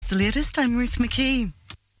the latest. I'm Ruth McKee.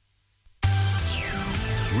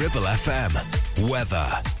 Ribble FM weather.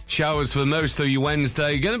 Showers for most of your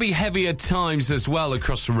Wednesday. Going to be heavy at times as well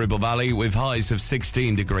across the Ribble Valley with highs of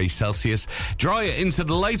 16 degrees Celsius. Drier into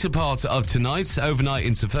the later part of tonight. Overnight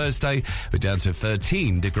into Thursday, we're down to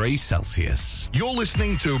 13 degrees Celsius. You're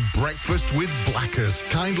listening to Breakfast with Blackers,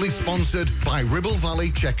 kindly sponsored by Ribble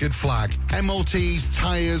Valley Checkered Flag. MOTs,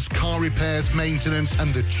 tyres, car repairs, maintenance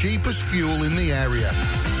and the cheapest fuel in the area.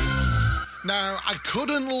 Now, I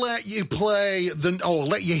couldn't let you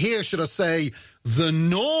let you hear, should I say, the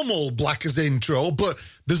normal Blackers intro, but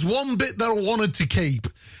there's one bit that I wanted to keep.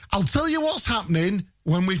 I'll tell you what's happening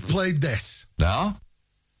when we've played this. Now,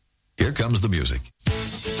 here comes the music.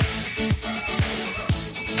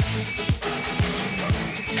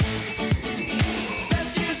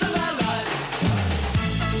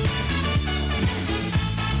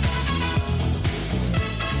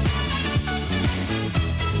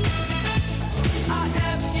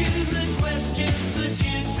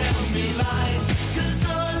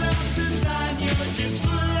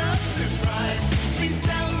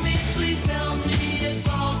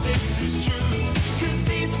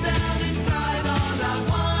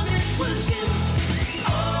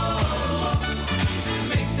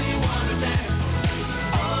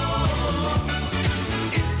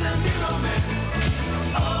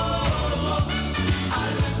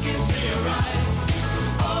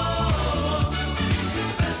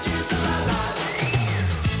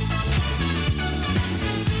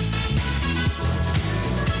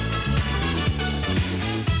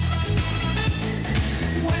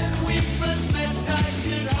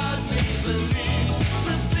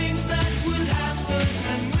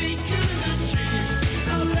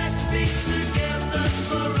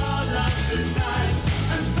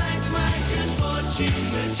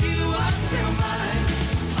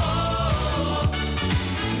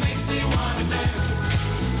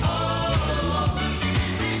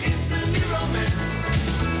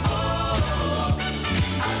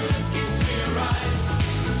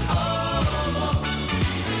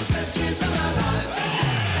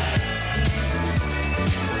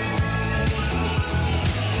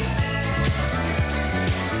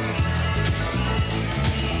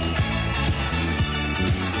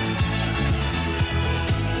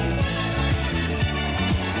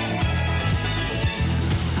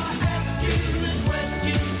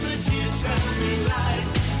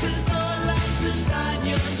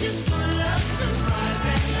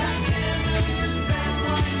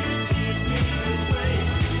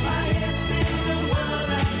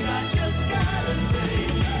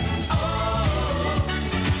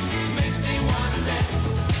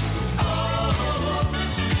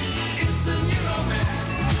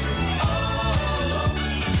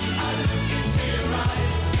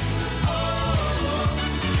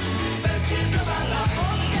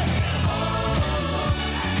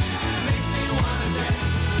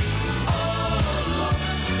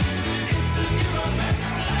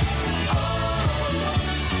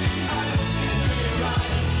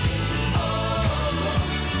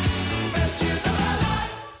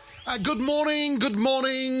 Good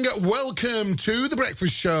morning. Welcome to the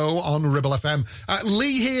Breakfast Show on Ribble FM.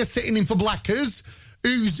 Lee here sitting in for Blackers.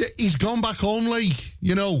 He's gone back home, Lee,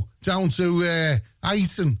 down to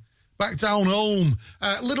Ison, back down home.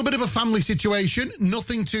 A little bit of a family situation,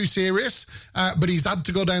 nothing too serious, but he's had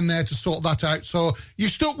to go down there to sort that out. So you're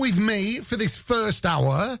stuck with me for this first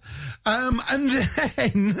hour. And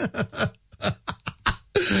then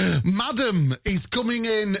Madam is coming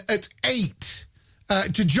in at 8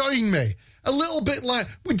 to join me. A little bit like,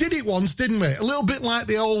 we did it once, didn't we? A little bit like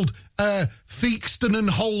the old Theakston and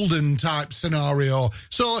Holden type scenario.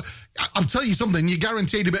 So I'll tell you something, you're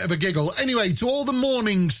guaranteed a bit of a giggle. Anyway, to all the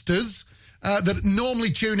morningsters that normally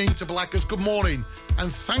tune in to Blackers, good morning.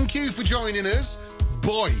 And thank you for joining us.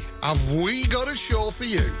 Boy, have we got a show for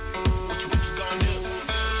you. What you gonna do?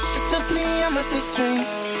 It's just me and my six string.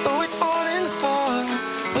 Throw it all in the car.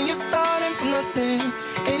 When you're starting from nothing,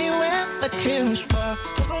 anywhere like here's far.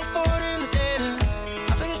 Cause I'm caught in the dead end.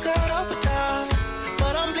 I've been caught up with that,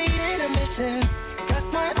 but I'm bleeding a mission. That's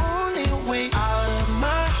my only way out of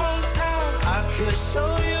my hometown. I could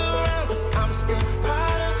show you around, cause I'm still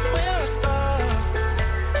proud of where I started.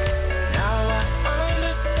 Now I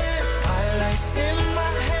understand why life's in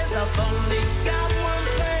my hands. I've only got one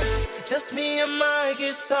plan, just me and my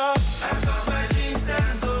guitar. I got my dreams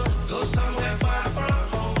and go somewhere far from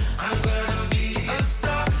home. I'm gonna be a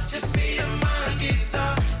star, just me and my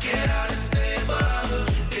guitar. Get out and stay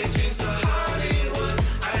above, big dreams for Hollywood.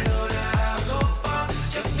 I know that I'll go far,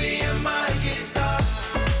 just me and my guitar.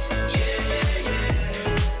 Yeah, yeah, yeah,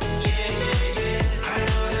 yeah, yeah, yeah. I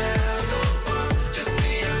know that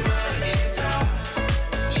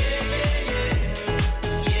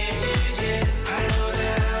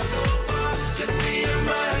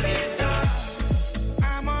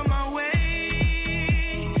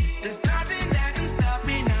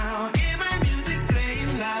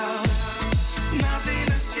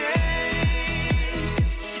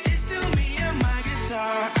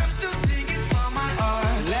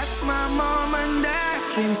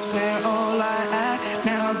dreams were all I had.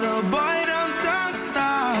 Now the boy don't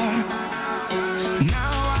start.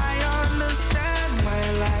 Now I understand my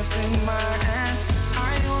life's in my hands.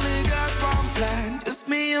 I only got one plan, just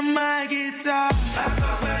me and my guitar. I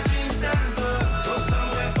got my dreams and go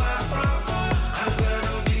somewhere far from home. I'm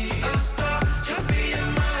gonna be a star, just me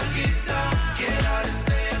and my guitar. Get out and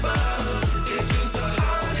stay above, get you to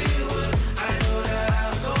Hollywood. I know that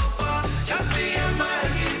I'll go far, just me and my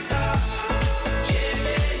guitar. Yeah,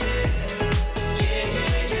 yeah, yeah, yeah,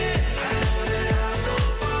 yeah, yeah. I know that I'll go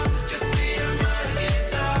far, just me and my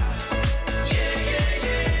guitar. Yeah, yeah,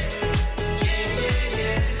 yeah, yeah, yeah,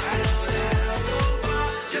 yeah. I know that I'll go far,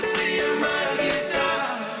 just me and my guitar.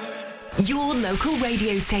 Your local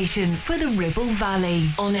radio station for the Ribble Valley.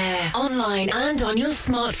 On air, online and on your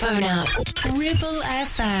smartphone app. Ribble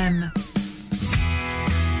FM.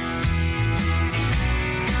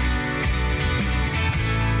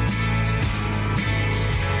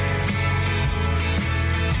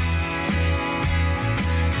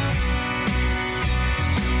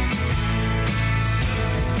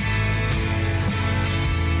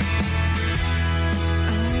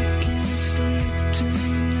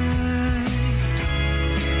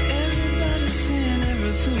 Everybody's saying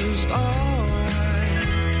everything's alright.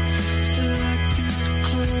 Still I can't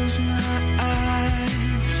close my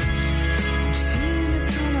eyes. I'm seeing the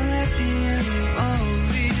tunnel at the end of all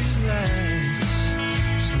these last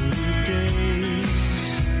sunny days.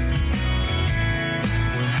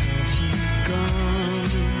 Where have you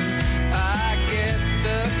gone? I get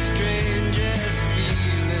the strangest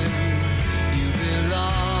feeling you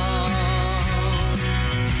belong.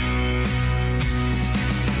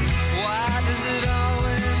 Why does it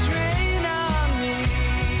always rain on me?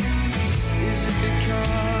 Is it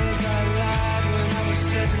because I lied when I was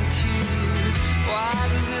 17? Why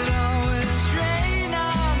does it always rain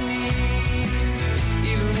on me?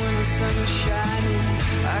 Even when the sun is shining,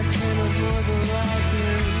 I can't avoid the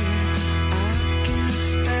lightning. I can't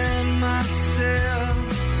stand myself.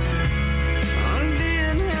 I'm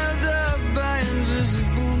being held up by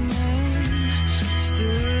invisible men.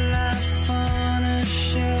 Still life on a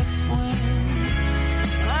shelf when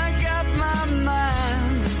I got my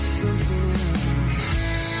mind on something else.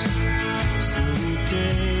 Sunny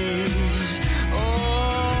days, oh,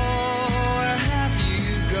 where have you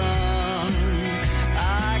gone?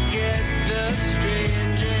 I get the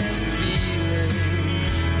strangest feeling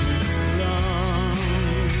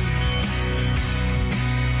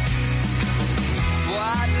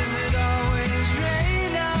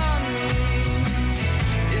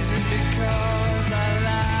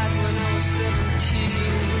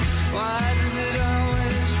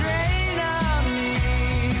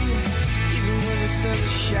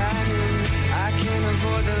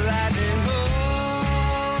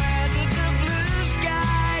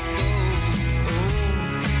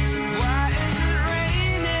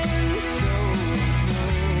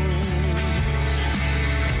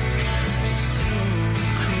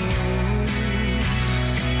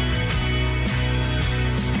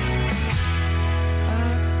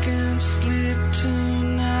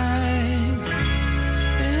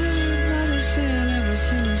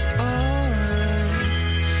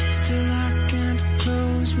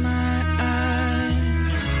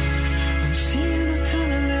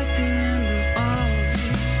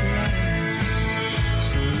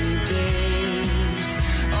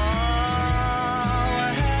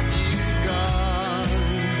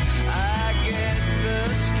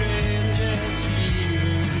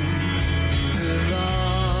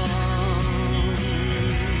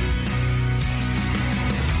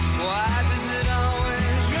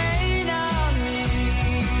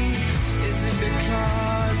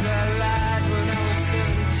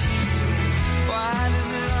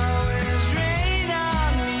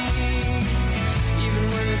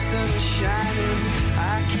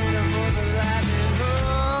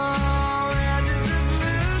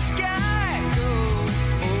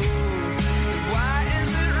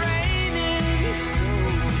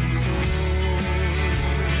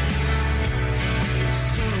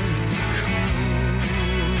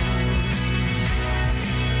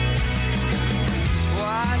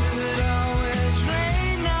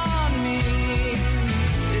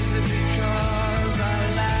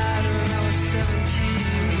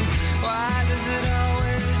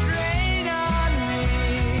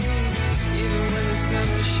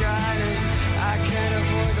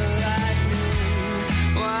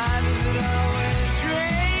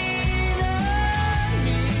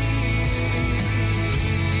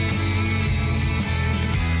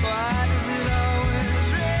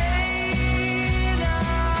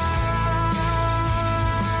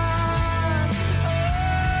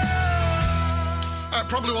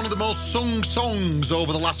Probably one of the most sung songs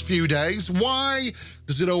over the last few days. Why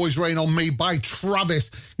Does It Always Rain on Me by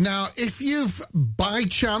Travis. Now, if you've by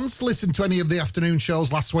chance listened to any of the afternoon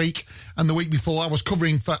shows last week and the week before, I was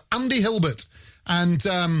covering for Andy Hilbert and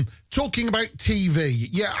talking about TV.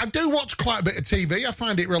 Yeah, I do watch quite a bit of TV. I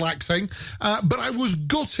find it relaxing. But I was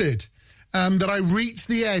gutted that I reached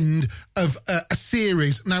the end of a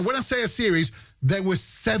series. Now, when I say a series, there were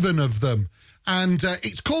 7 of them. And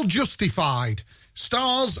it's called Justified.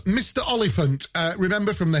 Stars Mr. Oliphant,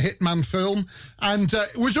 remember from the Hitman film. And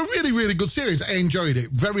it was a really, really good series. I enjoyed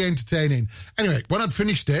it. Very entertaining. Anyway, when I'd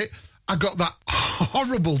finished it, I got that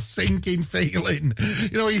horrible sinking feeling.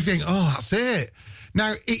 You know, you think, oh, that's it.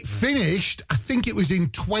 Now, it finished, I think it was in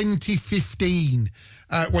 2015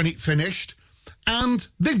 when it finished. And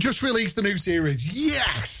they've just released the new series.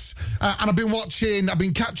 Yes! And I've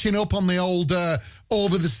been catching up on the old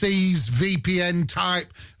over-the-seas VPN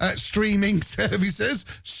type streaming services.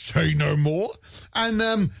 Say no more. And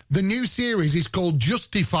the new series is called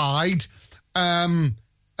Justified Primeval.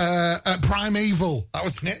 That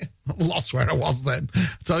was it. Lost where I was then. I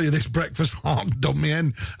tell you, this breakfast hog done me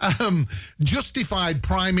in. Justified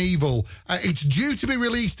Primeval. It's due to be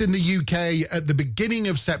released in the UK at the beginning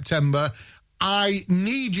of September. I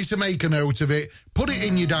need you to make a note of it. Put it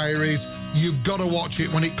in your diaries. You've got to watch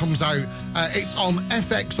it when it comes out. It's on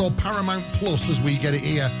FX or Paramount Plus as we get it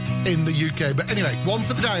here in the UK. But anyway, one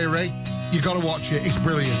for the diary. You've got to watch it. It's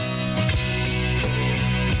brilliant.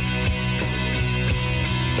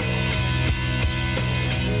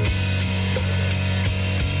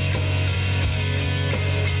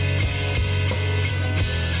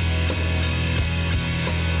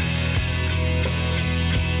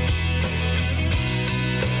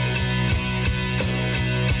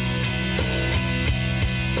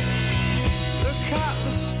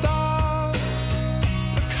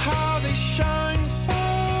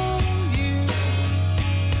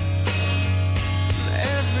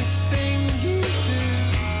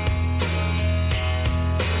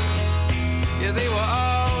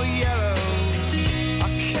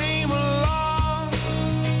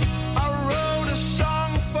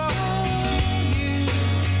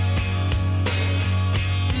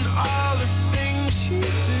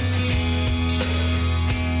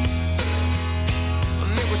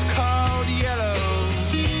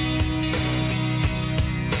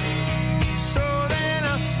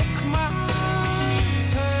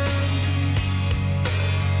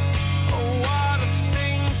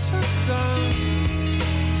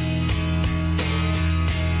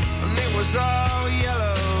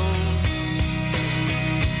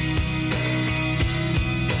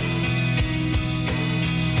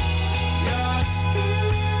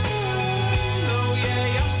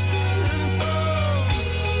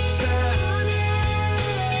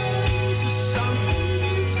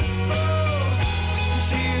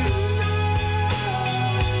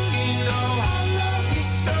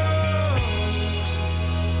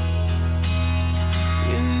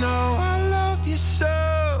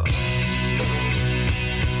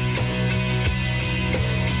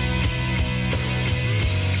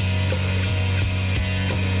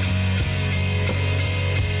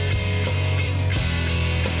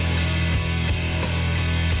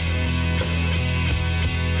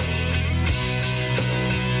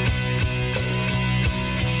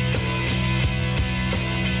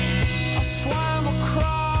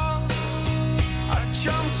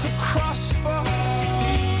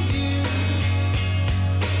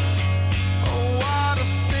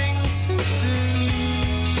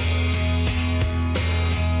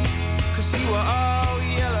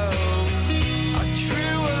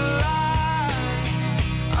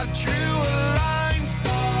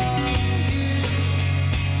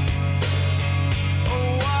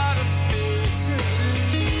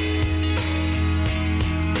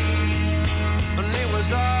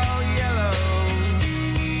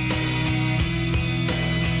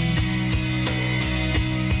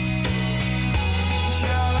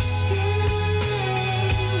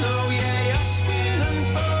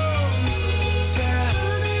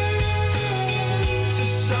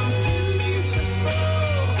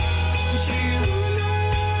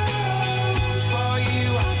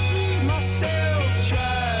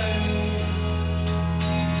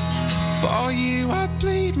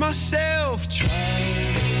 Myself trying.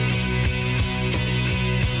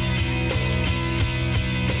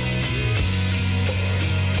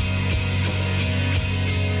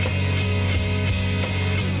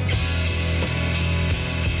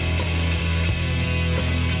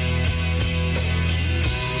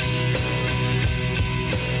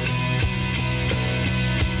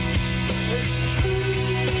 It's true.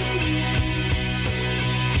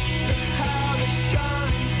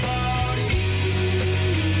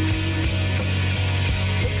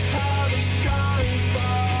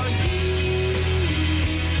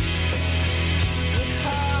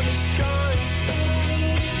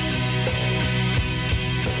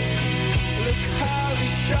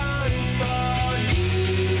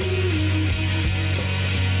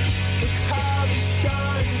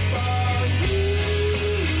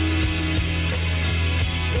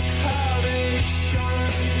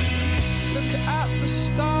 at the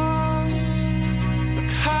stars,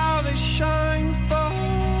 look how they shine for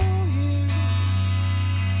you,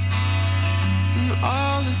 and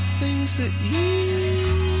all the things that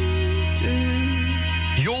you do.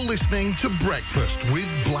 You're listening to Breakfast with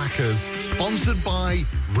Blackers, sponsored by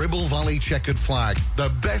Ribble Valley Checkered Flag, the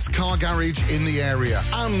best car garage in the area,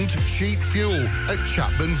 and cheap fuel at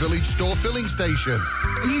Chapman Village Store Filling Station.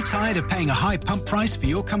 Are you tired of paying a high pump price for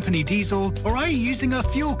your company diesel? Or are you using a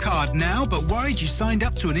fuel card now but worried you signed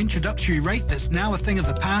up to an introductory rate that's now a thing of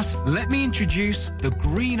the past? Let me introduce the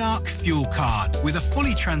Green Arc Fuel Card. With a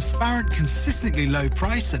fully transparent, consistently low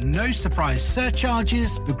price and no surprise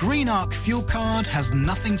surcharges, the Green Arc Fuel Card has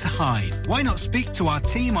nothing to hide. Why not speak to our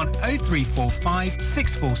team on 0345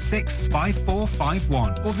 646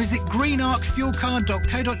 5451 or visit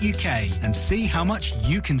greenarcfuelcard.co.uk and see how much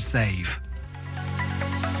you can save.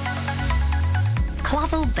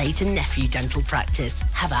 Clavel Bait and Nephew Dental Practice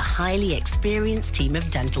have a highly experienced team of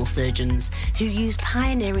dental surgeons who use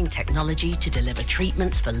pioneering technology to deliver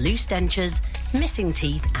treatments for loose dentures, missing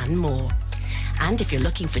teeth and more. And if you're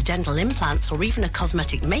looking for dental implants or even a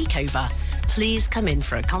cosmetic makeover, please come in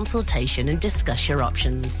for a consultation and discuss your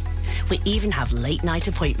options. We even have late night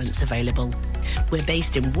appointments available. We're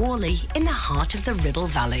based in Worley in the heart of the Ribble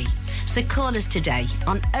Valley. So call us today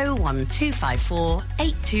on 01254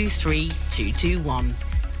 823 221.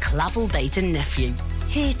 Clavel Bait and Nephew,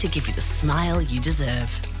 here to give you the smile you deserve.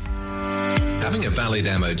 Having a valid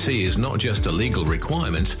MOT is not just a legal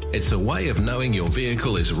requirement, it's a way of knowing your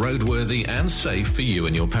vehicle is roadworthy and safe for you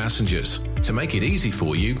and your passengers. To make it easy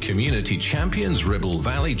for you, Community Champions Ribble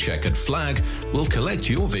Valley Checkered Flag will collect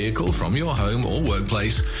your vehicle from your home or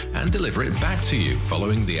workplace and deliver it back to you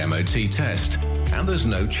following the MOT test. And there's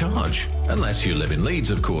no charge, unless you live in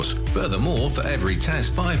Leeds, of course. Furthermore, for every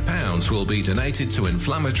test, £5 will be donated to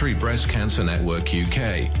Inflammatory Breast Cancer Network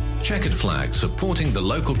UK. Checkered Flag, supporting the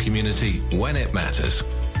local community when it matters.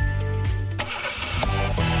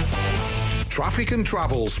 Traffic and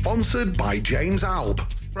Travel, sponsored by James Alb.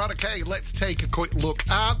 Right, okay, let's take a quick look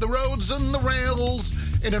at the roads and the rails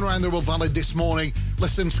in and around the Ribble Valley this morning.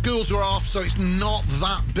 Listen, schools are off, so it's not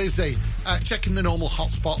that busy. Checking the normal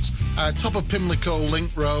hotspots. Top of Pimlico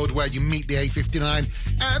Link Road, where you meet the A59.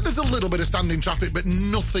 There's a little bit of standing traffic, but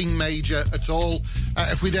nothing major at all.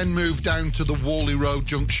 If we then move down to the Worley Road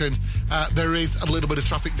junction, there is a little bit of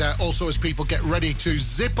traffic there. Also, as people get ready to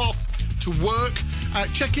zip off to work.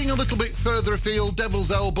 Checking a little bit further afield,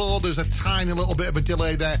 Devil's Elbow, there's a tiny little bit of a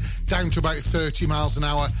delay there, down to about 30 miles an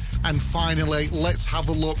hour. And finally, let's have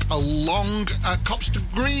a look along Copster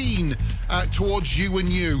Green towards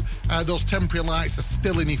U&U. Those temporary lights are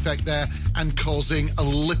still in effect there and causing a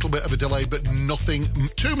little bit of a delay, but nothing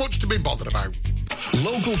too much to be bothered about.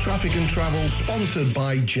 Local Traffic and Travel, sponsored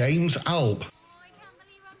by James Alb.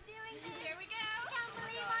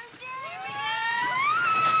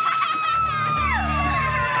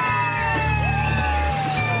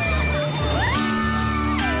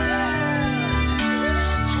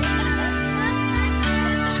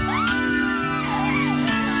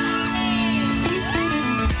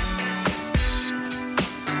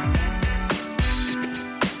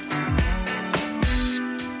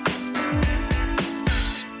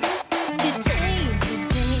 Today's the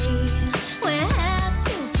day when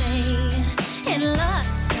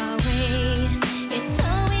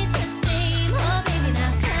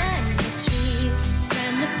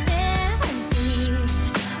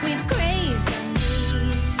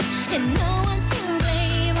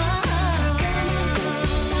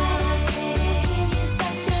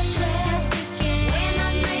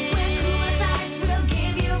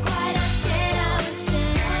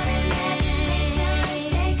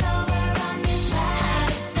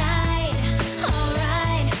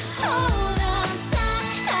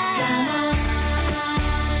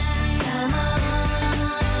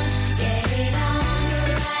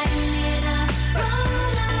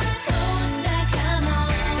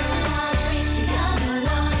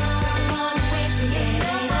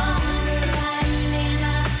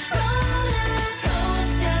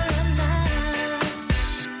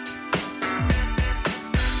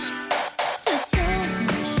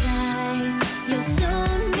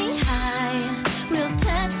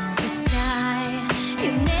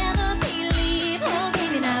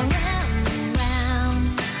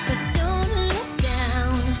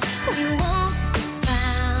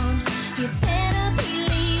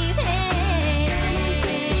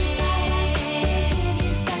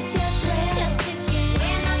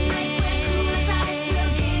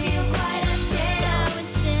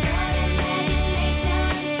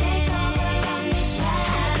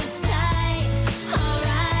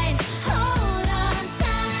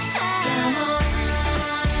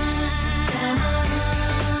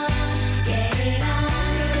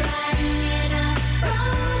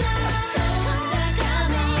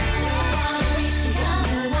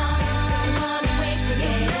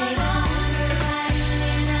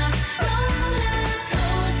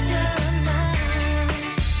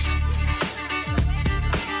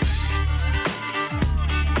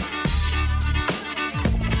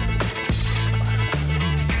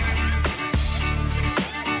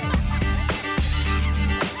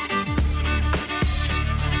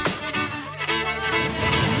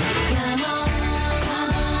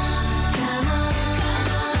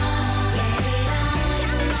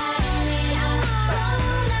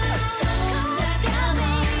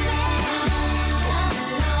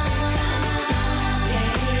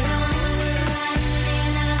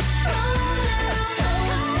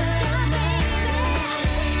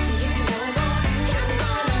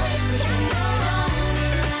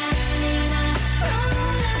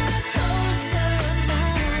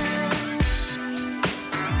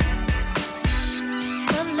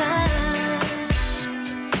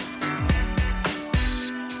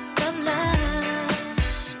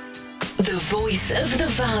The voice of the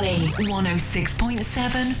valley.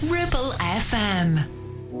 106.7 Ribble FM.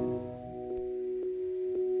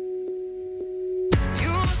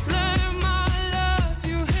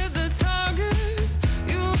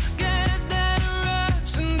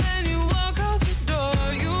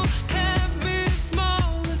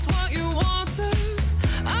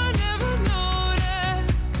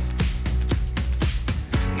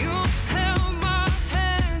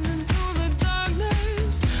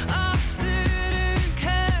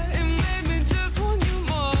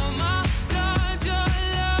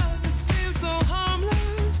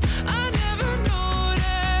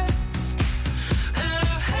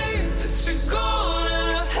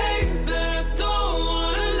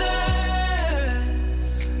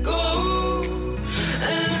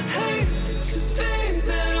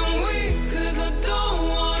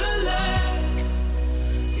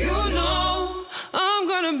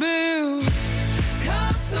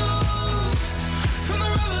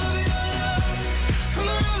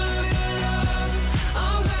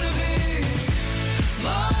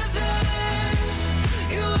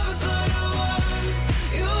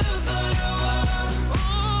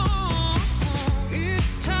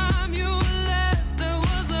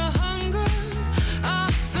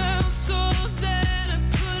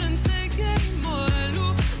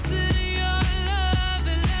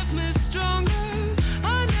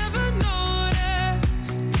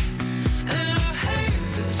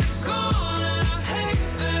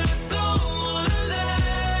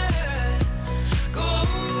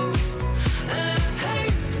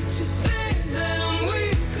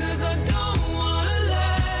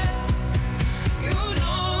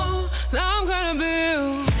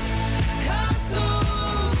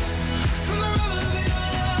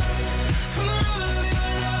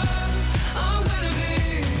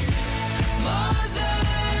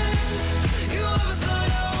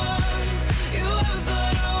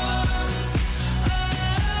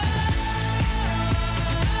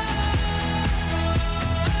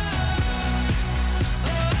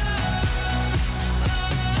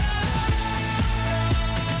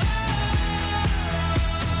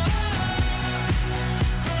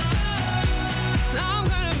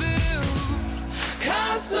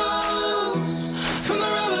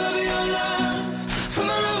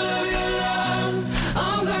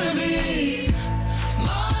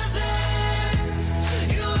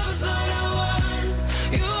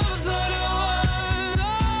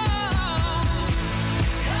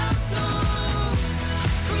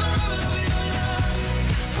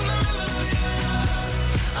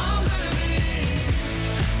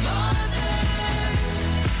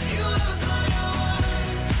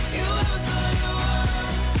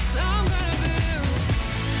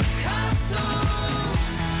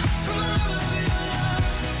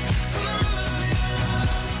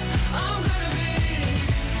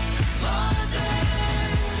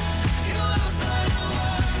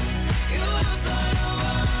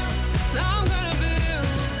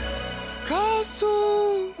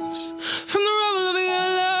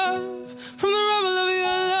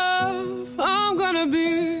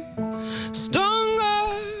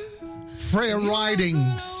 Freya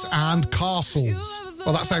Ridings and Castles.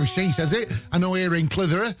 Well, that's how she says it. I know here in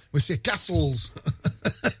Clitheroe, we say castles.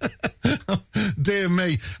 Dear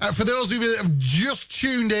me. For those of you that have just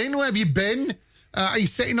tuned in, where have you been? Are you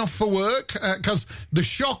setting off for work? Because the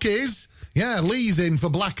shock is... Yeah, Lee's in for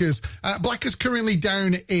Blackers. Blackers currently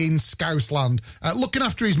down in Scousland, looking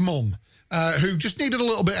after his mum, who just needed a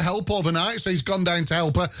little bit of help overnight, so he's gone down to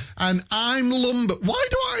help her. And I'm lumbered. Why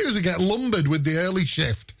do I always get lumbered with the early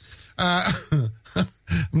shift? I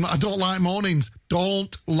don't like mornings.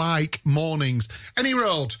 Don't like mornings. Any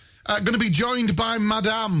road. Going to be joined by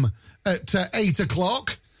Madame at 8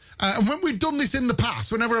 o'clock. And when we've done this in the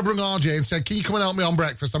past, whenever I bring RJ and said, can you come and help me on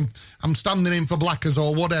breakfast? I'm standing in for Blackers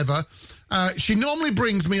or whatever. She normally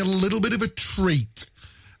brings me a little bit of a treat.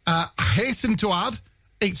 I hasten to add,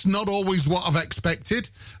 it's not always what I've expected.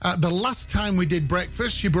 The last time we did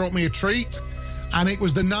breakfast, she brought me a treat, and it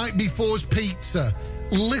was the night before's pizza.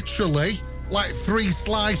 Literally, like 3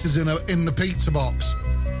 slices in the pizza box.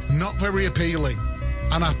 Not very appealing.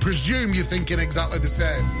 And I presume you're thinking exactly the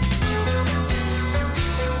same.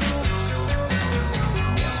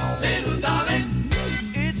 Little darling,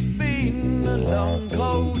 it's been a long,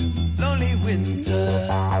 cold, lonely winter.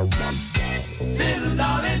 Little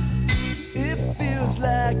darling, it feels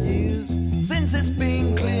like years since it's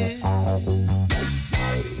been clear.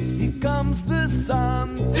 Here comes the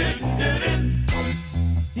sun.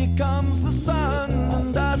 Here comes the sun,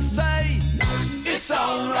 and I say, it's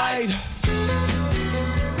alright.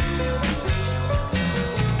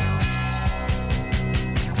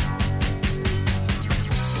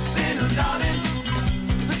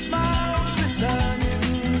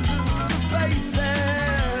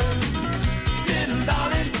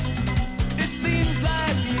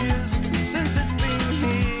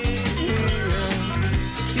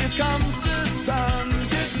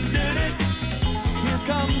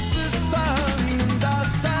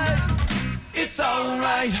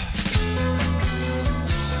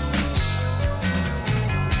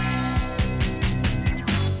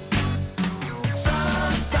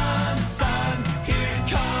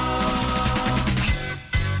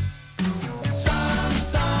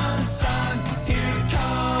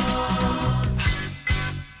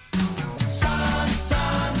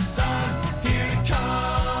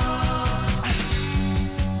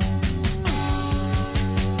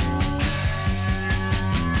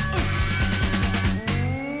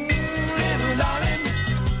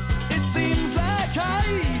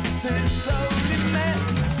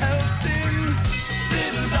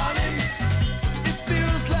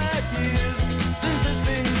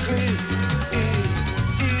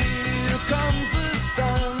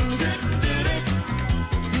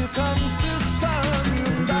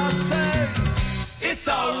 It's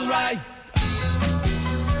alright.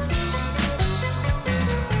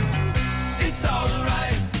 It's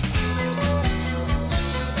alright.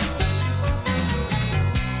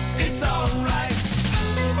 It's alright.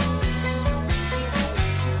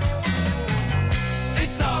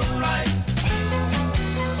 It's alright.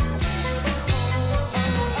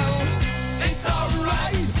 It's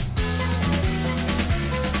alright.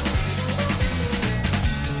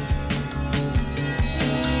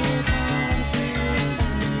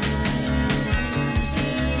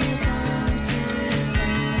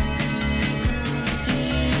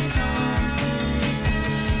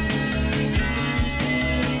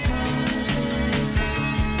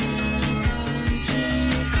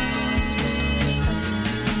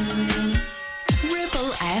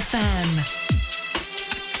 Ribble FM.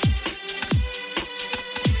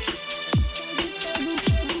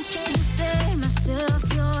 Say myself,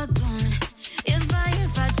 you're gone. If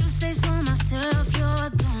I do say so myself, you're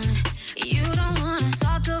gone. You don't wanna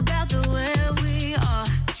talk about the way we are.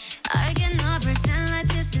 I cannot pretend like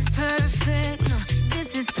this is perfect. No,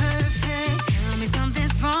 this is perfect. Tell me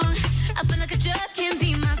something's wrong. I feel like I just can't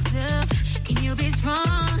be myself. Can you be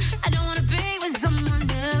strong? I don't wanna be with someone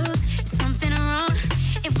else. Is something wrong?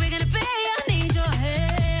 If we're gonna be, I need your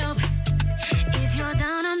help. If you're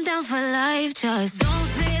down, I'm down for life. Just don't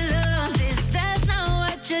say love if that's not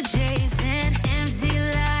what you're chasing. Empty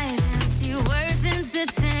lies, empty words,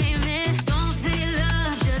 entertainment. Don't say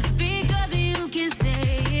love just because you can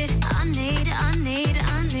say it. I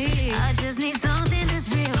just need something that's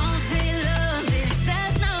real. Don't say love if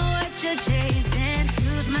that's not what you're chasing.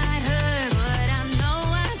 Truth might hurt, but I know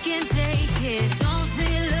I can take it. Don't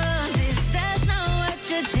say love if that's not what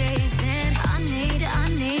you're chasing.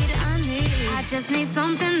 I just need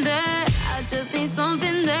something that. I just need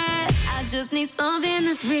something that. I just need something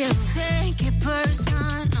that's real. Take it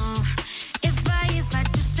personal. If I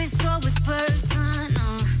do say so, it's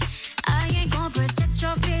personal. I ain't gonna protect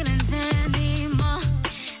your feelings anymore.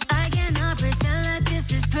 I cannot pretend that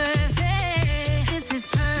this is perfect. This is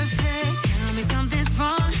perfect. Tell me something's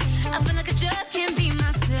wrong. I feel like I just can't be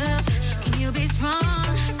myself. Can you be strong?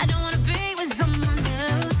 I don't wanna be with someone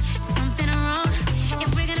else. Something wrong. If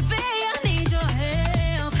we're gonna be, I need your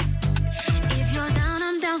help. If you're down,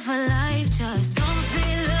 I'm down for life. Just don't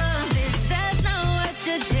say love if that's not what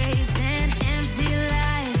you're chasing. Empty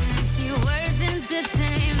lies, empty words,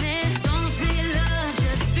 entertainment. Don't say love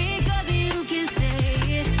just because you can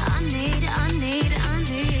say it.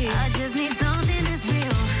 I just need something that's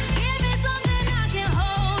real. Give me something I can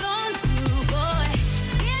hold on to, boy.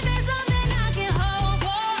 Give me something I can hold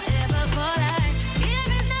forever for life. If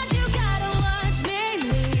it's not, you gotta watch me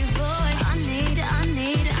leave, boy.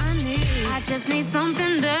 I just need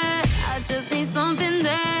something that. I just need something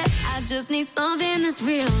that. I just need something that's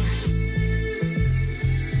real.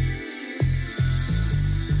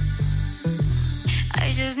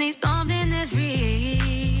 I just need something that's real.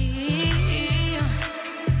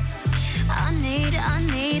 I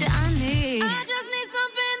just need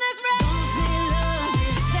something that's real. Don't say love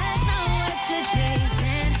if that's not what you're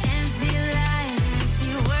chasing. Empty lies,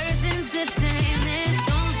 empty words, entertainment.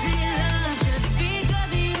 Don't say love just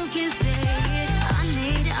because you can say it.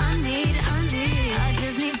 I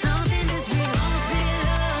just need something that's real. Don't say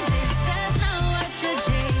love if that's not what you're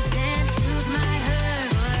chasing. Truth might hurt,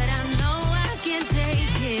 but I know I can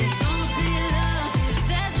take it. Don't say love if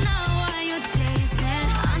that's not what you're chasing.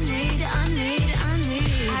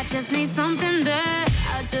 I just need something that.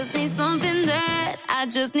 I just need something that. I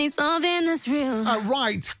just need something that's real.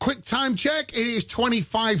 Right, quick time check. It is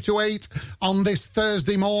 25 to 8 on this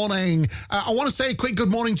Thursday morning. I want to say a quick good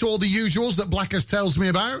morning to all the usuals that Blackers tells me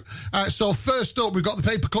about. So first up, we've got the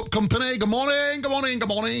Paper Cup Company. Good morning, good morning, good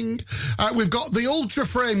morning. We've got the Ultra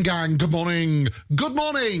Frame Gang. Good morning, good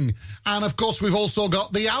morning. And of course, we've also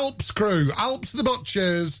got the Alps crew. Alps the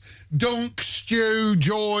Butchers, Dunk, Stu,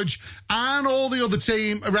 George, and all the other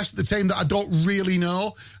team, the rest of the team that I don't really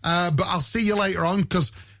know. But I'll see you later on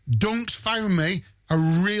because Dunk's found me a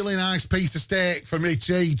really nice piece of steak for me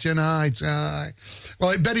to eat tonight.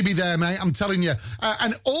 Well, it better be there, mate, I'm telling you.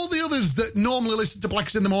 And all the others that normally listen to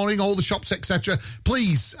Blackers in the Morning, all the shops, etc.,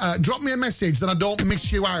 please drop me a message that I don't miss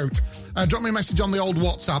you out. Drop me a message on the old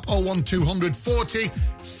WhatsApp, 01200 40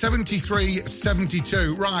 73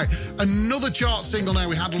 72. Right, another chart single now.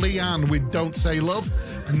 We had Leanne with Don't Say Love.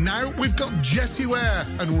 And now we've got Jessie Ware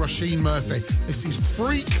and Roisin Murphy. This is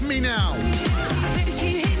Freak Me Now. Baby,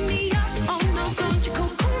 keep hitting me up. Oh no, don't you go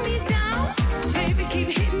pull me down. Baby, keep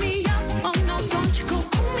hitting me up. Oh no, don't you go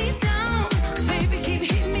pull me down. Baby, keep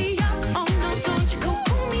hitting me up. Oh no, don't you go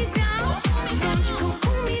pull me down. Don't you go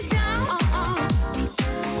pull me down.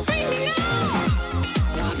 Freak me out.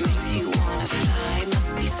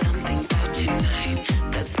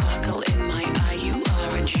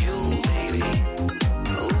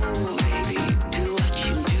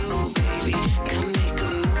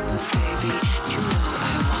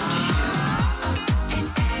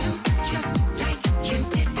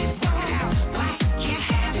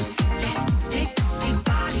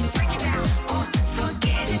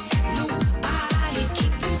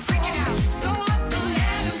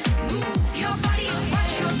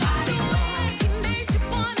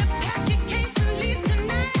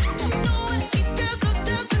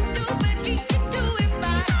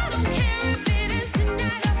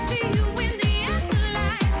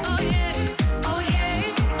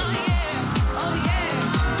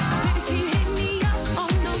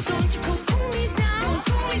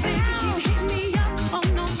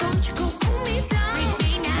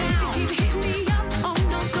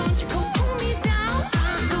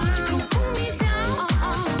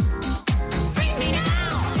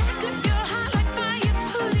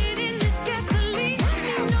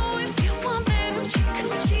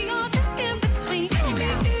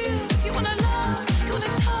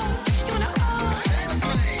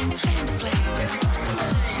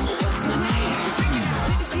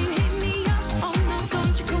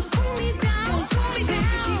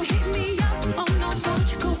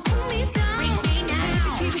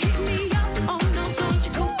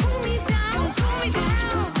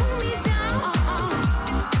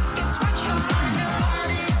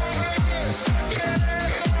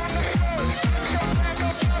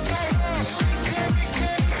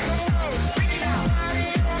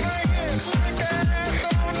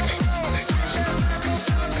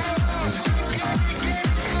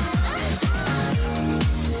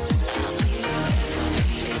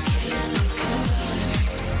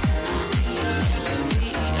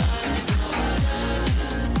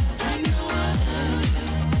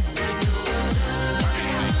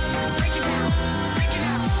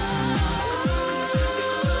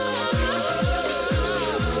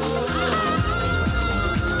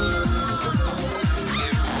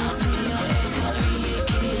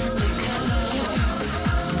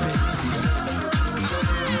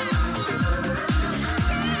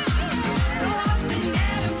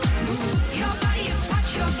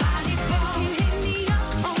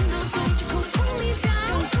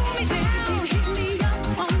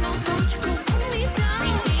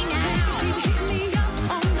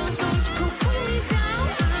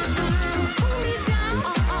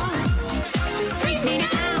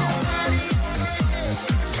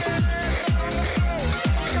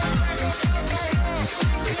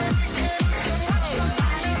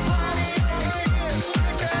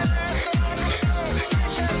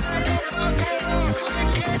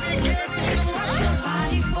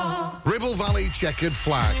 checkered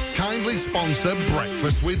flag. Kindly sponsor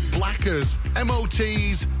Breakfast with Blackers.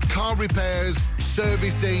 MOTs, car repairs,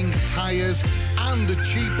 servicing, tyres, and the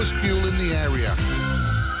cheapest fuel in the area.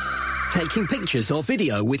 Taking pictures or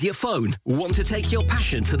video with your phone? Want to take your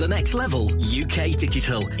passion to the next level? UK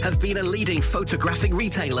Digital have been a leading photographic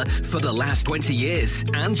retailer for the last 20 years.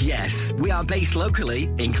 And yes, we are based locally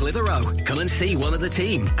in Clitheroe. Come and see one of the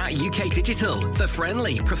team at UK Digital for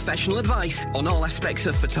friendly, professional advice on all aspects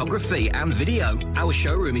of photography and video. Our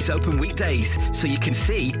showroom is open weekdays, so you can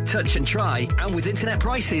see, touch and try. And with internet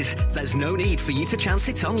prices, there's no need for you to chance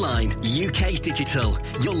it online. UK Digital,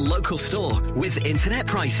 your local store with internet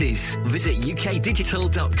prices. Visit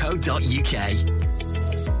ukdigital.co.uk.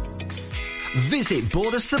 Visit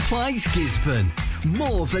Border Supplies Gisborne.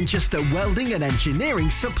 More than just a welding and engineering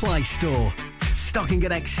supply store. Stocking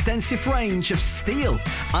an extensive range of steel,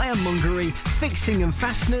 ironmongery, fixing and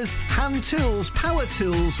fasteners, hand tools, power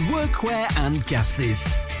tools, workwear and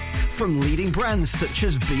gases. From leading brands such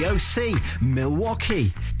as BOC,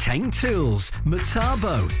 Milwaukee, Teng Tools,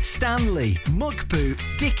 Metabo, Stanley, Muck Boot,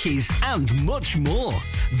 Dickies and much more.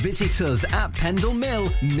 Visit us at Pendle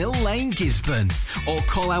Mill, Mill Lane, Gisborne, or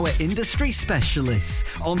call our industry specialists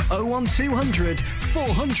on 01200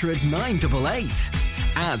 400 988.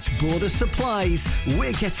 At Border Supplies,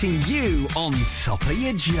 we're getting you on top of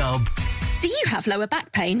your job. Do you have lower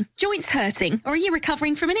back pain, joints hurting, or are you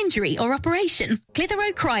recovering from an injury or operation?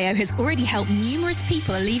 Clitheroe Cryo has already helped numerous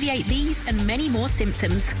people alleviate these and many more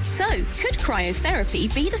symptoms. So, could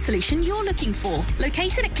cryotherapy be the solution you're looking for?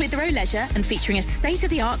 Located at Clitheroe Leisure and featuring a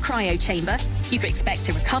state-of-the-art cryo chamber, you could expect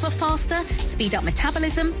to recover faster, speed up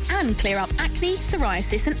metabolism, and clear up acne,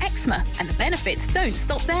 psoriasis, and eczema. And the benefits don't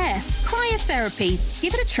stop there. Cryotherapy.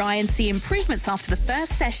 Give it a try and see improvements after the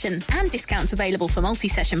first session, and discounts available for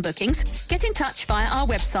multi-session bookings. Get in touch via our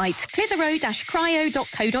website,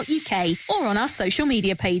 clitheroe-cryo.co.uk, or on our social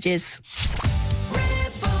media pages.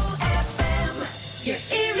 Ribble FM, you're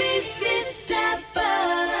irresistible.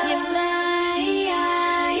 You're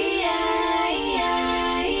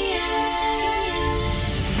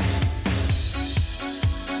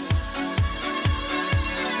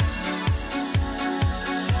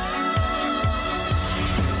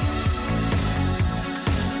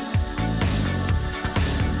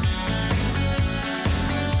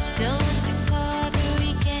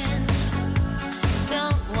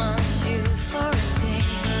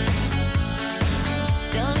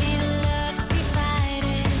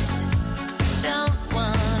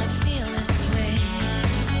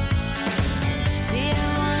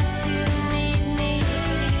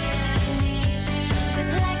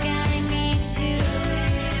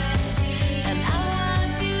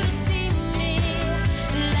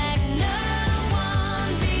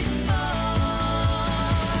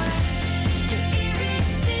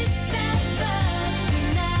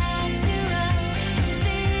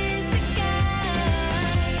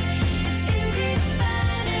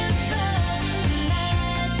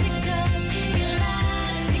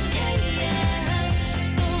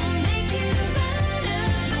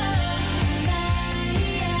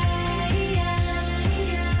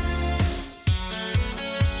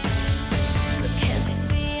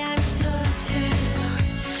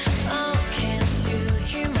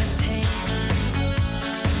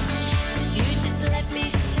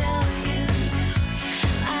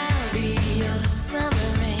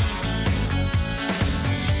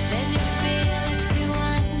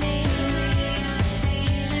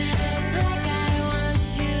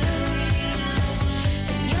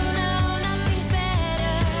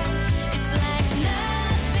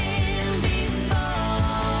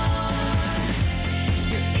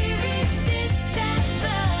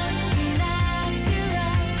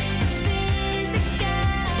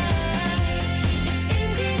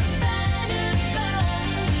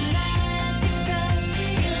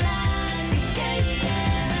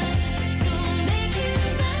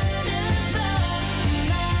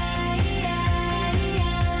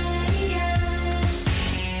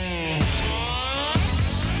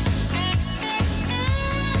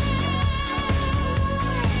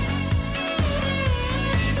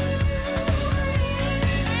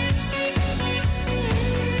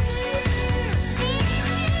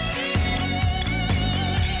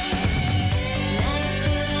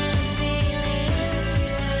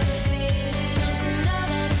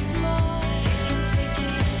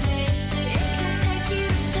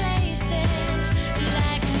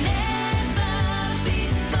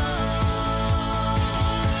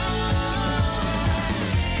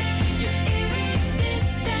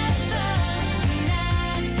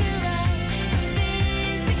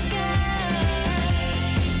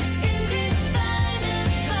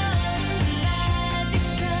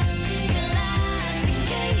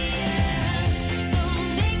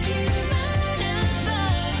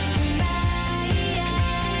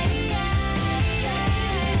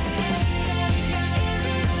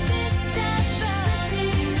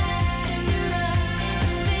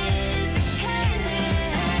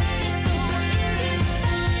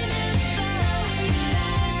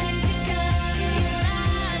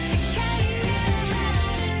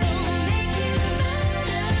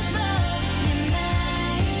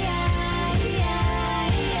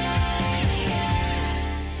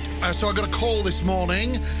So I got a call this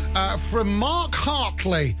morning from Mark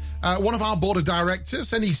Hartley, one of our board of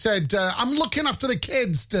directors, and he said, I'm looking after the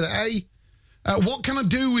kids today. What can I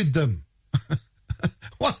do with them?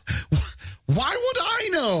 Why would I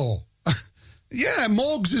know? Yeah,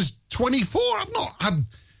 Morgs is 24. I've not had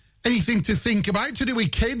anything to think about to do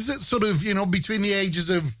with kids at sort of, between the ages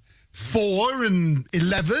of 4 and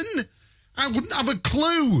 11. I wouldn't have a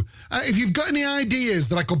clue. If you've got any ideas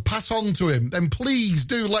that I could pass on to him, then please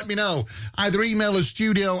do let me know. Either email us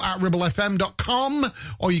studio@ribblefm.com,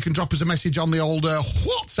 or you can drop us a message on the old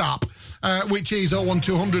WhatsApp, which is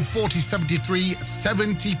 01200 40 73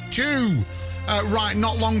 72. Right,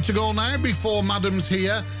 not long to go now before Madam's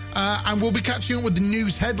here. And we'll be catching up with the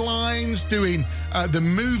news headlines, doing the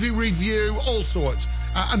movie review, all sorts.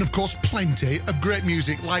 And, of course, plenty of great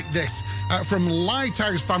music like this. From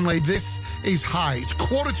Lighthouse Family, this is High. It's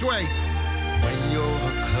 7:45. When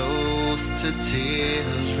you're close to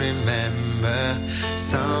tears, remember,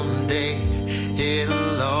 someday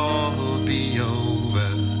it'll all be over.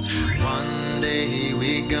 One day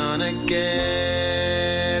we're gonna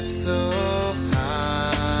get so high.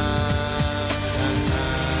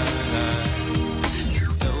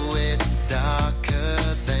 Though it's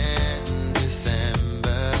darker than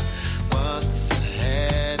December, what's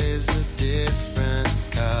ahead is a different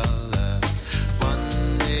color.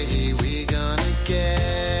 One day we're gonna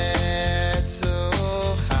get so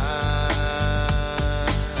high.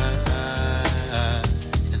 And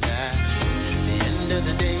at the end of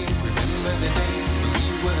the day, remember the days when we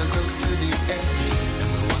were close to the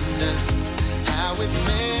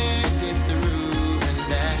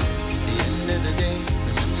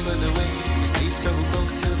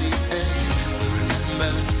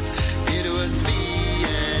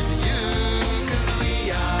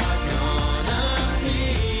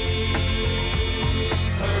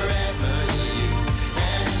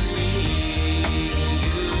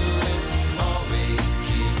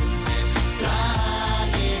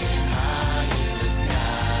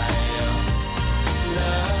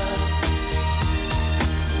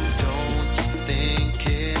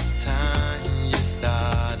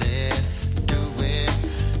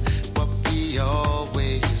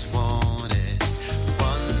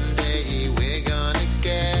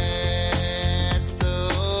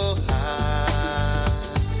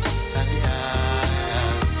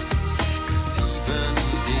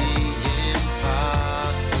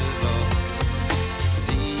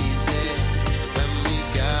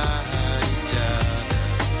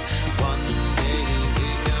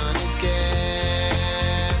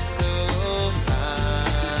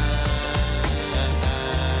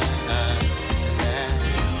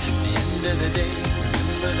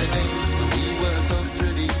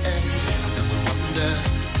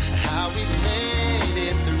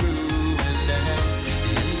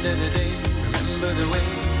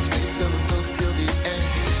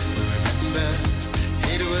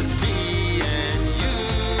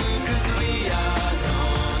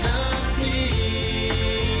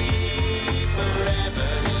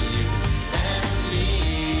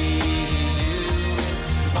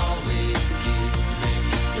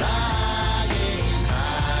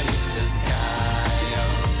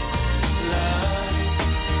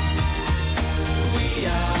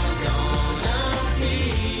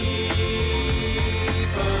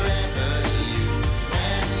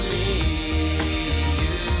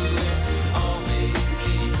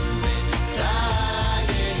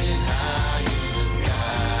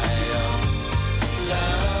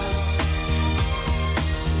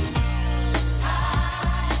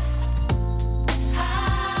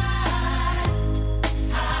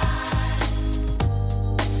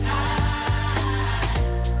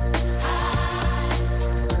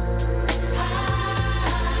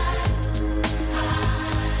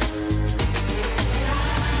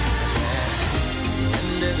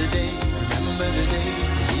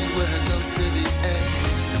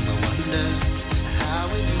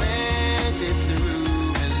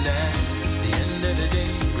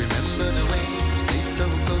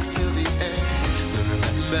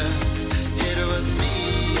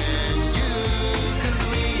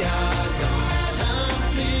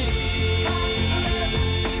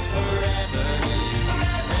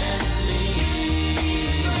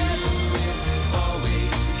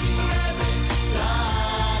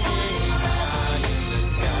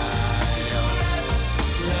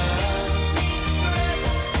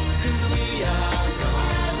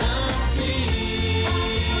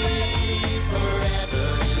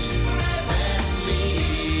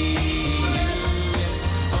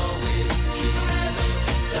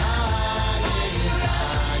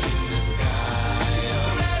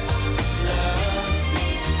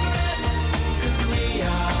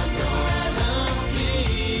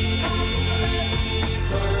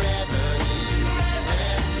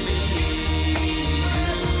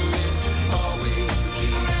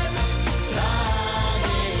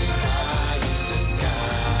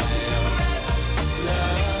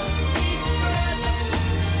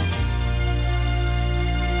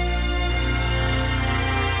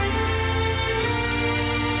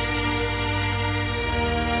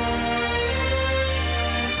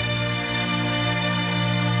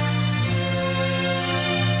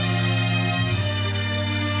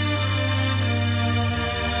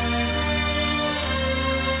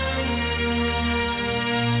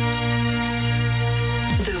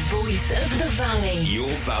of the Valley. Your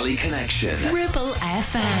Valley Connection. Ribble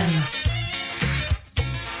FM.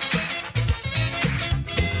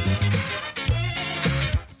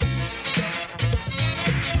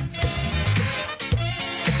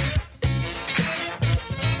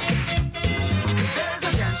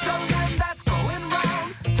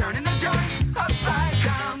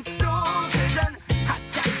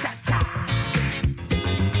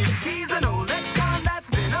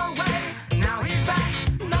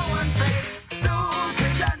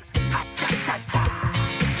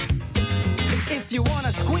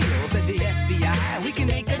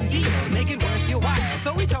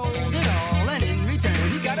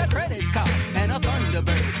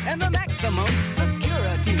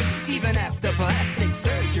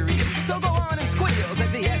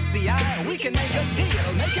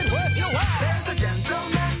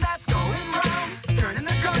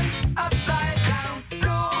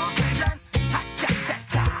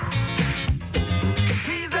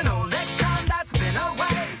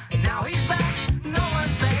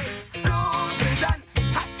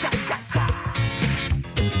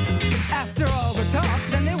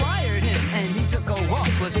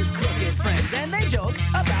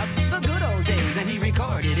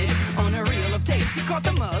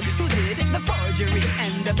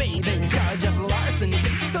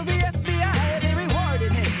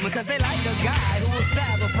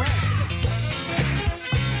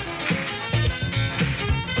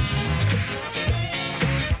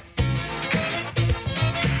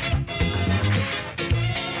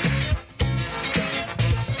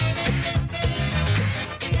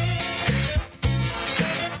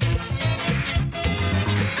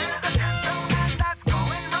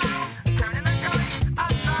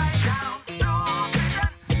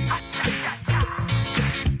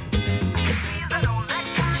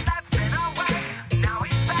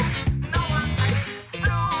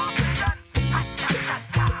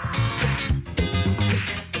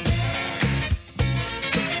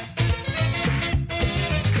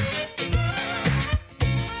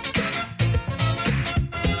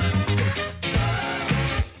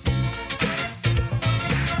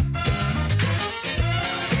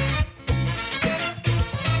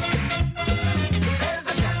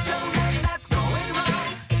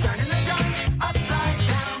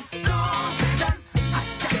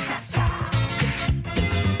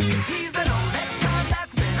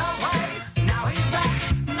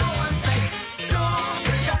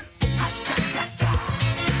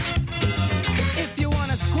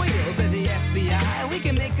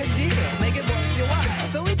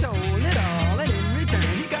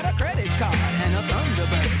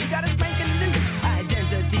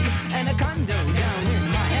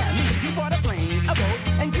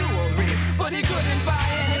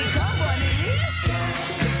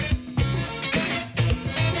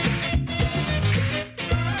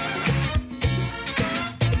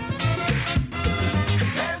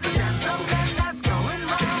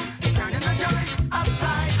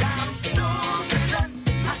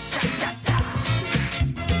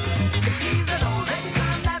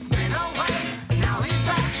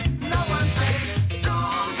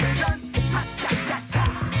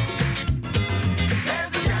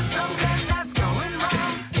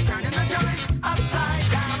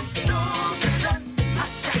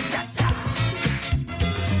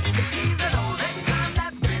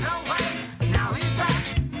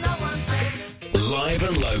 Live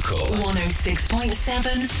and local.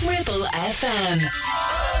 106.7 Ribble FM.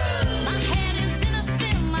 My head is in a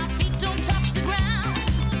spin, my feet don't touch the ground.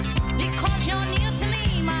 Because you're near to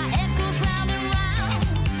me, my head goes round and round.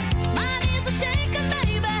 My knees are shaking,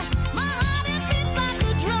 baby, my heart it beats like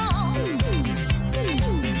a drum.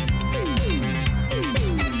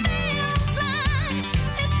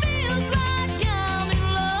 It feels like I'm in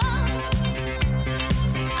love.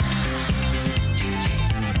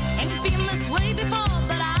 Ain't been this way before,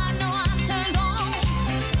 but I know I'm turned on.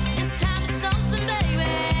 This time it's something, baby,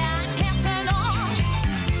 I can't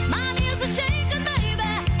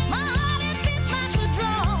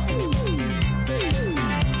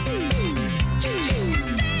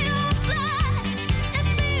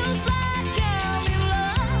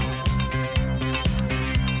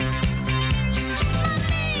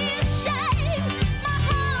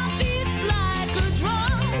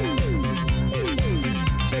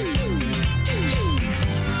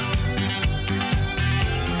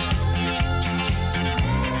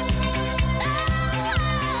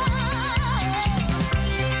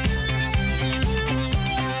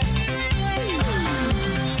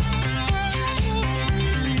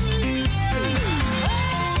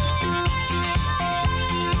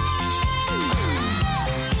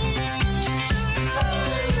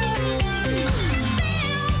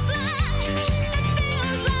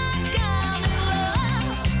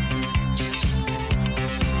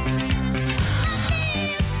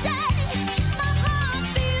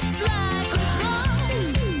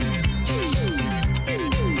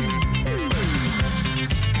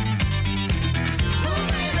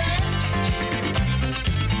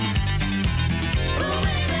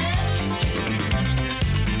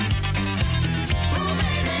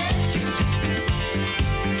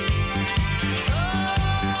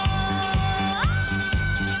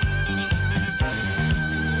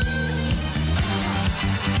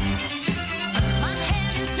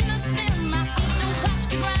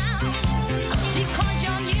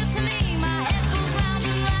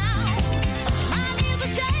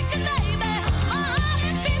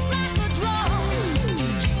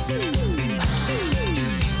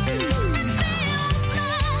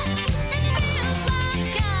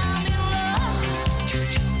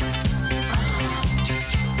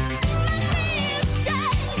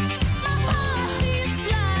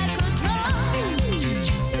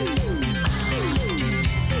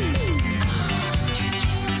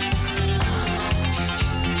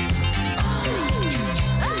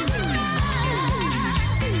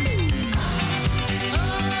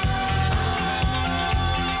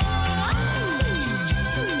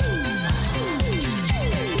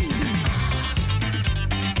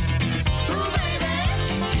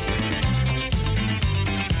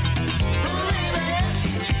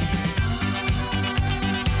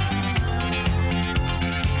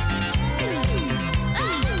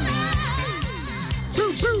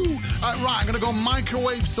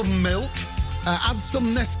microwave some milk, add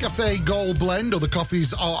some Nescafe Gold Blend, other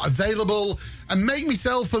coffees are available, and make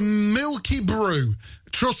myself a milky brew.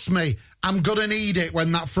 Trust me, I'm going to need it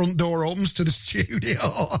when that front door opens to the studio.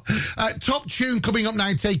 Top tune coming up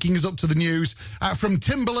now, taking us up to the news, from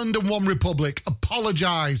Timbaland and One Republic,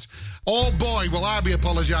 Apologise. Oh boy, will I be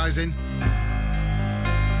apologising.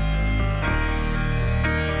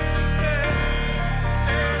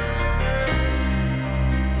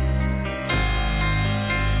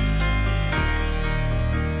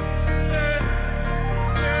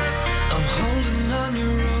 I'm holding on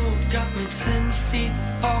your rope, got me 10 feet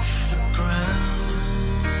off the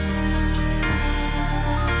ground.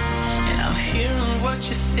 And I'm hearing what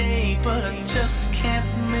you say, but I just can't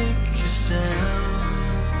make you sound.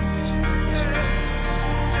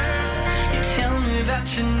 You tell me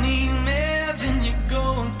that you need me, then you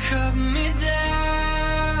go and cut me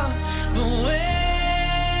down. But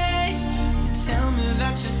wait, you tell me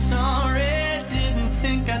that you're sorry, didn't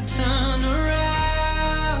think I'd turn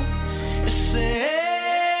around. You say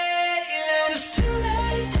it's too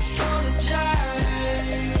late to apologize.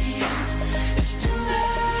 It's too late.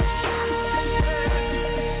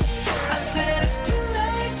 I said it's too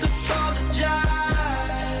late to apologize.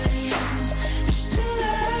 It's too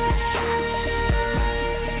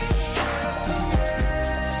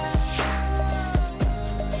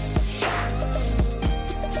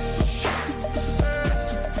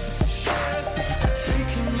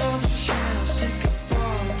take another chance, take a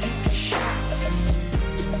fall, take a shot.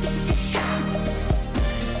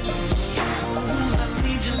 I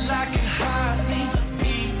need you like a heart needs a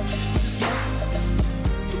beat.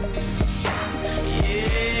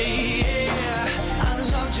 Yeah, I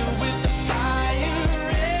loved you with the fire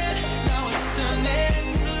red. Now it's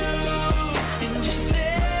turning blue. And you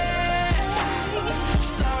say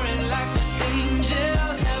sorry like the angel.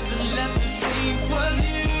 Heaven let me think was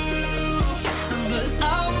you. But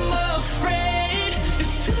I'm afraid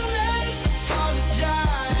it's too late to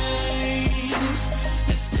apologize.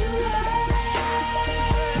 It's too late.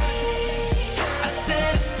 I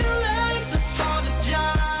said it's too late to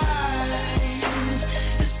apologize.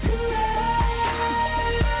 It's too late.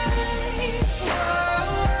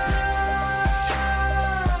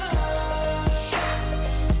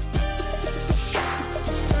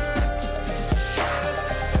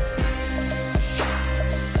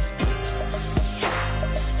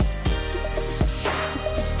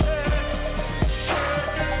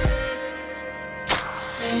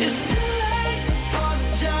 It's too late to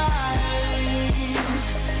apologize.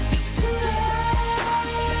 It's too late.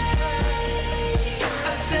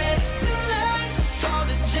 I said it's too late to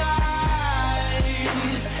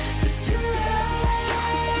apologize. It's too late.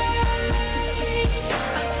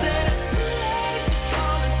 I said it's too late to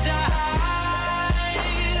apologize.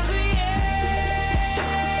 Yeah.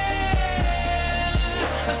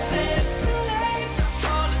 I said it's too late to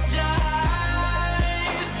apologize.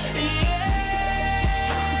 Yeah.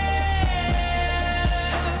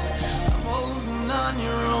 I'm holding on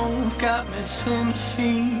your own, got me 10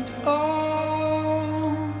 feet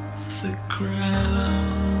off the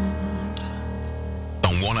ground.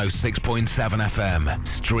 On 106.7 FM,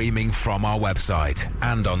 streaming from our website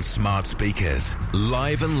and on smart speakers.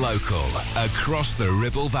 Live and local, across the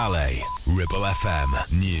Ribble Valley. Ribble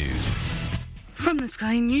FM News. From the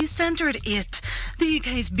Sky News Centre at 8, the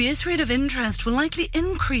UK's base rate of interest will likely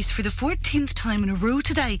increase for the 14th time in a row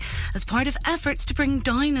today as part of efforts to bring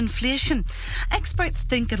down inflation. Experts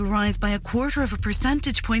think it'll rise by 0.25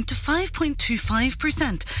 percentage point to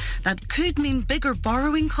 5.25%. That could mean bigger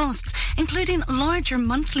borrowing costs, including larger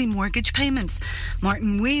monthly mortgage payments.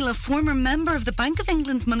 Martin Wheel, a former member of the Bank of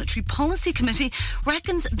England's Monetary Policy Committee,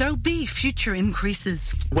 reckons there'll be future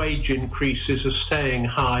increases. Wage increases are staying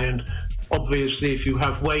high, and obviously if you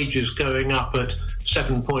have wages going up at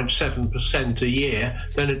 7.7% a year,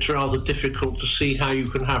 then it's rather difficult to see how you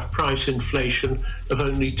can have price inflation of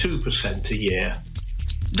only 2% a year.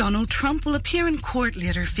 Donald Trump will appear in court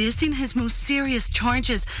later, facing his most serious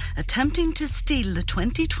charges, attempting to steal the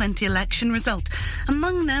 2020 election result.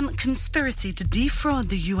 Among them, conspiracy to defraud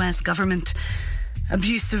the US government.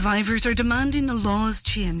 Abuse survivors are demanding the laws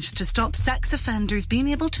changed to stop sex offenders being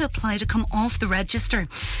able to apply to come off the register.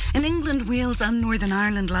 In England, Wales and Northern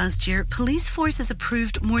Ireland last year, police forces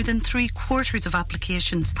approved more than 3/4 of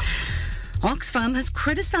applications. Oxfam has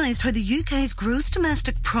criticised how the UK's gross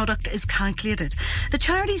domestic product is calculated. The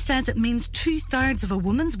charity says it means 2/3 of a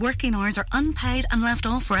woman's working hours are unpaid and left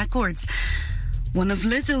off records. One of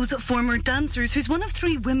Lizzo's former dancers, who's one of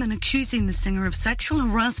 3 women accusing the singer of sexual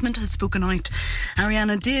harassment, has spoken out.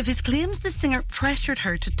 Ariana Davies claims the singer pressured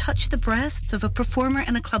her to touch the breasts of a performer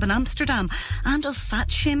in a club in Amsterdam and of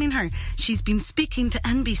fat-shaming her. She's been speaking to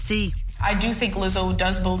NBC. I do think Lizzo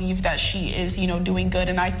does believe that she is, doing good,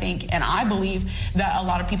 and I believe that a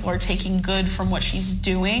lot of people are taking good from what she's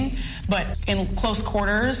doing, but in close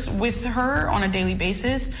quarters with her on a daily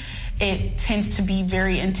basis, it tends to be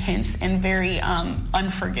very intense and very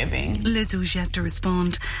unforgiving. Lizzo's yet to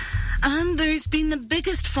respond. And there's been the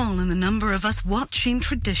biggest fall in the number of us watching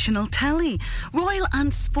traditional telly. Royal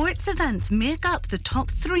and sports events make up the top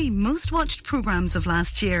 3 most watched programmes of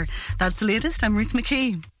last year. That's the latest. I'm Ruth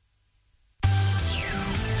McKee.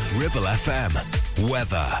 Ribble FM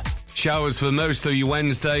weather. Showers for most of you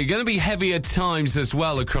Wednesday. Going to be heavy at times as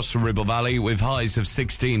well across the Ribble Valley with highs of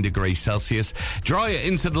 16 degrees Celsius. Drier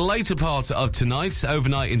into the later part of tonight.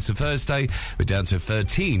 Overnight into Thursday, we're down to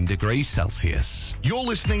 13 degrees Celsius. You're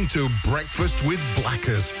listening to Breakfast with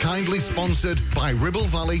Blackers, kindly sponsored by Ribble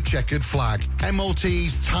Valley Checkered Flag.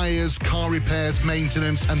 MOTs, tyres, car repairs,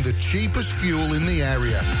 maintenance, and the cheapest fuel in the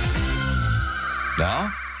area.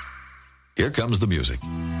 Now, here comes the music.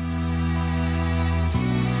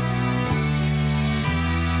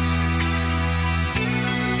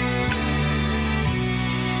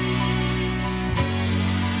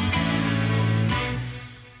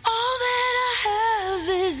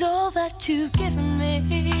 That you've given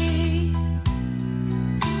me.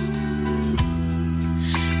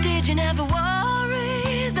 Did you never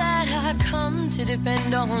worry that I'd come to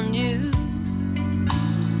depend on you?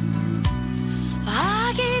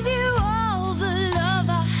 I gave you all the love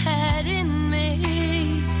I had in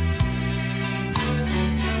me,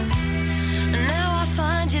 and now I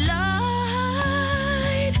find you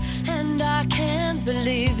lied, and I can't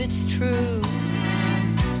believe it's true.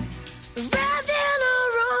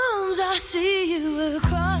 I see you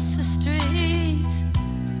across the street.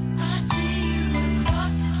 I see you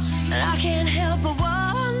across the street. And I can't help but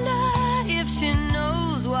wonder if she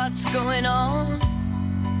knows what's going on.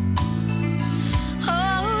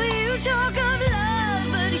 Oh, you talk of love,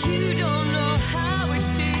 but you don't know how it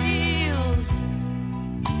feels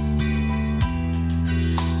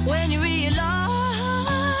when you realize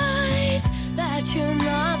that you're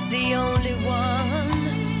not the only one.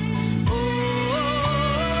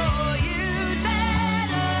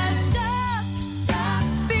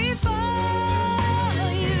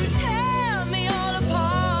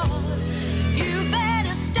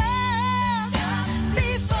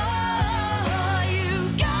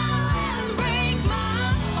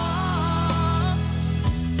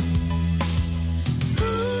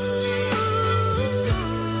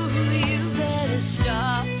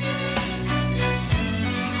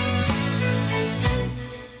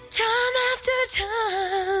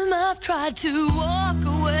 Tried to walk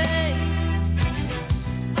away.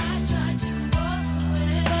 I tried to walk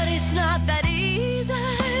away. But it's not that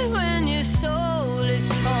easy when your soul is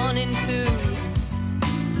torn in two.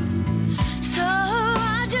 So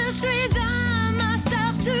I just resign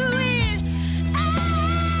myself to it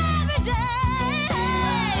every day.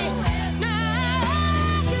 Now all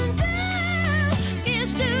I can do is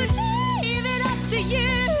to leave it up to you.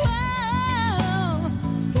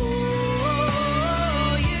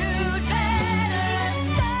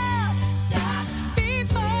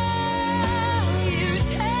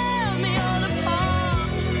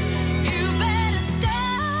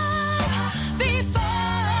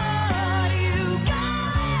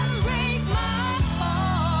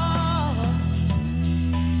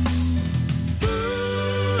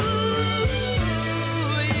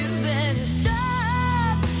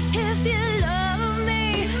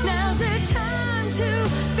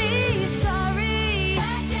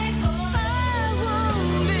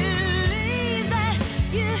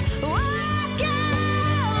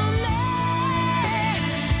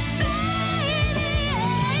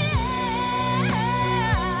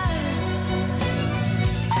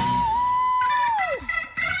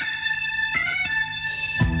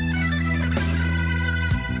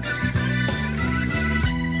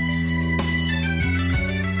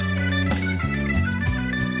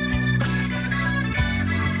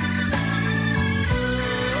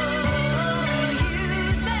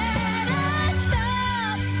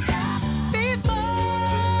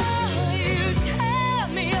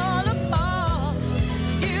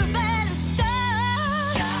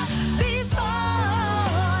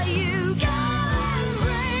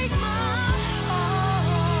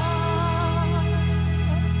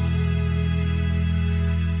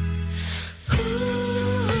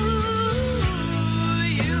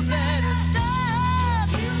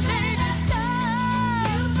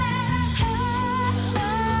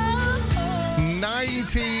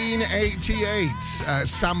 1988,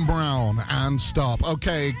 Sam Brown and Stop.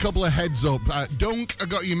 Okay, couple of heads up. Dunk, I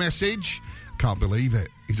got your message. Can't believe it.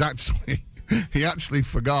 He actually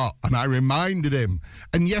forgot, and I reminded him.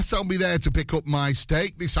 And yes, I'll be there to pick up my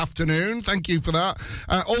steak this afternoon. Thank you for that.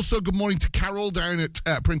 Also, good morning to Carol down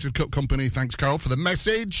at Printed Cup Company. Thanks, Carol, for the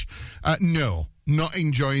message. No, not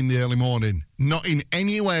enjoying the early morning. Not in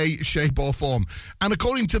any way, shape or form. And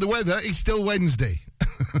according to the weather, it's still Wednesday.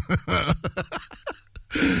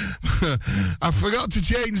 I forgot to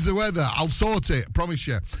change the weather. I'll sort it, I promise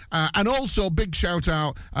you. And also, big shout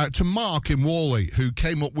out to Mark in Worley, who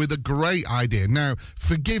came up with a great idea. Now,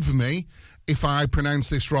 forgive me if I pronounce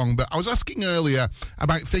this wrong, but I was asking earlier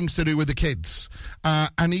about things to do with the kids.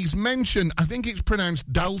 And he's mentioned, I think it's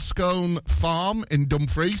pronounced Dalscone Farm in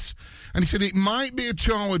Dumfries. And he said it might be a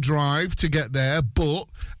 2-hour drive to get there, but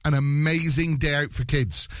an amazing day out for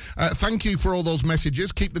kids. Thank you for all those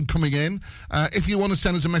messages. Keep them coming in. If you want to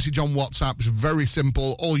send us a message on WhatsApp, it's very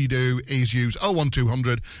simple. All you do is use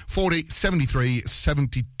 01200 40 73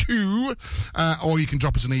 72, or you can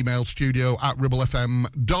drop us an email,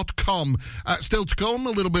 studio@ribblefm.com. Still to come,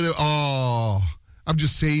 a little bit of... I've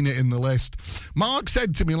just seen it in the list. Mark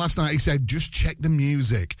said to me last night, he said, just check the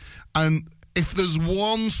music. And if there's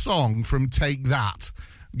one song from Take That,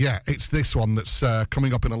 yeah, it's this one that's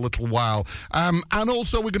coming up in a little while. And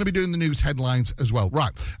also, we're going to be doing the news headlines as well.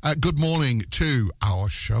 Right. Good morning to our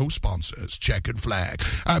show sponsors, Checkered Flag.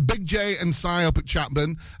 Big J and Si up at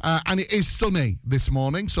Chapman. And it is sunny this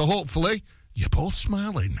morning, so hopefully you're both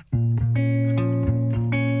smiling.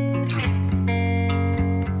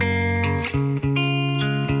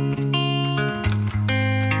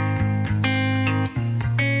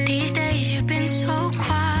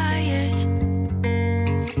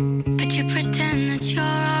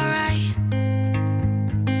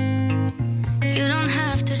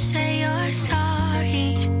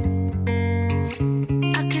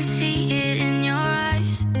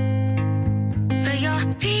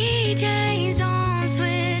 PJs on,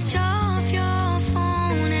 switch off your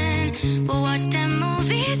phone and we'll watch them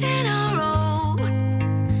movies in a row.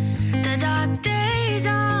 The dark days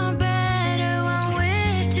are better when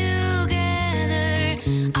we're together.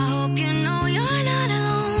 I hope you know you're not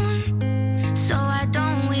alone. So why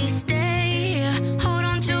don't we stay here, hold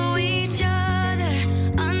on to each other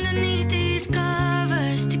underneath these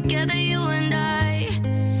covers, together you and I.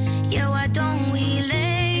 Yeah, why don't we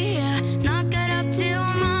lay here, not get up till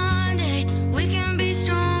Monday. We can be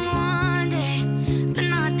strong one day, but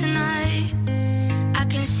not tonight. I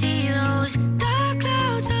can see those dark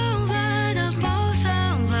clouds over the both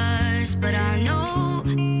of us, but I know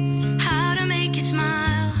how to make you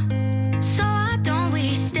smile. So why don't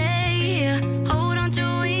we stay here, hold on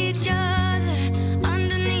to each other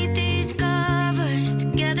underneath these covers,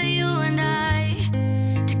 together you and I,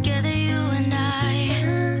 together you and I.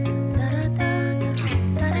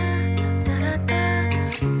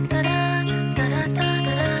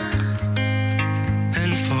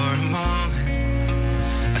 And for a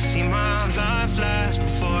moment, I see my life flash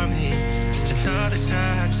before me. Just another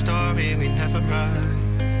sad story we never write.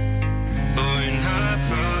 But we're not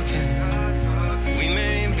broken. We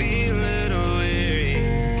may be a little weary.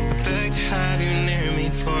 I beg to have you near me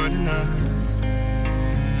for tonight.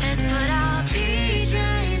 Let's put our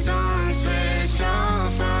PJs on, switch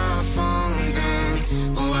off our phones and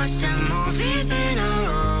we'll watch some movies in a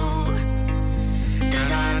row. The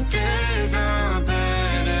dark days are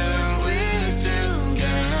better when we're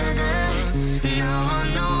together. No,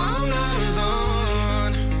 no, I'm not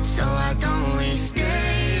alone. So why don't we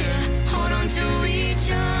stay here, hold on to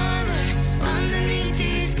each other underneath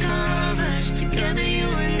these covers, together you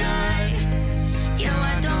and I. Yeah,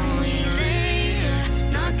 why don't we lay here,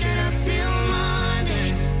 not get up till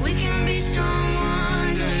Monday. We can be strong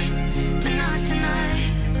one day, but not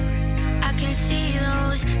tonight. I can see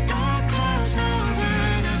those dark clouds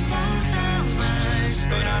over the both of us,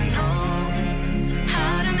 but I know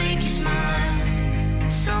how to make you smile.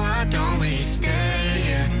 So why don't we stay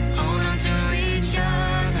here, hold on to each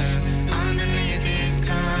other underneath these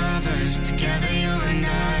covers, together you and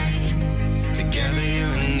I, together you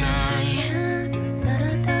and I.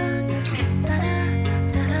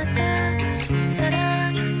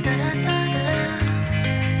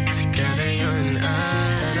 Together you and I.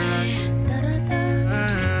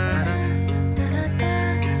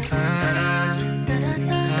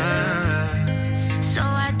 So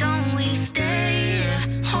why don't we stay here,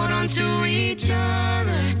 hold on to each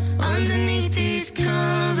other underneath these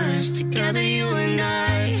covers, together you and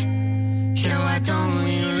I. Yeah, why don't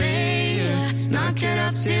we lay here, not get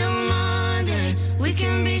up till Monday. We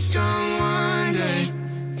can be strong one day,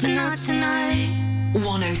 but not tonight.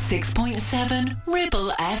 106.7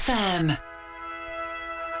 Ribble FM.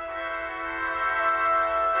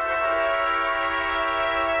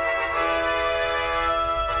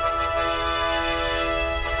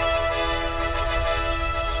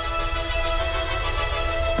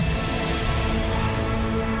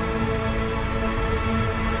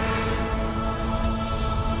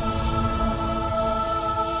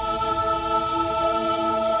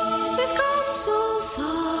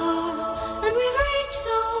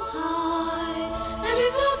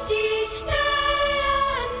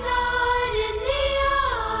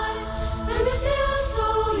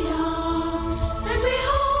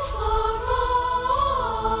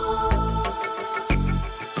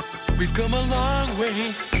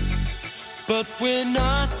 But we're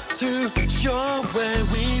not too sure where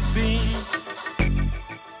we've been.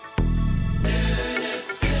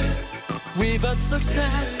 We've had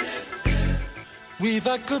success, we've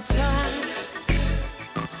had good times,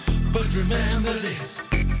 but remember this.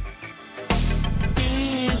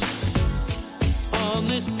 Being on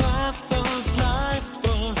this path of life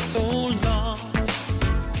for so long,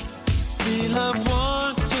 we'll have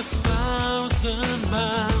walked 1,000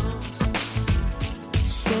 miles.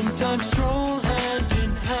 Sometimes stroll hand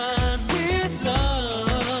in hand with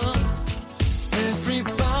love.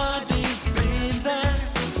 Everybody's been there.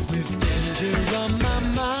 With danger on my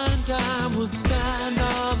mind, I would stand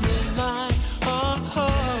on the line of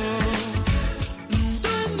hope. And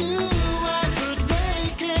I knew I could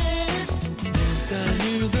make it. Once I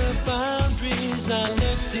knew the boundaries, I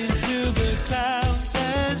looked into the clouds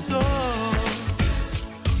as though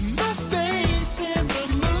my face in the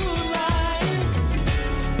moonlight.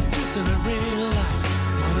 And I realized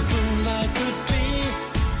what a fool I could be.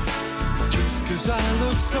 Just 'cause I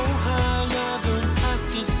look so high, you don't have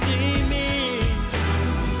to see me.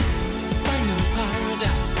 Finding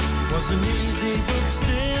paradise wasn't easy, but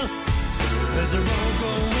still, there's a road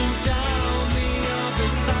going down the other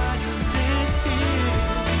side of this hill.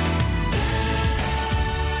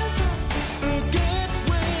 Forget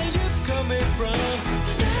where you're coming from.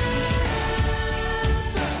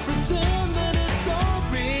 Pretend that it's all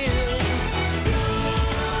real.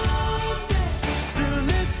 Soon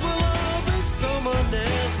this will all be someone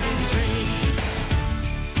else's dream.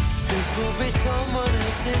 This will be someone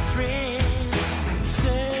else's dream.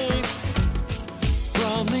 Safe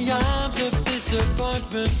from the arms of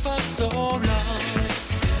disappointment for so long.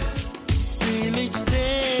 Feel each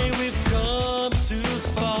day we've come too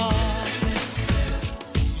far.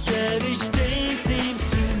 Yet each day seems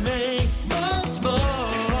to make much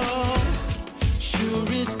more. Sure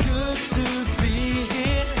it's good to be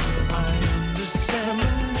here. I understand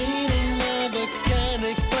the meaning of it, can't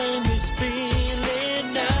explain this feeling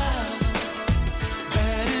now.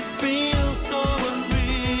 That it feels so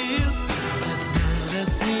unreal. And then I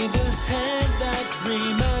see the hand that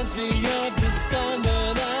reminds me of the stand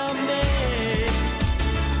that I made.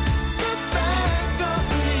 The fact of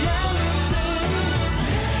reality.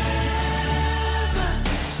 Never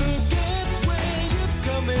forget where you're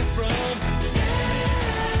coming from.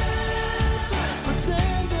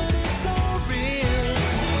 Pretend that it's all real.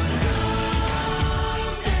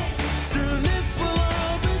 Soon this will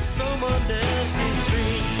all be someone else's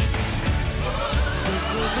dream. This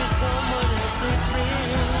will be someone else's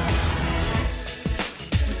dream.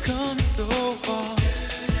 We've come so far,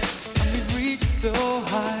 and we've reached so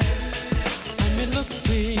high, and we look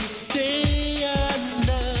each day and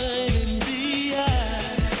night in the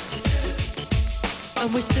eye, and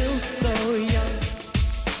we're still so young,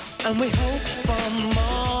 and we hope for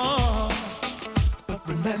more. But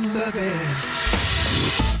remember this,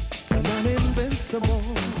 we're not invincible.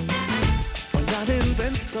 We're not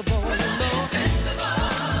invincible. No.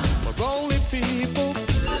 We're only people.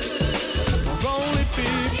 We're only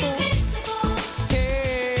people.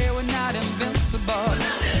 Hey, we're not invincible.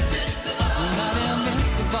 We're not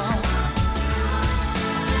invincible.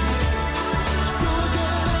 So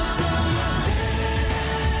again, I tell you,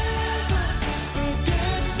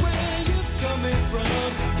 forget where you're coming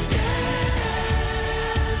from.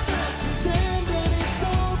 Pretend that it's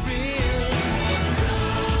all real.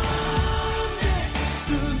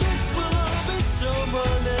 Soon this will all be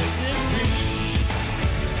someone else's dream.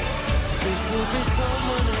 This will be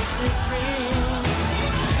someone else's dream.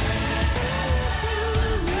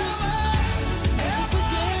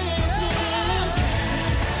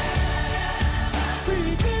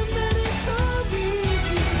 Pretend that it's all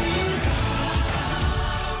real.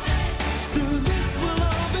 Soon this will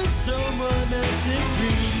all be someone else's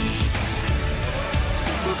dream.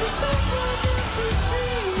 This will be someone else's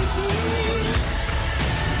dream.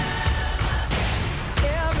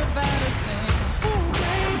 Everybody sing. Ooh.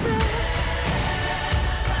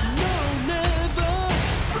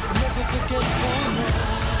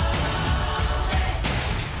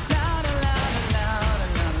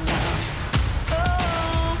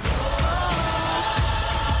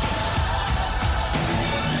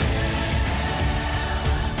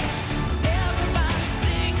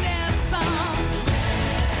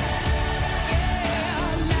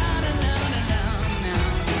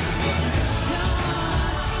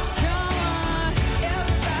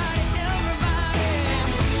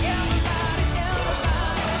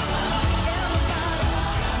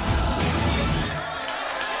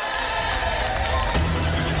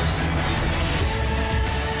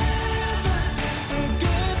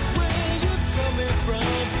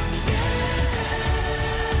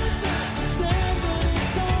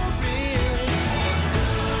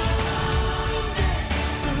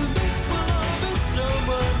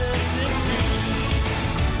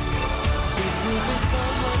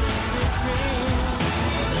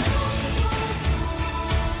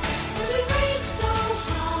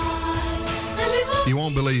 You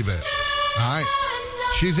won't believe it. Right?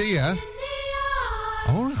 She's here.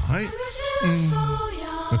 All right.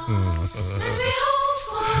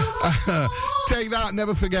 Take that,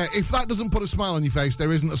 never forget. If that doesn't put a smile on your face,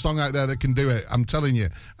 there isn't a song out there that can do it. I'm telling you.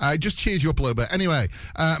 It just cheers you up a little bit. Anyway,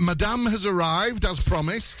 Madame has arrived, as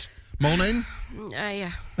promised. Morning.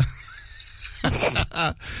 Yeah.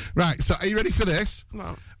 Right, so are you ready for this?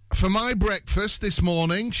 Well. For my breakfast this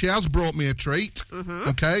morning, she has brought me a treat. Mm-hmm.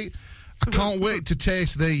 Okay? I can't wait to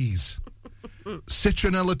taste these.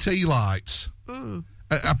 Citronella tea lights. Mm.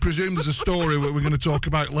 I presume there's a story we're going to talk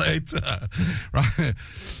about later. Right.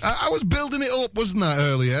 I was building it up, wasn't I,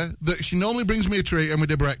 earlier? That she normally brings me a treat and we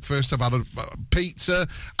did breakfast. I've had a pizza.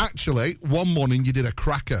 Actually, one morning you did a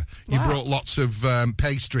cracker. You brought lots of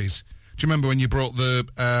pastries. Do you remember when you brought the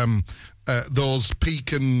those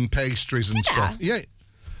pecan pastries and stuff? Yeah.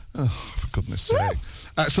 Oh, for goodness sake.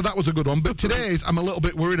 So that was a good one. But today's I'm a little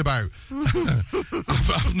bit worried about.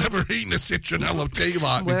 I've never eaten a citronella tea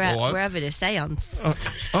light before. We're having a seance.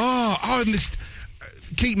 And this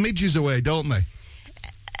keep midges away, don't they?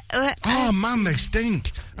 Oh, man, they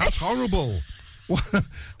stink. That's horrible. What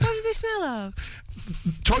do they smell of?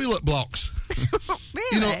 Toilet blocks.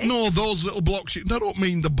 Really? No, those little blocks. I don't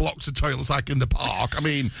mean the blocks of toilets like in the park. I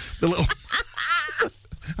mean the little...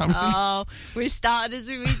 we started as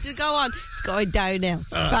we need to go on. It's going downhill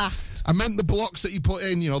fast. I meant the blocks that you put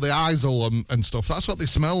in, the Izal and stuff. That's what they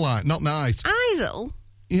smell like. Not nice. Izal?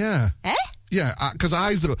 Yeah. Eh? Yeah, because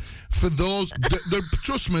Izal, for those,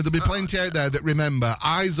 trust me, there'll be plenty out there that remember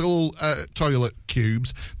Izal toilet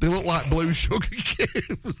cubes. They look like blue sugar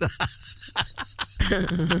cubes.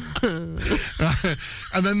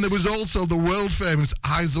 And then there was also the world famous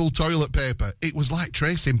Izal toilet paper. It was like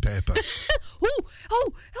tracing paper.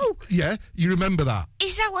 Oh. Yeah, you remember that?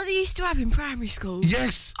 Is that what they used to have in primary school?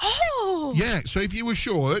 Yes. Oh. Yeah, so if you were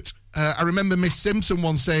short, I remember Miss Simpson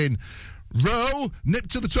once saying, Ro, nip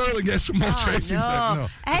to the toilet and get some more tracing paper. No,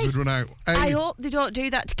 hey, would run out. Hey. I hope they don't do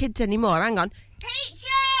that to kids anymore. Hang on. Peaches!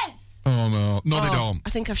 Oh, no. No, they don't. I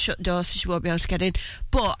think I've shut doors so she won't be able to get in.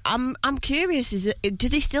 But I'm curious, do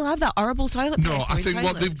they still have that horrible toilet paper? No, I think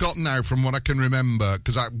what they've got now, from what I can remember,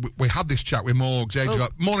 because we had this chat with Morgs ages ago.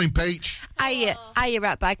 Morning, Peach. Hiya,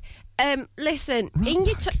 rat bag. Listen, in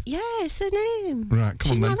your... Yeah, it's her name. Right,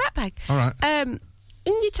 come on then. She's my rat bag. All right. In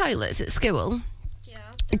your toilets at school...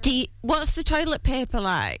 what's the toilet paper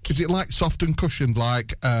like? Is it like soft and cushioned,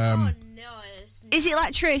 like... no, it's not. Is it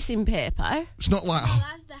like tracing paper? It's not like... No,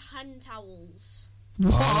 that's the hand towels.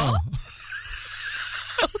 What? Oh.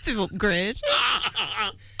 They've upgrade.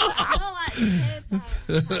 I don't like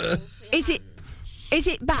paper towels. Is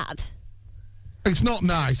it bad? It's not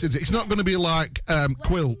nice, is it? It's not going to be like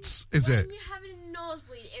quilts, is it? When you're having a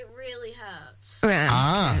nosebleed, it really hurts.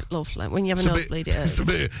 Right, okay, lovely. When you have a nosebleed, it hurts.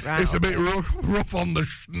 It's a bit rough on the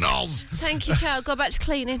schnoz. Thank you, child. Go back to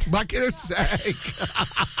cleaning. Back in a sec.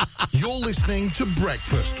 You're listening to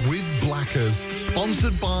Breakfast with Blackers,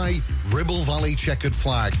 sponsored by Ribble Valley Checkered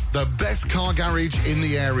Flag, the best car garage in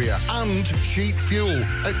the area, and cheap fuel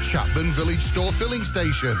at Chapman Village Store Filling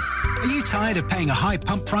Station. Are you tired of paying a high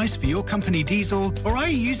pump price for your company diesel? Or are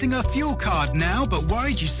you using a fuel card now but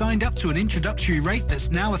worried you signed up to an introductory rate that's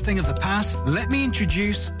now a thing of the past? Let me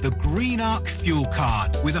introduce the Green Arc Fuel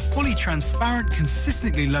Card. With a fully transparent,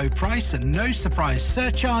 consistently low price and no surprise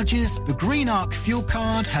surcharges, the Green Arc Fuel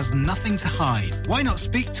Card has nothing to hide. Why not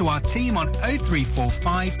speak to our team on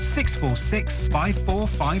 0345 646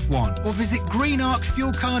 5451 or visit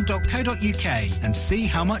greenarcfuelcard.co.uk and see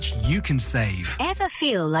how much you can save. Ever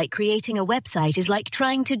feel like creating a website is like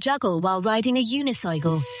trying to juggle while riding a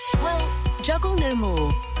unicycle? Well, juggle no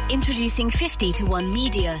more. Introducing 50 to 1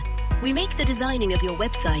 Media. We make the designing of your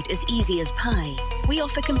website as easy as pie. We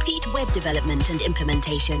offer complete web development and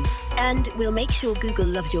implementation. And we'll make sure Google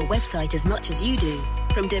loves your website as much as you do.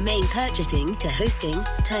 From domain purchasing to hosting,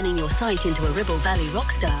 turning your site into a Ribble Valley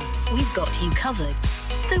rockstar, we've got you covered.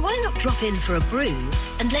 So why not drop in for a brew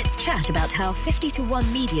and let's chat about how 50 to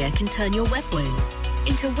 1 Media can turn your web woes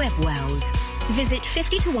into web wows. Visit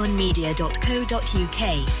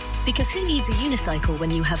 50to1media.co.uk because who needs a unicycle when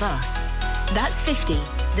you have us? That's 50,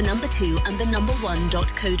 the number 2 and the number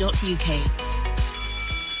 1.co.uk.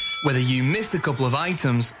 Whether you missed a couple of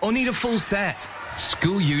items or need a full set,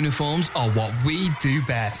 school uniforms are what we do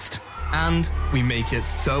best. And we make it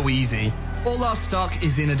so easy. All our stock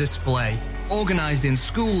is in a display, organised in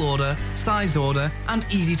school order, size order, and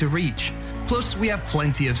easy to reach. Plus, we have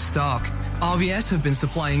plenty of stock. RVS have been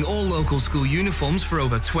supplying all local school uniforms for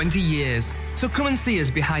over 20 years. So come and see us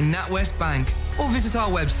behind NatWest Bank or visit our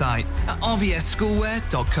website at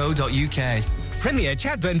rvsschoolwear.co.uk. Premier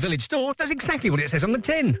Chatburn Village store does exactly what it says on the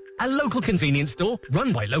tin. A local convenience store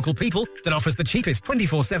run by local people that offers the cheapest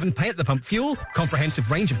 24/7 pay-at-the-pump fuel, comprehensive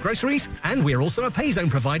range of groceries, and we're also a pay zone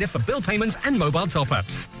provider for bill payments and mobile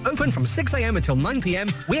top-ups. Open from 6 a.m. until 9 p.m.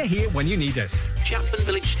 We're here when you need us. Chatburn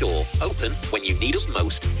Village store, open when you need us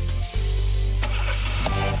most.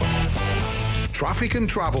 Traffic and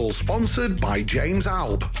Travel, sponsored by James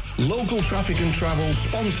Alb. Local Traffic and Travel,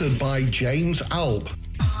 sponsored by James Alb.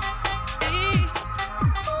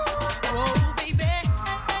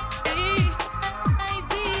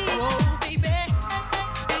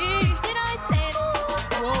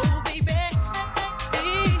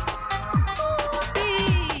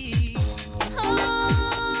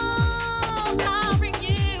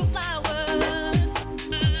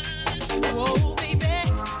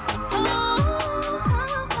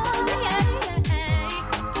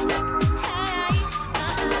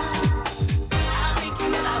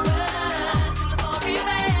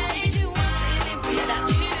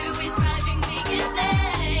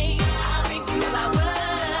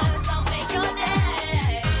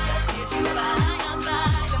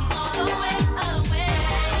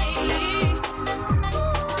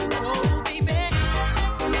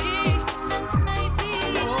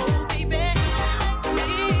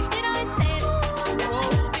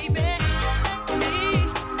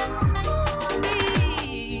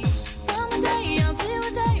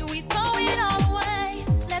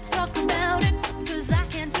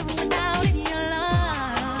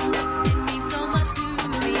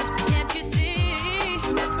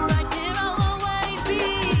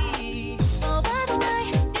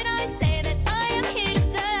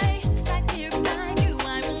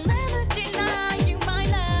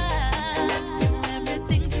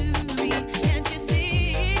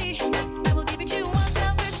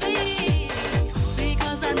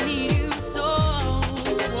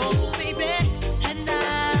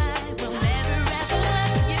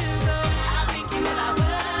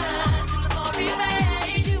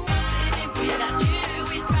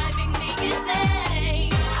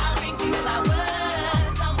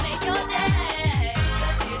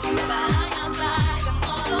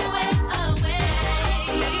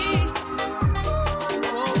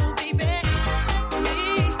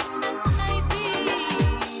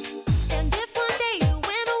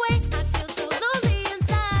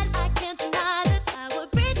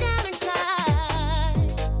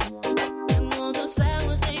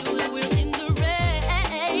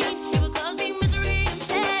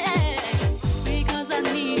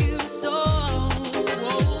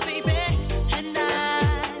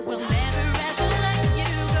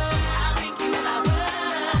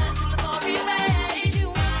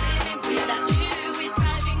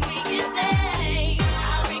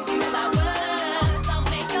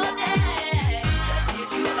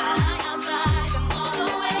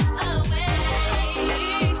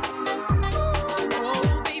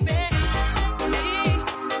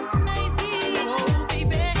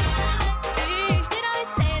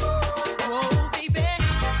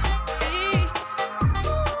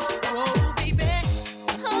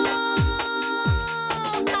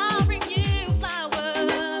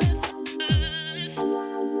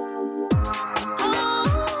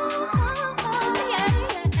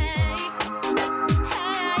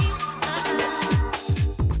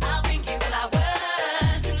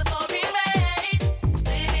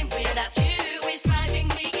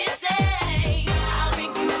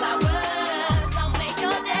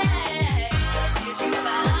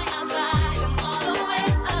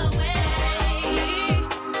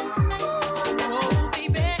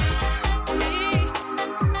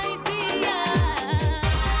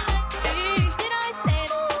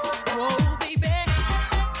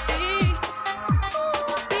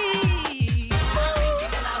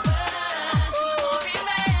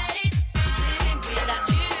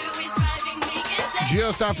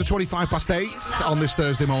 Just after 8:25 on this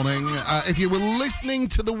Thursday morning. If you were listening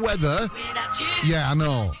to the weather, yeah, I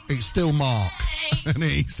know, it's still Mark. And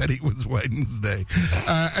he said it was Wednesday.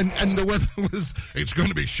 And the weather was, it's going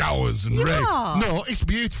to be showers and rain. No, it's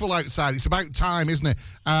beautiful outside. It's about time, isn't it?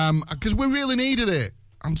 Because we really needed it.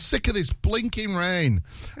 I'm sick of this blinking rain.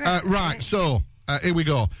 Right, so here we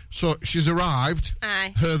go. So she's arrived.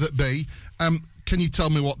 Aye. Her that be. Can you tell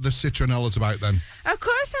me what the citronella's about then? Of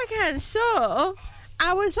course I can. So,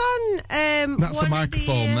 I was on That's one the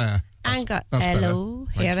microphone of the, there. And got That's hello,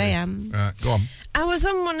 better. here Thank I you. am. Go on. I was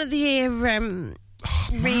on one of the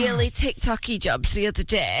really TikTok-y jobs the other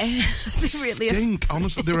day. They really stink.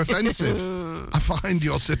 Honestly, they're offensive. I find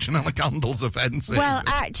your citronella candles offensive. Well,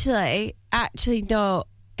 actually, no,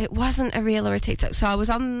 it wasn't a reel or a TikTok. So I was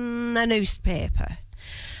on the newspaper,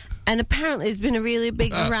 And apparently there's been a really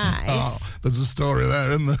big rise. Oh, there's a story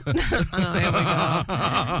there, isn't there? I know, here we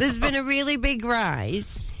go. There's been a really big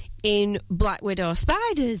rise in black widow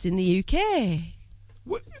spiders in the UK.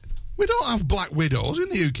 We don't have black widows in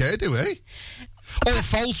the UK, do we? Oh,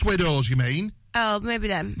 false widows, you mean? Oh, maybe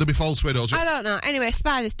them. There'll be false widows. I don't know. Anyway,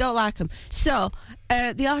 spiders, don't like them. So,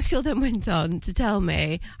 the article then went on to tell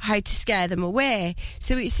me how to scare them away.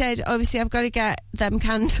 So it said, obviously, I've got to get them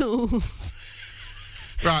candles.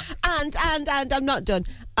 Right. And I'm not done.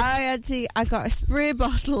 I got a spray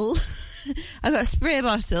bottle. I got a spray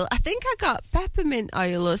bottle. I think I got peppermint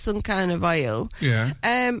oil or some kind of oil. Yeah.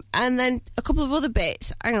 And then a couple of other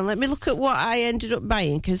bits. Hang on, let me look at what I ended up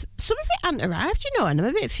buying, because some of it hadn't arrived, you know, and I'm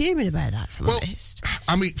a bit fuming about that, if I'm honest.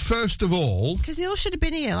 I mean, first of all... Because they all should have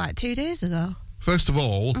been here like 2 days ago. First of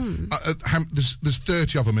all, there's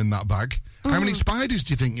 30 of them in that bag. How many spiders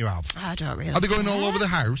do you think you have? I don't really. Are they going all over the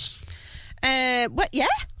house? What? Yeah.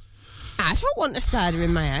 I don't want a spider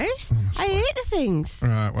in my house. I hate the things.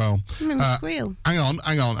 Right, well... squeal. Hang on.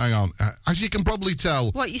 As you can probably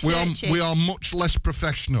tell, what you we are much less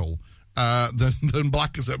professional than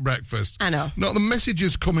Blackers at Breakfast. I know. No, the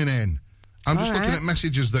messages coming in. I'm just looking at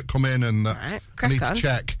messages that come in and I need to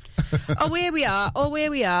check. Oh, here we are. Here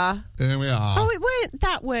we are. Oh,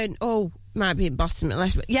 that weren't... Oh, might be in bottom at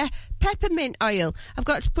least. But yeah, peppermint oil. I've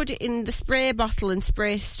got to put it in the spray bottle and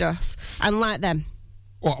spray stuff and light them.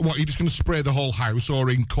 What, you're just going to spray the whole house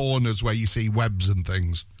or in corners where you see webs and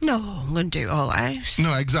things? No, I'm going to do it all house.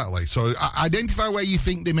 No, exactly. So identify where you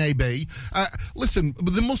think they may be. Listen,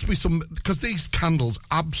 there must be some... Because these candles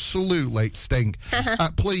absolutely stink.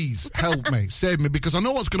 Please help me, save me, because I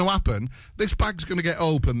know what's going to happen. This bag's going to get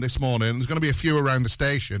open this morning. There's going to be a few around the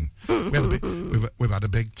station. We've had a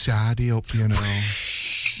big tidy up, you know.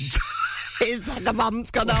 It's like the bomb's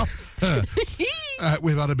gone off.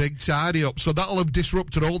 We've had a big tidy up, so that'll have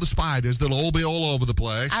disrupted all the spiders. They'll all be all over the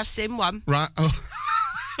place. I've seen one. Right.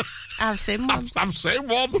 I've seen one. I've seen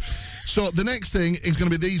one. So the next thing is going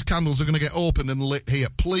to be these candles are going to get opened and lit here.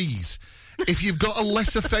 Please, if you've got a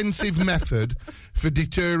less offensive method for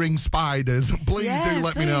deterring spiders, please do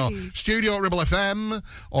let me know. Studio at Ribble FM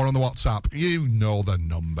or on the WhatsApp. You know the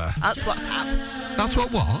number. That's WhatsApp. That's what?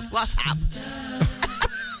 WhatsApp.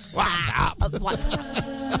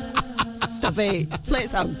 Stop it. Play it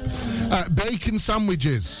song. Bacon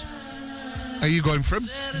sandwiches. Are you going for them?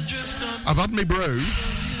 I've had my brew.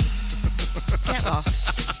 Get lost.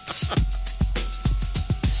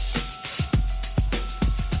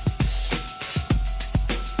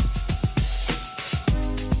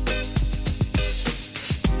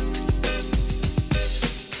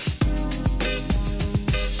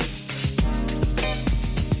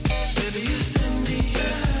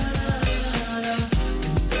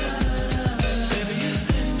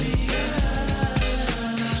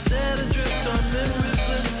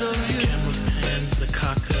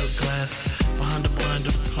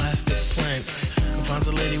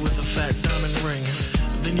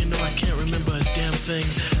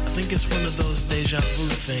 It's one of those deja vu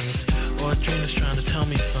things, or a dream is trying to tell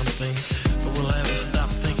me something, but will I ever stop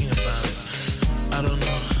thinking about it? I don't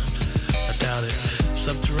know, I doubt it.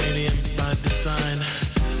 Subterranean by design,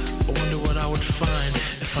 I wonder what I would find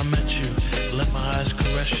if I met you. Let my eyes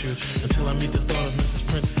caress you until I meet the thought of Mrs.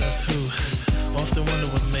 Princess, who often wonder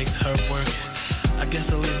what makes her work. I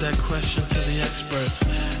guess I'll leave that question to the experts,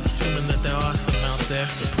 assuming that there are some out there,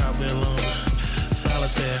 but probably alone,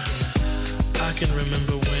 solitaire. I can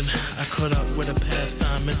remember when I caught up with a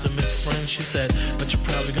pastime intimate friend. She said, but you're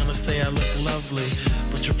probably gonna say I look lovely,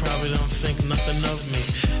 but you probably don't think nothing of me.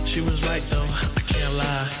 She was right though, I can't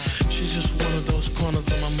lie. She's just one of those corners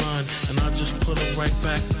of my mind, and I just put her right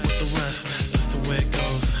back with the rest. That's the way it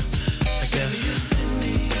goes, I guess. Baby, you send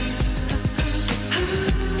me.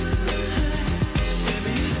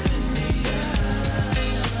 Baby, you send me.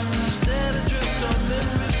 You said adrift on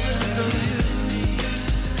memories of you.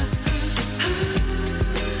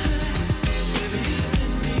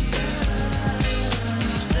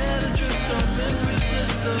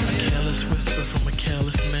 A careless whisper from a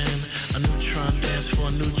careless man, a neutron dance for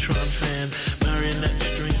a neutron fan, marionette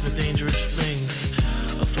strings are dangerous things,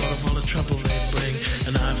 a thought of all the trouble they bring,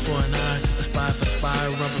 an eye for an eye, a spy for spy,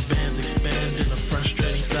 rubber bands expand in a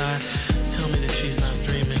frustrating sigh. Tell me that she's not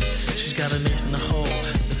dreaming, she's got an ace in the hole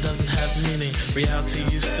that doesn't have meaning. Reality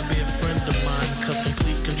used to be a friend of mine, cause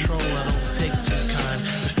complete control I don't take too kind.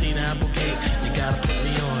 Christina Applegate, you gotta put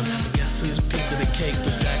me on, but guess whose piece of the cake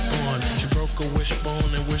was Jack on? She broke a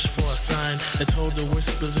wishbone and wished for a sign that told the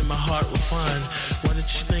whispers in my heart were fine. What did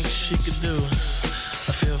she think she could do?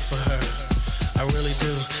 I feel for her, I really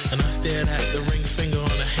do. And I stared at the ring finger on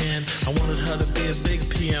her hand. I wanted her to be a big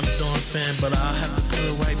piece PM Dawn fan, but I'll have to put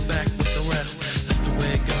it right back with the rest. That's the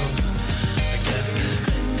way it goes, I guess.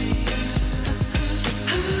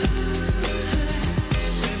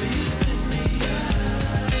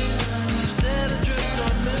 Set adrift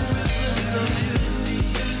on memory bliss of you.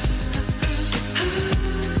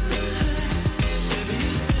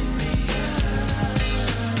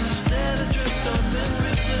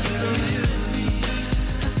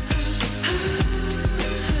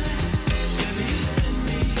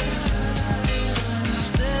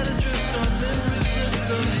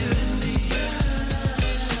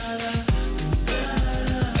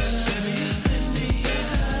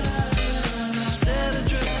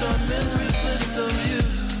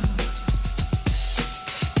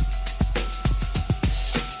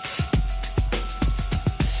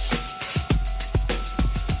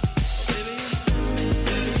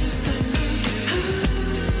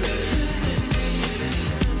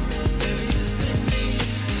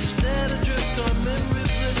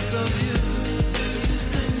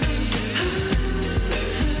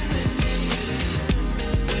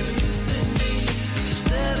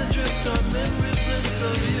 Set adrift on memory bliss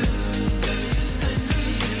of you.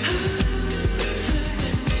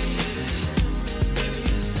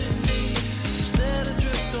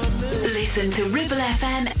 Listen to Ribble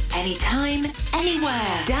FM anytime,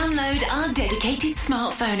 anywhere. Download our dedicated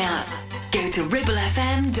smartphone app. Go to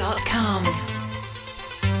ribblefm.com.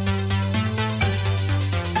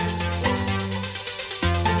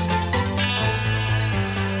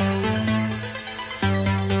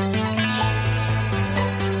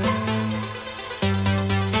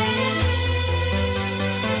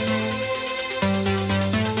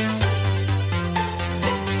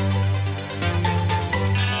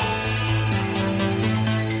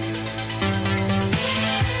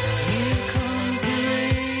 Here comes the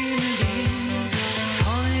rain again,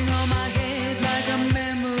 falling on my head.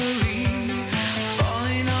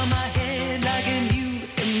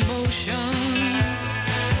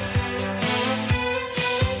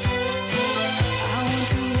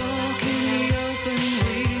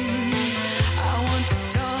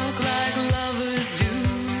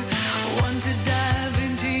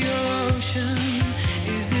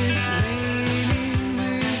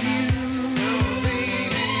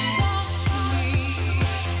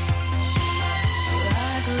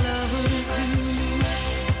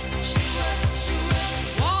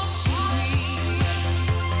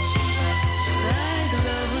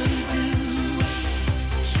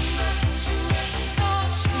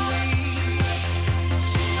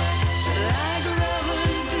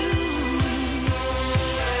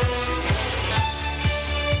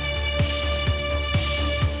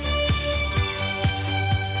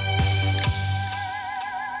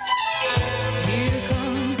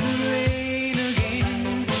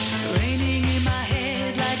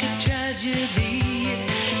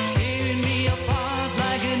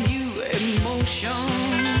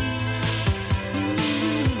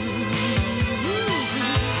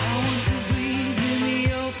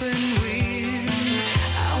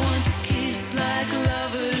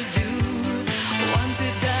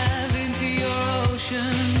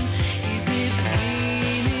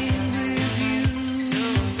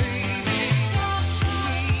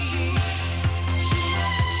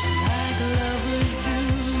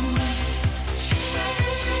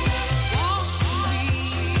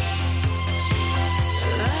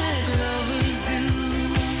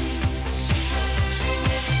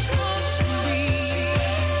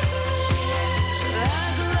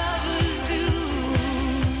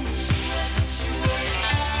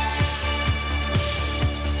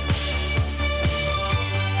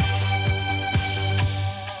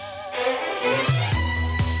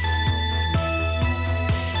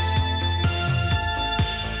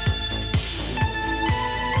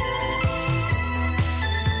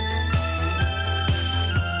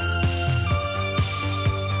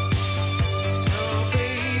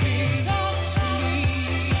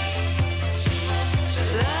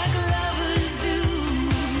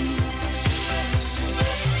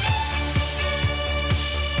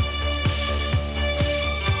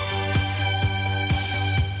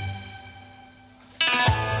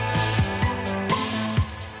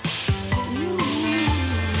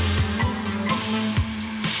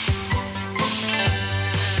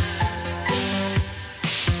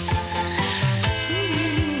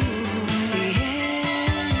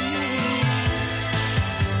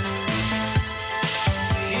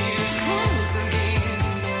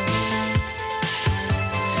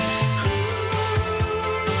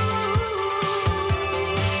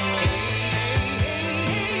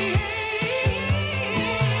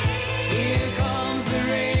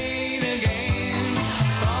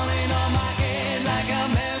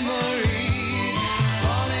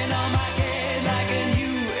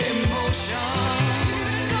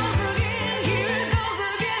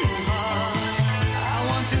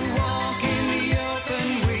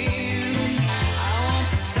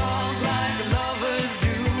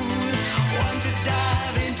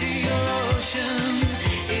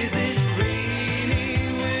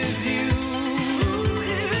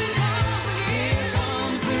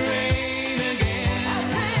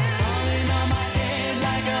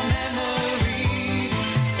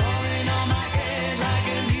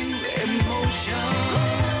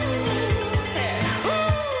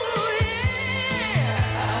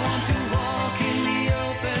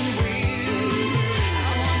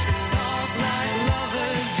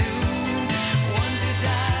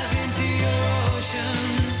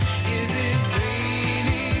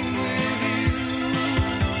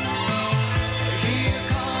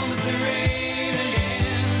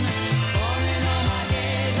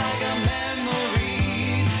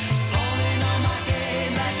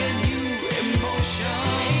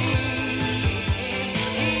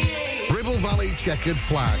 checkered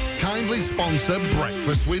flag. Kindly sponsor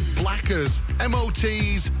Breakfast with Blackers.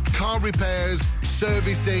 MOTs, car repairs,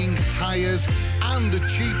 servicing, tyres, and the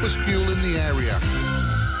cheapest fuel in the area.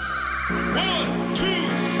 1, 2,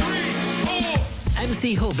 3, 4.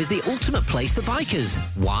 MC Hub is the ultimate place for bikers.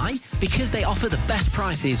 Why? Because they offer the best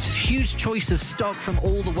prices, huge choice of stock from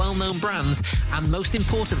all the well-known brands, and most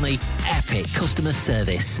importantly, epic customer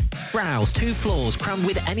service. Browse 2 floors crammed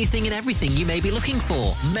with anything and everything you may be looking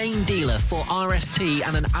for. Main dealer for RST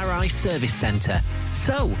and an RI service centre.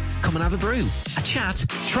 So, come and have a brew, a chat,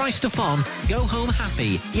 try stuff on, go home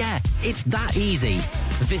happy. Yeah, it's that easy.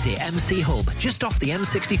 Visit MC Hub, just off the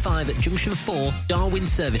M65 at Junction 4, Darwin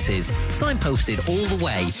Services. Signposted all the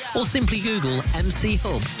way, or simply Google MC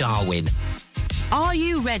Hub Darwin. Are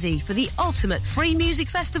you ready for the ultimate free music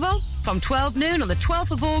festival? From 12 noon on the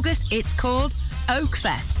 12th of August, it's called Oak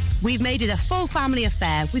Fest. We've made it a full family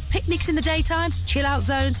affair with picnics in the daytime, chill-out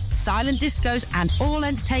zones, silent discos, and all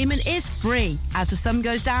entertainment is free. As the sun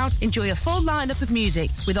goes down, enjoy a full lineup of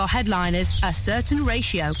music with our headliners, A Certain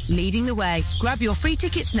Ratio, leading the way. Grab your free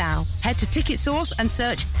tickets now. Head to Ticket Source and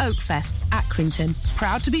search Oakfest, Accrington.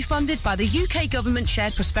 Proud to be funded by the UK Government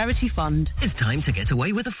Shared Prosperity Fund. It's time to get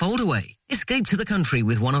away with a foldaway. Escape to the country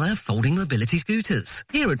with one of our folding mobility scooters.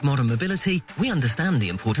 Here at Modern Mobility, we understand the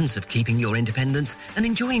importance of keeping your independence and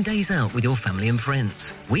enjoying days out with your family and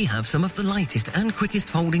friends. We have some of the lightest and quickest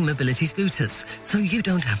folding mobility scooters, so you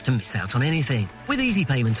don't have to miss out on anything. With easy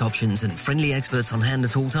payment options and friendly experts on hand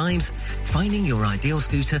at all times, finding your ideal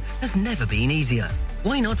scooter has never been easier.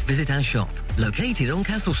 Why not visit our shop, located on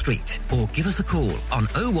Castle Street, or give us a call on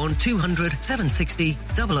 01200 760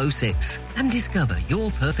 006 and discover your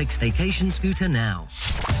perfect staycation scooter now.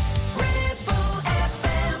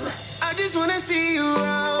 I just wanna see you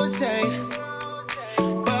rotate.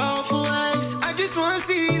 Both ways. I just wanna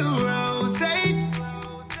see you rotate.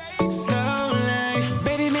 Slowly.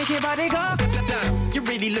 Baby, make your body go. Damn, you're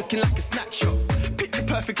really looking like a snack shop. Picture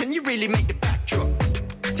perfect and you really make the backdrop.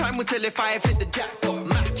 Time will tell if I have hit the jackpot.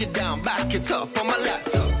 Mac you down, back it up on my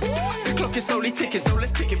laptop. The clock is slowly ticking, so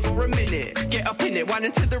let's tick it for a minute. Get up in it, wind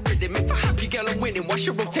into the rhythm. If I have you, girl, I'm winning. Watch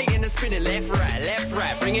you rotating and spinning. Left,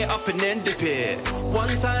 right. Bring it up and then dip it. One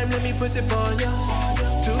time, let me put it on ya.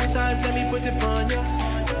 2 times, let me put it on ya.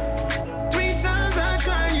 3 times I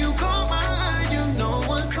try, you caught my eye. You know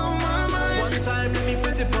what's on my mind. 1 time, let me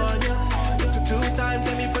put it on ya. 2 times,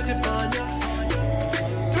 let me put it on ya.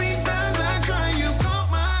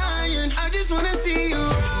 I wanna see you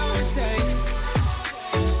rotate.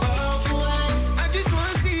 Both ways. I just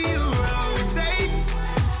wanna see you rotate.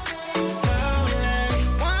 Slowly.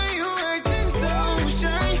 Why you acting so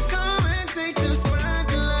shy? Come and take the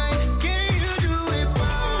spotlight. Can you do it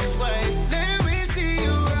both ways? Let me see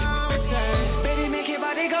you rotate. Baby, make your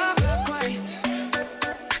body go clockwise.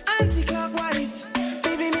 Anti-clockwise.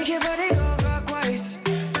 Baby, make your body go clockwise.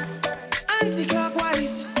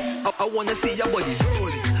 Anti-clockwise. I wanna see your body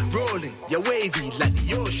rolling. You're wavy like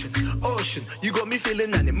the ocean. You got me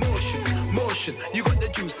feeling an emotion. You got the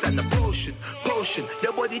juice and the potion.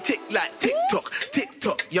 Your body tick like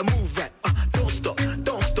TikTok. You move right, don't stop.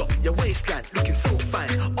 Your waistline looking so fine.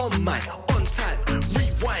 On time.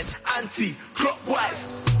 Rewind,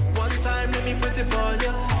 anti-clockwise. 1 time, let me put it on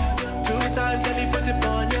ya. 2 times, let me put it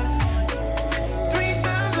on ya. 3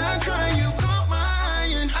 times I try, you caught my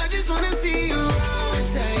eye, and I just wanna see you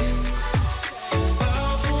rotate.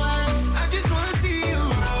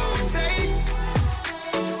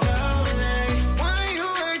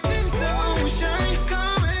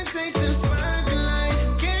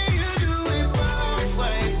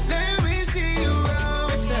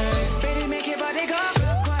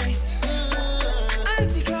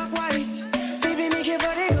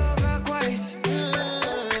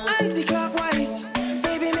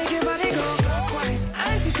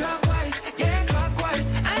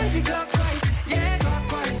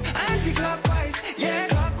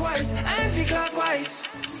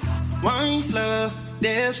 Wine slow,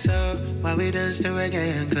 dip so, while we dance to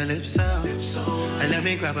reggae and calypso. And let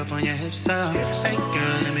me grab up on your hips so. Hey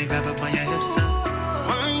girl, let me grab up on your hips so.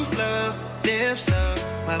 Wine slow, dip so,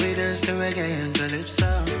 while we dance to reggae and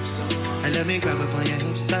calypso. And let me grab up on your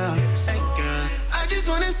hips so. Hey girl, I just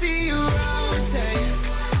wanna see you rotate.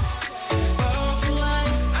 Both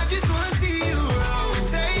ways, I just wanna see you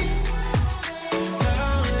rotate.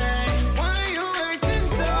 Slowly, why you acting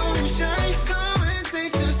so shy? Come and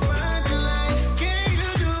take the spotlight. Can you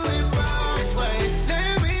do it both ways?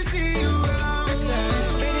 Let me see you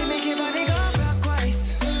rotate. Baby, make your body go clockwise.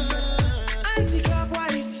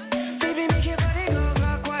 Anti-clockwise. Baby, make your body go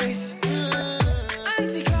clockwise.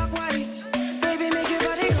 Anti-clockwise. Baby, make your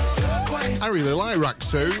body go clockwise. I really like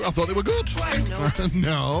Raksu. I thought they were good.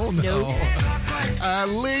 No.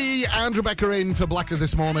 Lee and Rebecca in for Blackers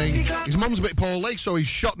this morning. His mum's a bit poorly, so he's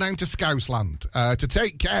shot down to Scousland to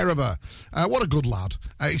take care of her. What a good lad.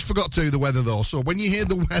 He's forgot to do the weather, though, so when you hear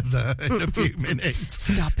the weather in a few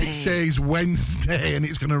minutes, Stop it. It says Wednesday and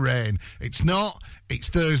it's going to rain. It's not. It's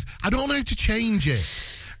Thursday. I don't know how to change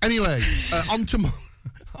it. Anyway, on to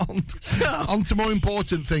more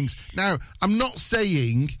important things. Now, I'm not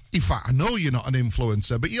saying, in fact, I know you're not an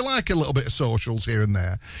influencer, but you like a little bit of socials here and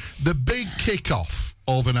there. The big kick-off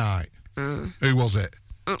overnight. Who was it?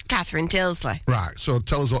 Catherine Tilsley. Right, so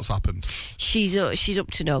tell us what's happened. She's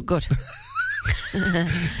up to no good. Trying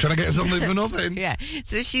to get us on live for nothing. Yeah.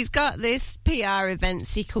 So she's got this PR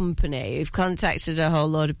eventsy company who've contacted a whole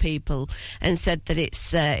load of people and said that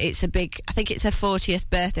it's a big, I think it's her 40th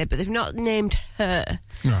birthday, but they've not named her.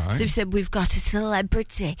 Right. So they've said, we've got a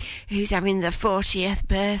celebrity who's having their 40th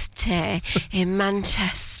birthday in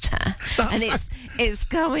Manchester. And it's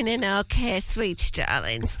going in okay, sweet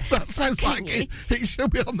darlings. That sounds like it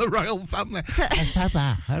should be on the Royal Family.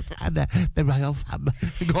 The Royal Family.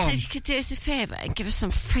 Go on. So if you could do us a favour and give us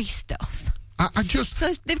some free stuff. I just...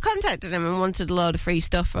 So they've contacted him and wanted a load of free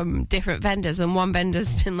stuff from different vendors, and one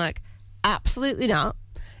vendor's been like, absolutely not.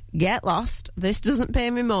 Get lost. This doesn't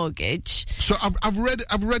pay me mortgage. So I've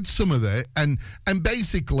read some of it, and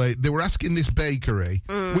basically they were asking this bakery,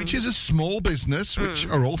 which is a small business, which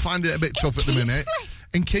are all finding it a bit tough at the minute.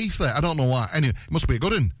 In Keighley, I don't know why. Anyway, it must be a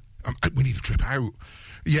good one. We need a trip out.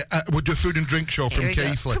 Yeah, we'll do a food and drink show from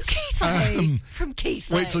Keighley. From Keighley. From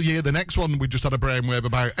Keighley. Wait till you hear the next one we just had a brainwave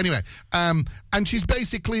about. Anyway, and she's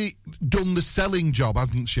basically done the selling job,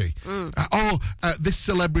 hasn't she? This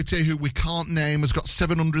celebrity who we can't name has got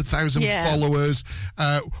 700,000 followers.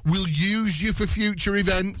 We'll use you for future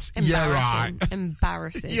events. Yeah, right.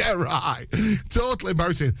 Embarrassing. Yeah, right. Totally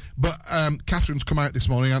embarrassing. But Catherine's come out this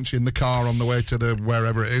morning, hasn't she, in the car on the way to the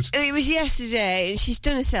wherever it is? It was yesterday, and she's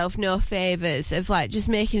done herself no favours of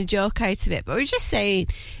just making a joke out of it. But we're just saying,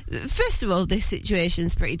 first of all, this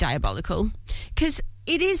situation's pretty diabolical, because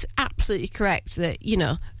it is absolutely correct that,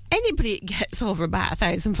 anybody that gets over about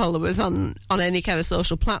 1,000 followers on any kind of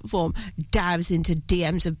social platform dives into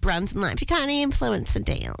DMs of brands and if you got any influencer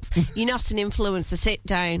deals, you're not an influencer, sit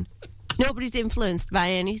down. Nobody's influenced by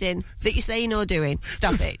anything that you're saying or doing.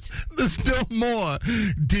 Stop it. There's no more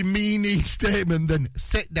demeaning statement than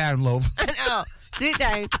sit down, love. I know. Sit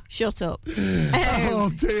down, shut up.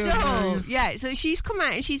 Oh, dear me. So she's come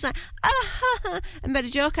out and she's like, and made a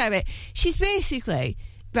joke out of it. She's basically,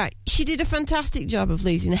 right, she did a fantastic job of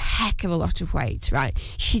losing a heck of a lot of weight, right?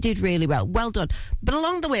 She did really well. Well done. But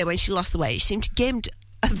along the way, when she lost the weight, she seemed to gain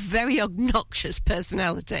a very obnoxious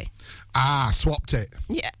personality. Swapped it.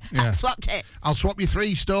 Yeah. I swapped it. I'll swap you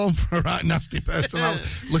 3 stone for a right nasty personality.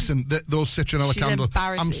 Listen, those citronella candles.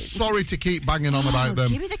 I'm sorry to keep banging on about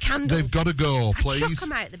them. Give me the candles. They've got to go, please. I'd chuck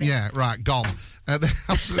them out the bin. Yeah, right, gone.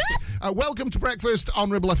 Welcome to Breakfast on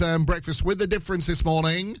Ribble FM. Breakfast with a difference this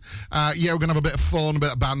morning. We're going to have a bit of fun, a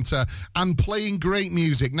bit of banter, and playing great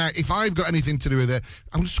music. Now, if I've got anything to do with it,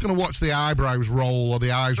 I'm just going to watch the eyebrows roll or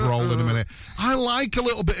the eyes roll in a minute. I like a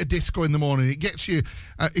little bit of disco in the morning. It gets you,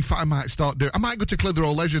 if I might start doing, I might go to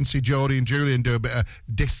Clitheroe Ledge and see Jodie and Julie and do a bit of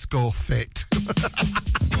disco fit. Good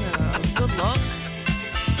luck.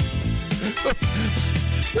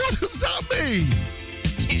 What does that mean?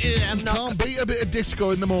 Can't beat a bit of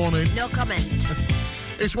disco in the morning. No comment.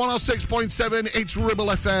 It's 106.7. It's Ribble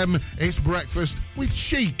FM. It's Breakfast with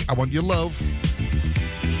Chic. I want your love.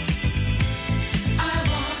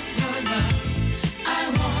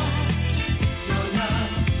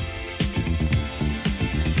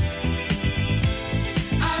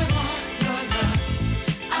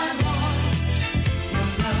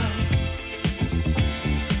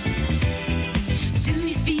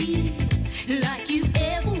 Like you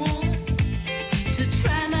ever want to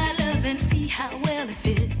try my love and see how well it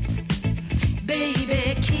fits.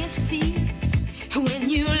 Baby, can't you see when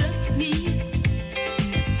you look at me?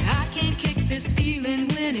 I can't kick this feeling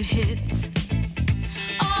when it hits.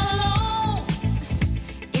 All alone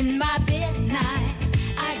in my bed at night,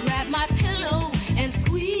 I grab my pillow and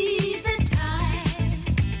squeeze it tight.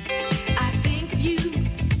 I think of you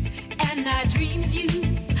and I dream of you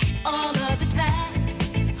all of the time.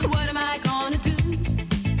 What am I gonna do?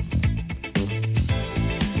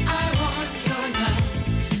 I want your love.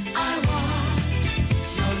 I want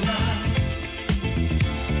your love.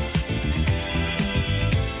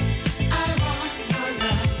 I want your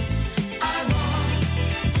love.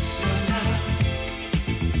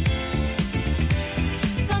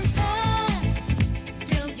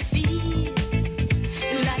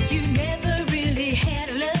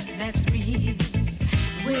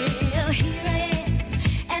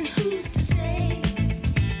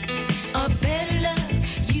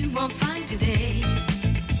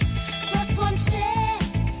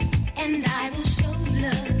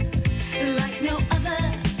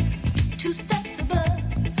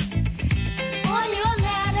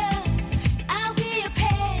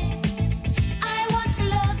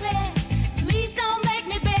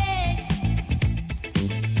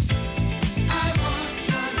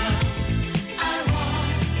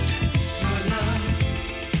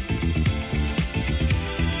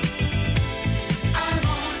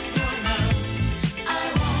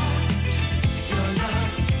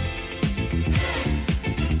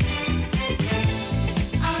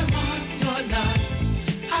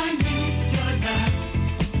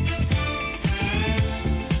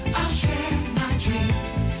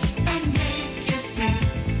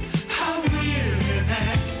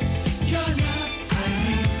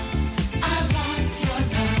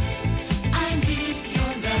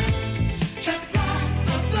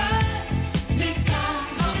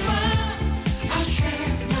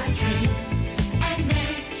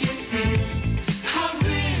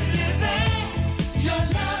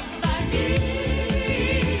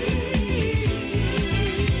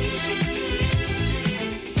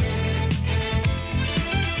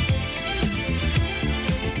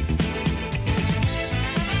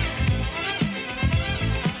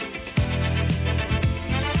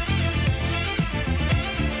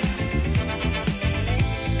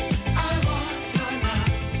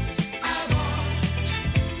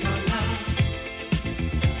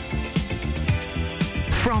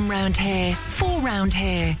 From round here, for round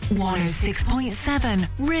here. 106.7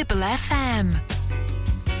 Ribble FM.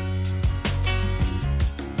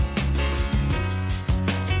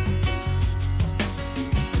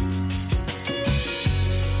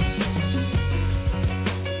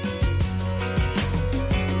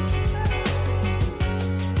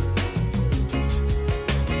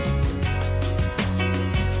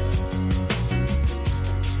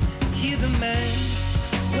 He's a man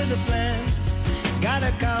with a plan, got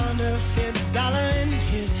a counterfeit dollar in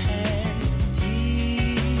his hand.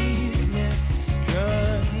 He's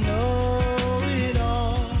Mr.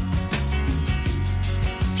 Know-it-all,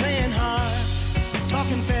 playing hard,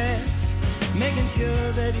 talking fast, making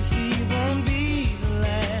sure that he won't be the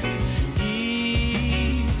last.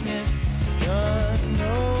 He's Mr.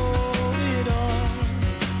 Know-it-all,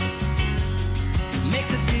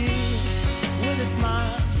 makes a deal with a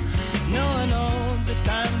smile, knowing all the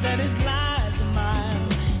time that his lies a mile.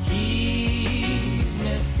 He's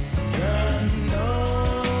Mr.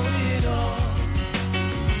 Know-it-all,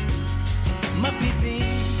 must be seen,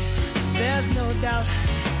 there's no doubt.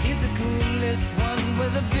 He's the coolest one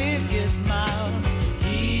with the biggest mouth.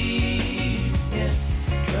 He's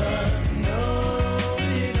Mr.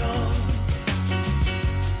 Know-it-all.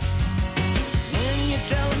 When you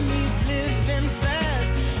tell him he's living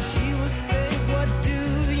fast, he will say, what do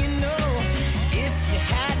you know? If you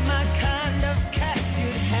had my kind of cash,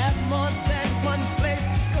 you'd have more than one place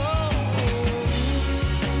to go.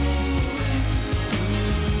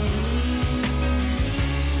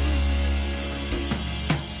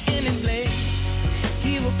 Any place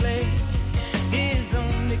he will play, his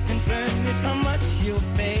only concern is how much you'll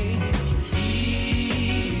pay.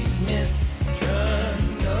 He's Mr.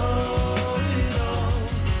 Know-it-all.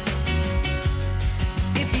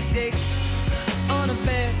 If he shakes on a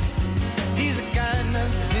bed, he's the kind of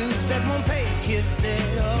dude that won't pay his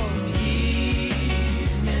debt. Oh,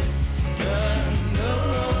 he's Mr.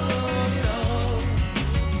 Know-it-all.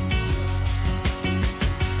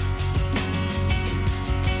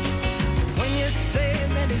 When you say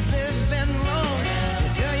that he's living wrong,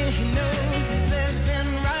 he'll tell you he knows he's living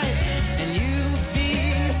right. And you'd be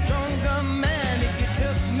a stronger man if you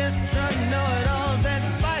took Mr. Know-it-all's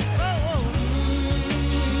advice. Oh,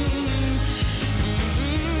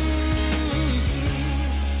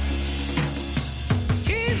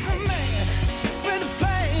 he's the man with the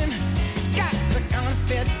plan, got the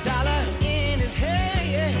counterfeit dollar in his hand.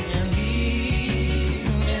 He's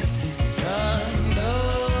Mr.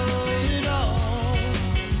 Know-it-all.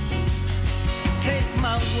 Take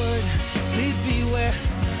my word, please beware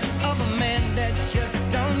of a man that just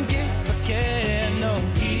don't give a care. No,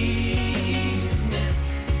 he's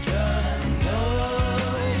Mr.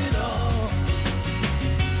 Know-it-all.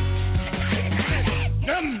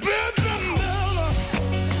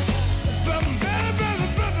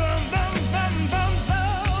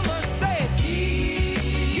 Say it.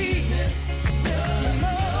 He's Mr.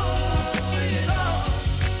 Know-it-all.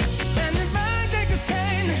 And if I take a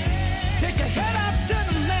cane, take your head off to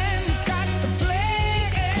the man who's got the play.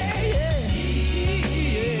 He's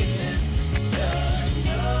Mr.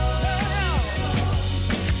 Know-it-all.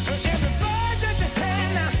 Everybody take your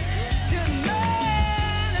hand out to the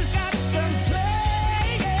man who's got the play.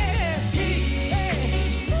 He's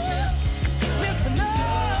Mr.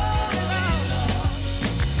 Know-it-all.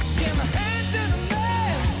 Give my hand to the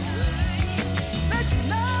man, let you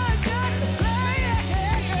know he's got the play.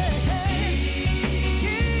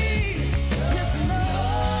 He's Mr.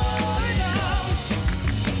 Know-it-all.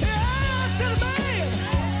 Hands to the man,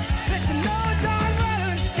 let you know Don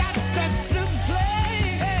Rutledge's got the super play.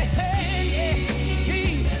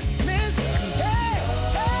 He's Mr.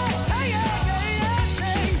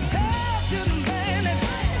 Hands to the man, and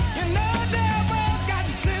you know damn well's got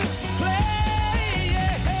the super play.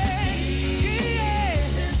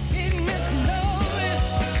 He's Mr.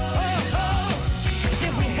 Know-it-all.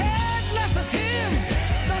 If we had less of him,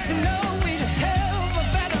 don't you know we'd have a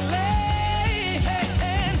better land?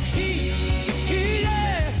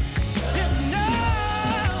 Mr.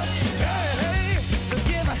 Know-it-all. So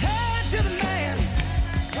give a hand to the man,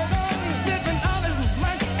 living off as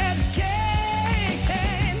much as you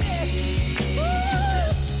can.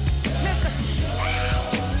 Mr.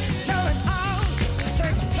 Know-it-all.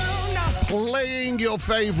 Take the phone off. Playing your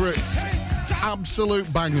favourites.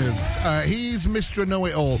 Absolute bangers. He's Mr.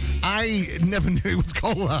 Know-it-all. I never knew it was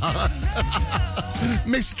called that.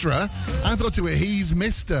 Mistra. I thought it was he's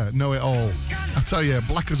Mr. Know It All. I tell you,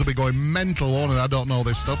 Blackers will be going mental, won't they? I don't know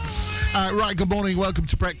this stuff. Right, good morning. Welcome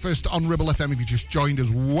to breakfast on Ribble FM. If you just joined us,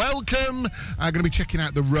 welcome. I'm going to be checking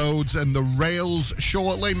out the roads and the rails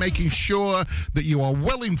shortly, making sure that you are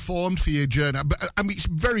well informed for your journey. I mean, it's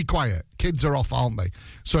very quiet. Kids are off, aren't they?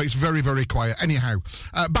 So it's very, very quiet. Anyhow,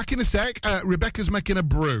 back in a sec, Rebecca's making a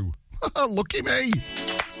brew. Lucky me.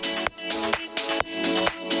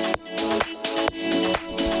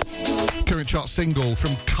 Current chart single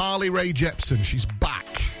from Carly Rae Jepsen. She's back.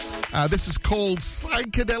 This is called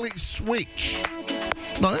Psychedelic Switch.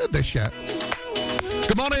 Not heard this yet.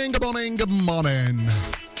 Good morning, good morning, good morning.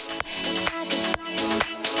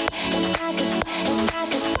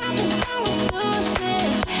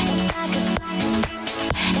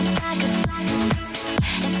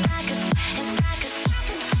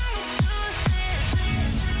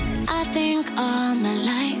 I think all my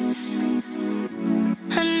life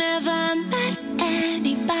I never met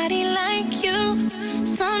anybody like you.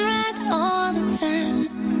 Sunrise all the time.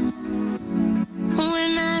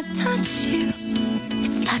 When I touch you,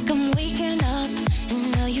 it's like I'm waking up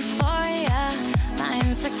in no euphoria. My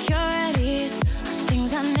insecurities are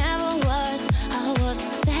things I never was. I was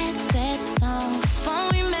a sad, sad song before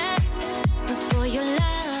we met. Before your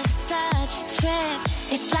love, such a trip.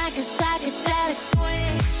 It's like a psychedelic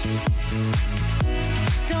switch.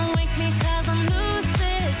 Don't wake me 'cause I'm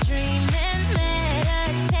lucid dreaming,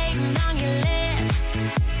 meditating on your lips.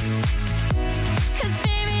 'Cause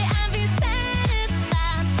baby, I'll be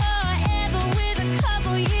satisfied forever with a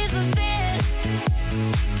couple years of this.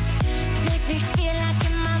 Make me feel like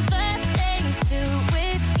in my birthday suit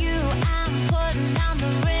with you, I'm putting on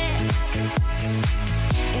the Ritz.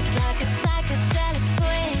 It's like a psychedelic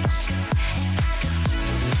switch.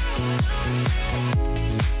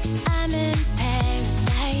 I'm in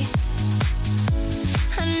paradise.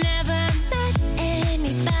 I never met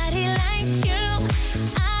anybody like you.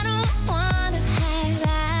 I don't wanna hide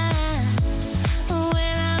out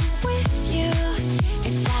when I'm with you.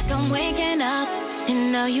 It's like I'm waking up in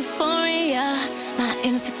no euphoria. My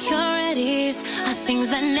insecurities are things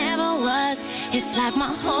I never was. It's like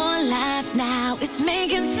my whole life now is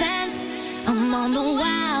making sense. I'm on the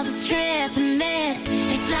wildest trip in this.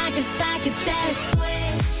 It's like a psychedelic switch.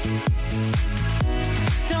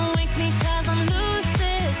 Don't wake me 'cause I'm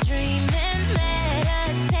lucid dreaming,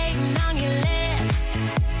 meditating on your lips.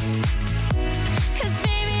 'Cause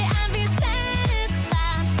baby, I'll be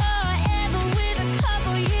satisfied forever with a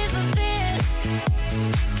couple years of this.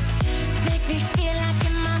 Make me feel like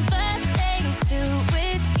in my birthday suit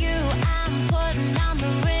with you, I'm putting on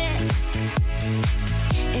the Ritz.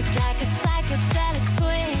 It's like a psychedelic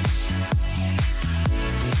switch.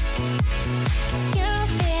 You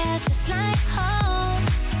feel just like home.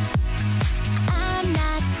 I'm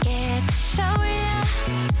not scared to show you.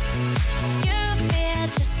 You feel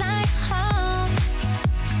just like home.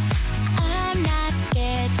 I'm not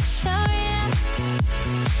scared to show you.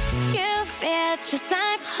 You feel just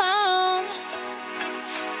like home.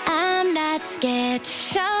 I'm not scared to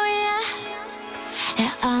show you.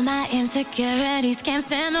 And all my insecurities can't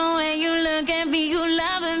stand the way you look at me. You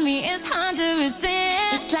loving me, it's hard to resist.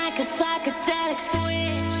 It's like a psychedelic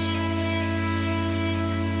switch.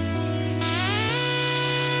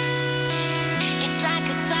 It's like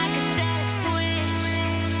a psychedelic switch.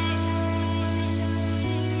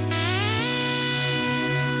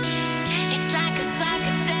 It's like a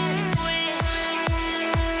psychedelic switch.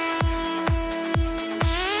 It's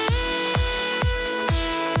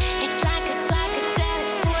like a psychedelic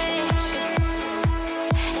switch.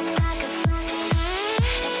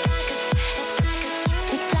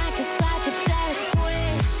 It's like a psychedelic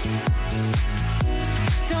switch.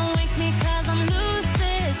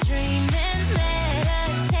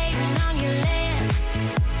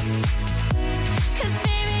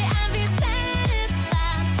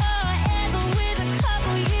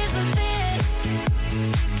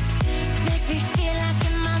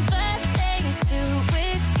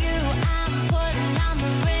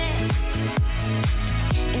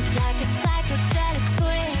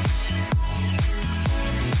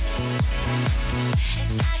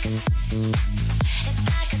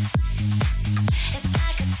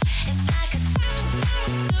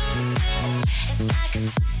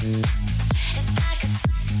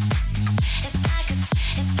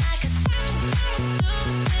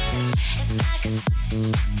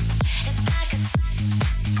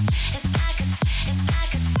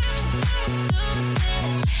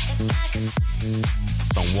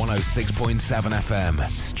 106.7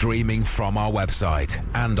 FM, streaming from our website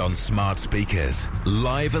and on smart speakers.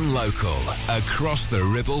 Live and local, across the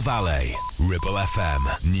Ribble Valley. Ribble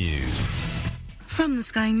FM News. From the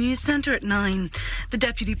Sky News Centre at 9. The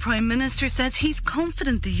Deputy Prime Minister says he's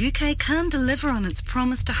confident the UK can deliver on its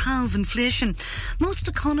promise to halve inflation. Most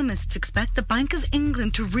economists expect the Bank of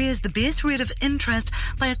England to raise the base rate of interest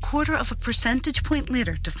by a quarter of a percentage point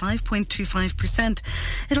later to 5.25%.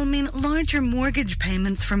 It'll mean larger mortgage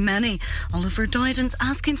payments for many. Oliver Dowden's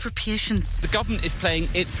asking for patience. The government is playing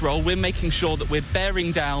its role. We're making sure that we're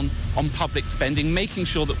bearing down on public spending, making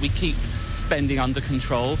sure that we keep spending under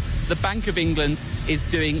control. The Bank of England is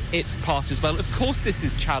doing its part as well. Of course, this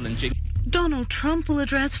is challenging. Donald Trump will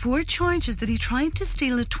address 4 charges that he tried to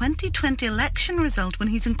steal a 2020 election result when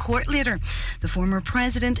he's in court later. The former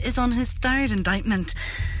president is on his 3rd indictment.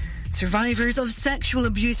 Survivors of sexual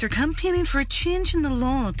abuse are campaigning for a change in the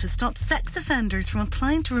law to stop sex offenders from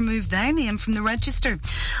applying to remove their name from the register.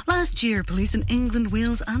 Last year, police in England,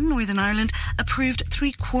 Wales and Northern Ireland approved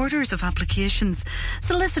 3/4 of applications.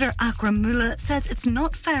 Solicitor Akram Mullah says it's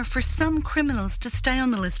not fair for some criminals to stay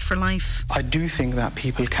on the list for life. I do think that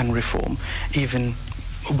people can reform, even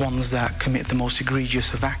ones that commit the most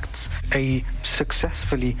egregious of acts. A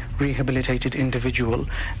successfully rehabilitated individual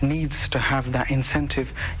needs to have that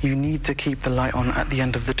incentive. You need to keep the light on at the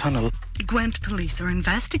end of the tunnel. Gwent police are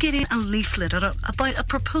investigating a leaflet about a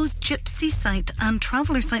proposed gypsy site and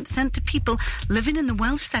traveller site sent to people living in the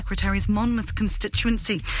Welsh Secretary's Monmouth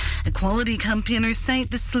constituency. Equality campaigners say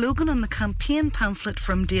the slogan on the campaign pamphlet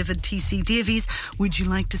from David T.C. Davies, "Would you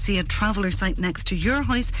like to see a traveller site next to your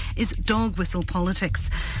house?" is dog whistle politics.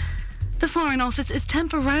 The Foreign Office is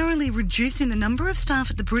temporarily reducing the number of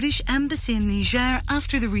staff at the British Embassy in Niger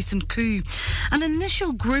after the recent coup. An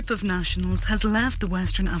initial group of nationals has left the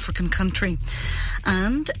Western African country.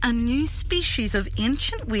 And a new species of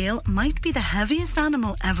ancient whale might be the heaviest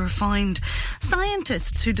animal ever found.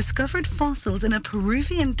 Scientists who discovered fossils in a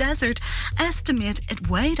Peruvian desert estimate it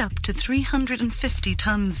weighed up to 350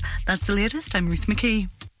 tons. That's the latest. I'm Ruth McKee.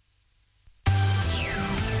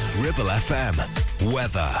 Ribble FM.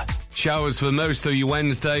 Weather. Showers for most of you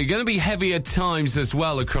Wednesday. Going to be heavy at times as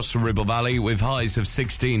well across the Ribble Valley with highs of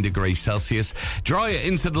 16 degrees Celsius. Drier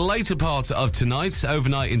into the later part of tonight.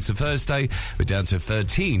 Overnight into Thursday, we're down to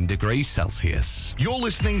 13 degrees Celsius. You're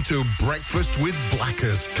listening to Breakfast with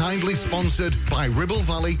Blackers, kindly sponsored by Ribble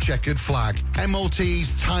Valley Checkered Flag.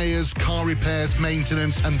 MOTs, tyres, car repairs,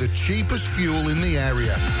 maintenance and the cheapest fuel in the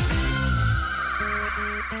area.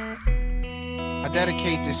 I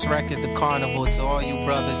dedicate this record, The Carnival, to all you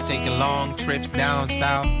brothers taking long trips down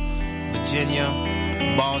south, Virginia,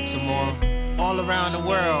 Baltimore, all around the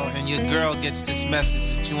world, and your girl gets this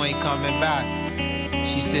message that you ain't coming back.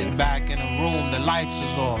 She's sitting back in a room, the lights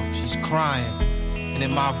is off, she's crying, and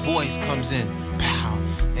then my voice comes in, pow,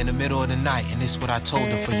 in the middle of the night, and this is what I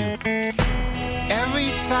told her for you.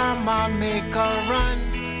 Every time I make a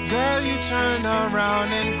run, girl, you turn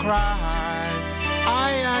around and cry.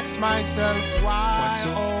 I ask myself why,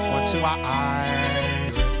 why?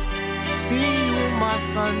 See, you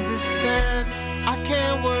must understand, I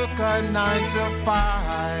can't work a 9 to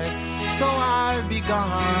 5, so I'll be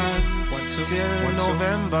gone till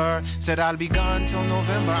November. Said I'll be gone till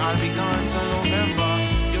November, I'll be gone till November.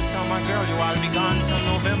 You tell my girl, I'll be gone till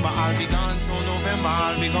November, I'll be gone till November,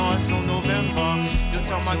 I'll be gone till November. You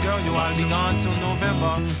tell my girl, I'll be gone till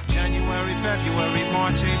November. January, February,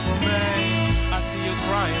 March, April, May. I see you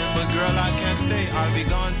crying, but girl, I can't stay. I'll be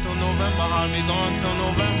gone till November, I'll be gone till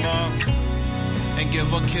November. And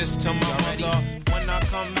give a kiss to my mother. When I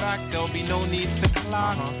come back, there'll be no need to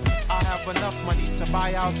clock. I have enough money to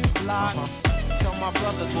buy out the blocks. Tell my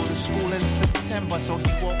brother go to school in September so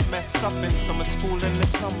he won't mess up in summer school in the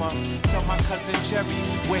summer. Tell my cousin Jerry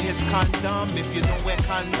wear his condom. If you don't wear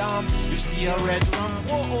condom, you see a red rum.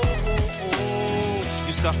 Oh, oh, oh, oh.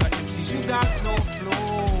 You sucker MCs, you got no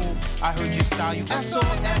flow. I heard your style, you SO.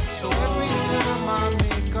 Every time I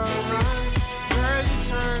make a run, girl, you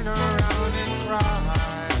turn around and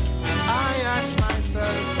cry. I ask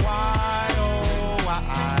myself why, oh why?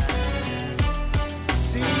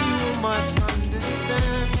 See, you must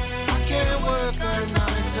understand, I can't work a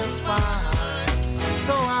 9 to 5,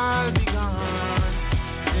 so I'll be gone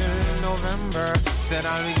till November. Said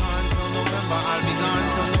I'll be gone till November, I'll be gone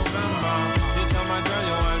till November. You tell my girl,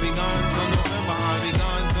 I'll be gone till November, I'll be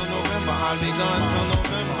gone till November, I'll be gone till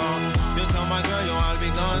November. You tell my girl, I'll be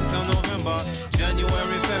gone till November.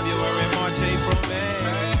 January, February, March, April, May.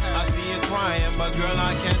 I see you crying, but girl,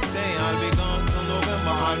 I can't stay. I'll be gone till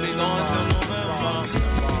November, I'll be gone till November.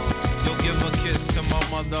 You'll give a kiss to my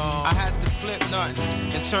mother. I had to flip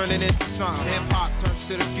nothing and turn it into something. Hip-hop turned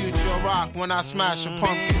to the future of rock when I smash a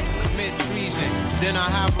pumpkin. Commit treason, then I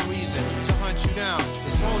have a reason to hunt you down.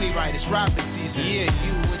 It's only right, it's rapping season. Yeah,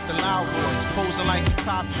 you with the loud voice, posing like your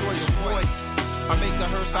top choice voice. I make a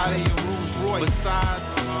hearse out of your Rolls Royce.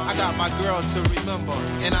 Besides, I got my girl to remember,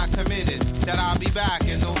 and I committed that I'll be back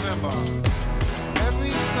in November.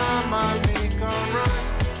 Every time I make a run,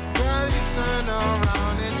 girl, you turn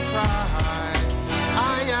around and cry.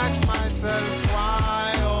 I ask myself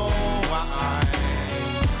why, oh why?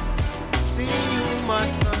 See, you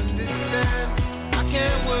must understand, I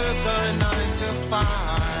can't work a 9 to 5,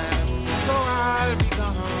 so I'll be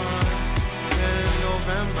gone till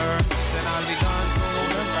November. Then I'll be gone till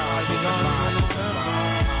November. I'll be gone till November.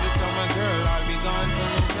 You tell my girl I'll be gone till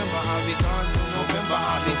November. I'll be gone till November.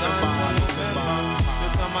 I'll be gone till November. You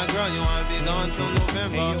tell my girl you I'll be gone till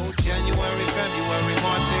November. January, February,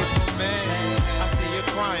 March, April, May. I see you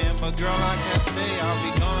crying, but girl I can't stay. I'll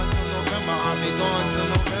be gone till November. I'll be gone till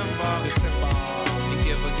November. December. You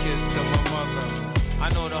give a kiss to my mother. I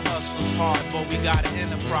know the hustle's hard, but we got an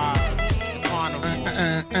enterprise.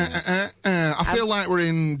 I feel like we're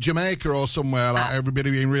in Jamaica or somewhere, like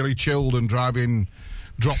everybody being really chilled and driving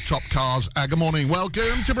drop-top cars. Good morning.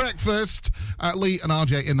 Welcome to breakfast. Lee and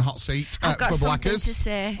RJ in the hot seat I've got for something Blackers. to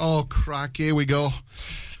say. Oh, crack. Here we go.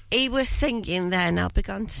 He was singing then, I'll be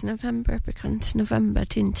gone to November,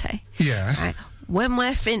 didn't he? Yeah. Right. When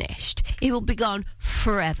we're finished, he will be gone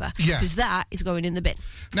forever. Yeah. Because that is going in the bin.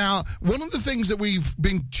 Now, one of the things that we've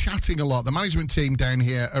been chatting a lot, the management team down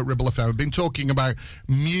here at Ribble FM have been talking about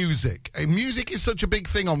music. Music is such a big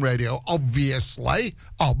thing on radio, obviously.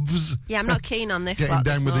 Obvs. Yeah, I'm not keen on this. Getting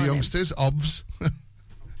down with the youngsters, obvs.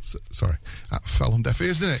 Sorry, that fell on deaf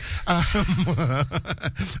ears, didn't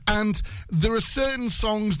it? And there are certain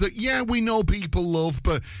songs that, yeah, we know people love,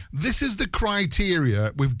 but this is the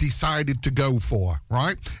criteria we've decided to go for,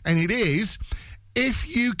 right? And it is,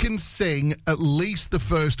 if you can sing at least the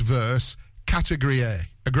first verse, category A.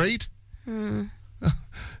 Agreed?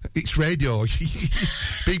 It's radio.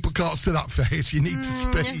 People can't see that face. You need to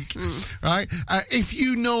speak, right? If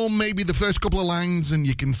you know maybe the first couple of lines and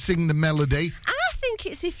you can sing the melody. I think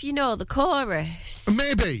it's if you know the chorus.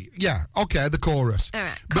 Maybe, yeah. Okay, the chorus. All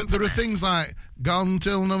right, but there are things like "Gone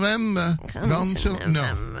Till November," "Gone Till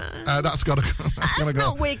November. No, that's got to go. That's got to go.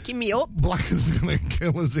 Not waking me up. Blackers are going to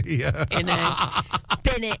kill us here.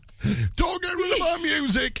 Bin it. Don't get rid of my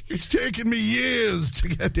music. It's taken me years to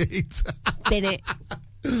get it. Bin it.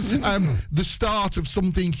 The start of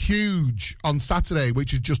something huge on Saturday,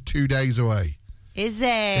 which is just 2 days away. Is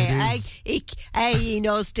it? He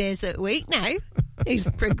knows days of the week now. He's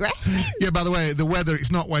progressing. Yeah, by the way, the weather,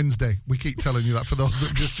 it's not Wednesday. We keep telling you that for those that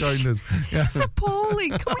have just joined us. Yeah. It's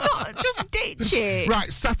appalling. Can we not just ditch it?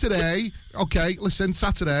 Right, Saturday. Okay, listen,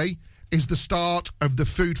 Saturday is the start of the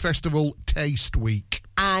Food Festival Taste Week.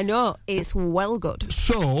 I know. It's well good.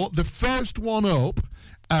 So, the first one up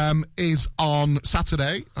is on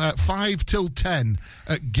Saturday, 5 till 10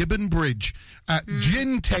 at Gibbon Bridge.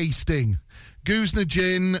 Gin tasting. Goosner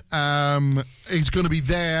Gin is going to be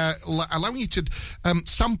there, allowing you to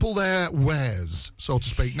sample their wares, so to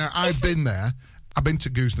speak. Now, I've been there. I've been to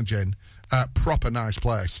Goosner Gin. Proper nice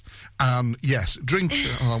place. Yes, drink.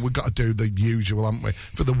 We've got to do the usual, haven't we?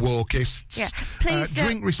 For the walkists. Yeah, please.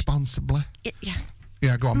 Drink responsibly. Yes.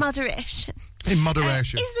 Yeah, go on. Moderation. In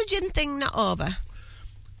moderation. Is the gin thing not over?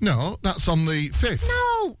 No, that's on the 5th.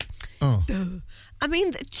 No. Oh. I mean,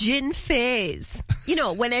 the gin phase. You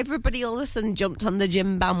know, when everybody all of a sudden jumped on the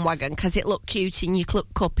gin bandwagon because it looked cute in your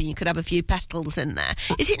cup and you could have a few petals in there.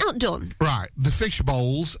 Is it not done? Right. The fish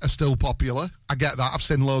bowls are still popular. I get that. I've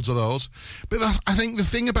seen loads of those. But I think the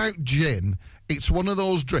thing about gin, it's one of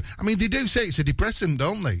those... I mean, they do say it's a depressant,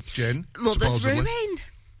 don't they, gin? Mother's supposedly. ruin.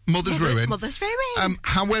 Mother's ruin. Mother's ruin.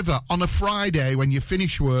 However, on a Friday when you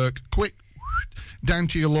finish work, quick... down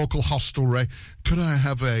to your local hostelry, could I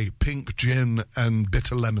have a pink gin and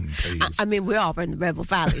bitter lemon, please? I mean, we are in the Ribble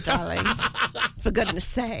Valley, darlings. For goodness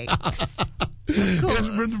sakes. Yes,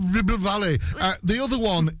 Ribble Valley. The other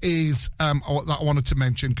one is that I wanted to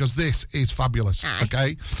mention, because this is fabulous,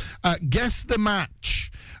 okay? Guess the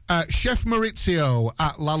Match. Chef Maurizio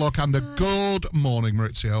at La Locanda. Good morning,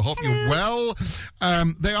 Maurizio. Hope you're well.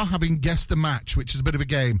 They are having Guess the Match, which is a bit of a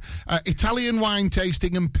game. Italian wine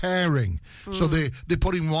tasting and pairing. So they're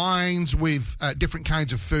putting wines with different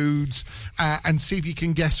kinds of foods and see if you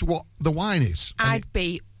can guess what the wine is. I'd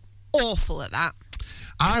be awful at that.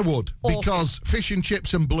 I would, because fish and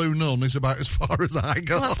chips and Blue Nun is about as far as I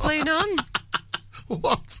go. What's Blue Nun?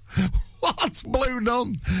 What's Blue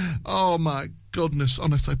Nun? Oh, my goodness.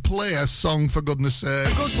 Honestly, play a song, for goodness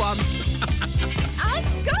sake. A good one. This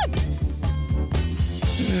is good.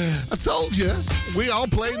 I told you. We are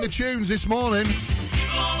playing the tunes this morning.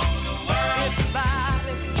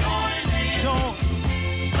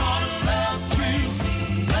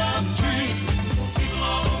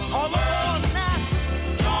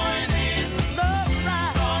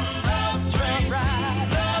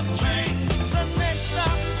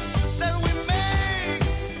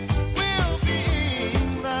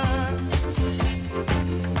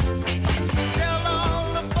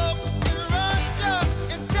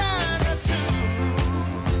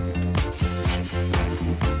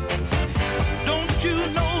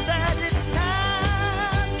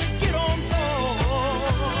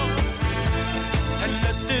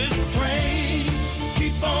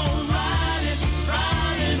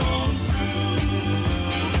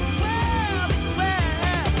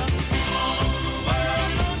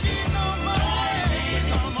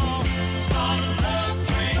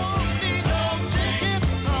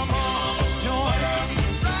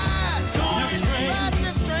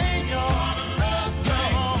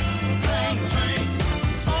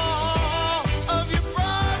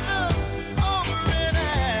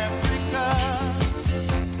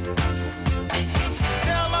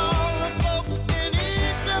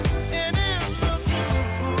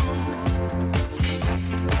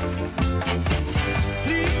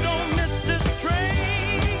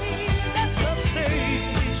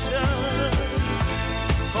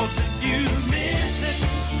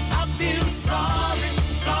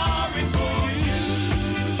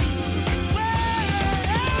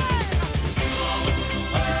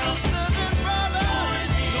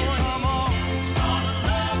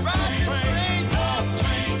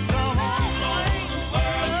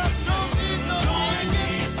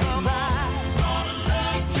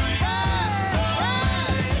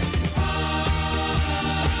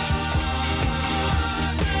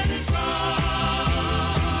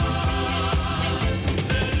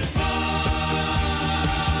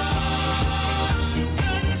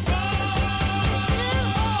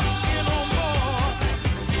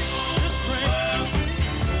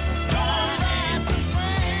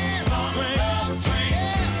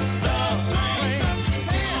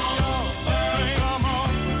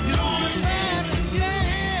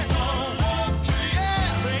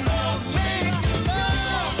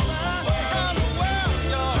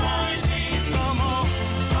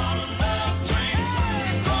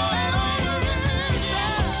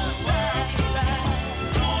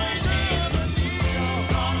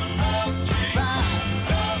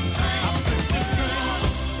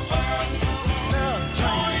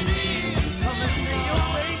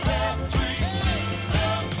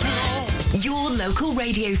 Local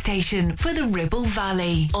radio station for the Ribble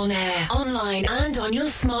Valley. On air, online and on your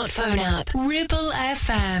smartphone app. Ribble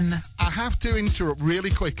FM. I have to interrupt really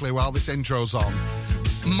quickly while this intro's on.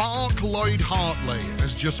 Mark Lloyd Hartley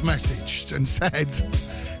has just messaged and said,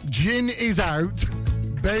 Gin is out,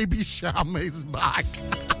 Baby Sham is back.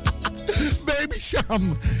 Baby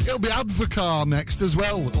Sham. It'll be Advocar next as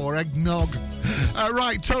well, or Eggnog.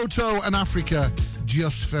 Right, Toto and Africa,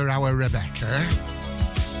 just for our Rebecca.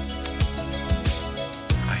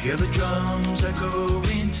 I hear the drums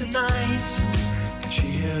echoing tonight, and she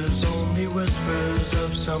hears only whispers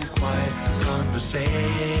of some quiet conversation.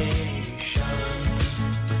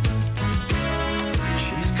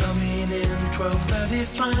 She's coming in 12:30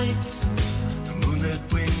 flight. The moonlit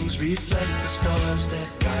wings reflect the stars that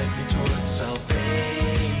guide me towards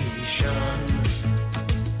salvation.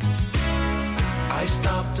 I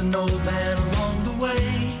stopped an old man along the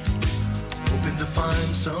way, hoping to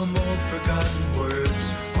find some old forgotten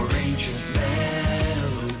words or ancient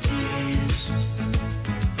melodies.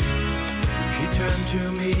 He turned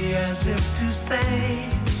to me as if to say,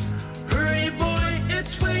 hurry boy,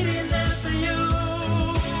 it's waiting there for you.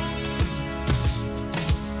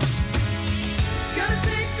 Gotta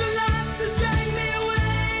take a lot to drag me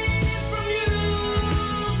away from you.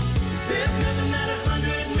 There's nothing that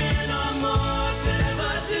 100 men or more could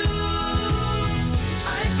ever do.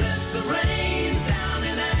 I bless the rains down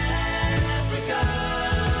in Africa.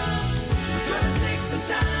 We're gonna take some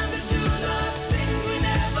time to do the things we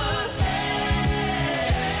never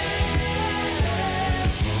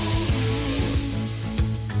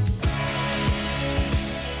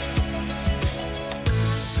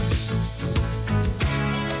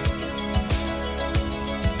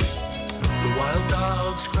The wild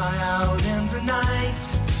dogs cry out in the night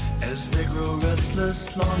as they grow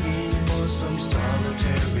restless, longing for some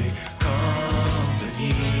solitary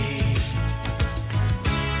company.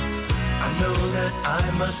 I know that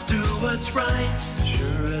I must do what's right,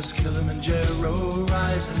 sure as Kilimanjaro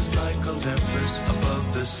rises like Olympus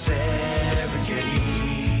above the Serengeti.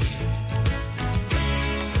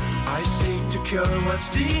 I seek to insecure, what's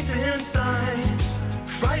deep inside,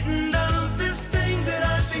 frightened of this thing that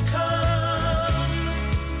I've become.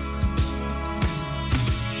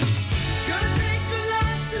 Gonna take a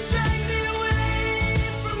lot to drag me away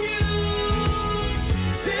from you.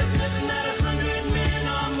 There's nothing that 100 men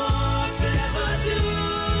or more could ever do.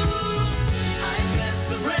 I guess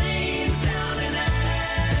the rain's down in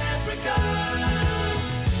Africa.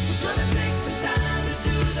 We're gonna take some time to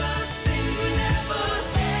do the things we never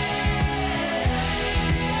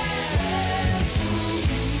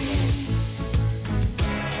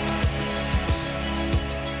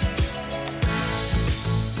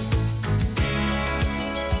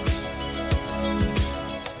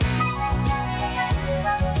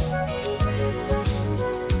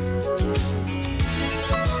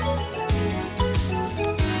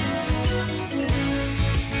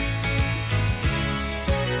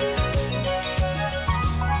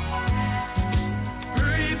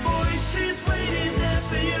Hurry, boy, she's waiting there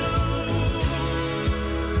for you.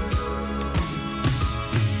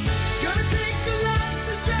 Gonna take a lot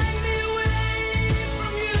to drag me away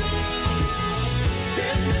from you.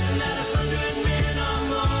 There's nothing that 100 men or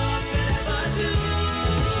more could ever do.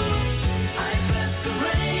 I bless the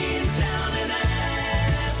rains down in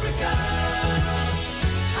Africa.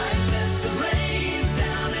 I bless the rains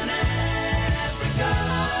down in Africa.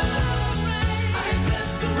 I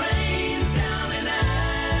bless the rains down in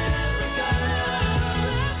Africa.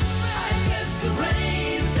 I bless the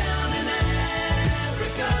rains down in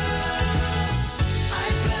Africa. I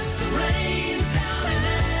bless the rains down in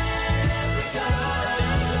Africa.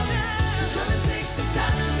 We're gonna take some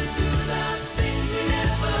time to do the things we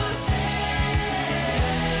never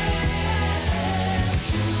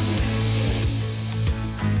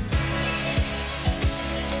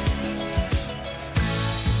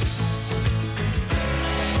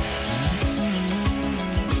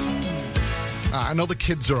I know the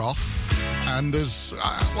kids are off, and there's,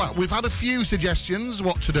 well, we've had a few suggestions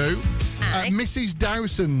what to do. Mrs.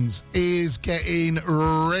 Dowson's is getting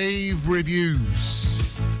rave reviews.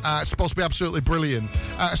 It's supposed to be absolutely brilliant,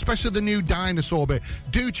 especially the new dinosaur bit.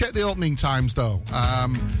 Do check the opening times, though.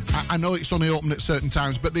 I know it's only open at certain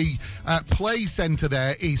times, but the play centre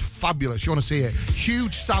there is fabulous. You want to see it?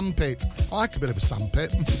 Huge sandpit. I like a bit of a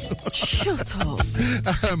sandpit. Shut up.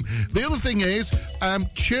 The other thing is,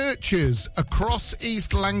 churches across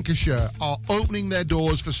East Lancashire are opening their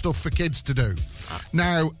doors for stuff for kids to do.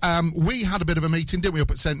 Now, we had a bit of a meeting, didn't we, up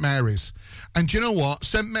at St Mary's? And do you know what?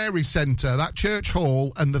 St Mary's Centre, that church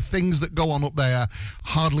hall and the things that go on up there,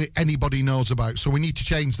 hardly anybody knows about. So we need to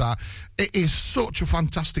change that. It is such a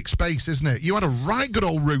fantastic space, isn't it? You had a right good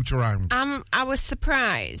old route around. I was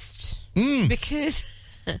surprised because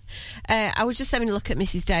I was just having a look at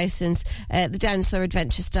Mrs. Dyson's. The Dinosaur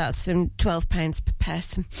Adventure starts from £12 per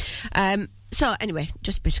person. So anyway,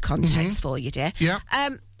 just a bit of context for you, dear. Yeah.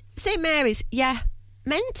 St Mary's,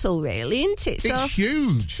 mental, really, isn't it? So, it's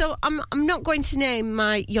huge. So I'm not going to name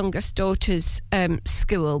my youngest daughter's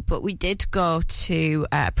school, but we did go to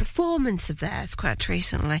a performance of theirs quite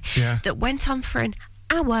recently that went on for an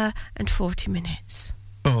hour and 40 minutes.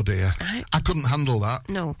 Oh dear. Right. I couldn't handle that.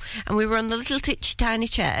 No. And we were on the little tiny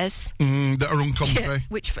chairs. That are uncomfy.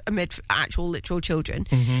 Which are made for actual literal children.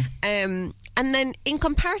 And then in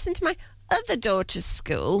comparison to my other daughter's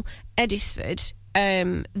school, Eddisford,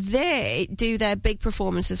 they do their big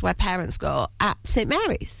performances where parents go at St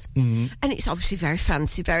Mary's. And it's obviously very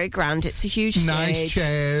fancy, very grand. It's a huge nice stage.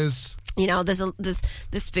 Chairs. You know, there's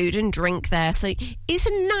food and drink there, so it's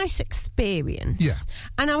a nice experience. Yeah.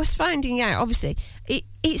 And I was finding out, obviously,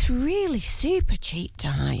 it's really super cheap to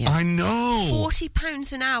hire. I know.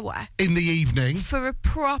 £40 an hour in the evening for a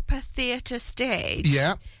proper theatre stage.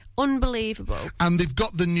 Yeah. Unbelievable. And they've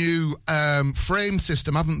got the new frame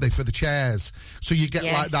system, haven't they, for the chairs? So you get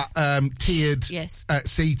like that tiered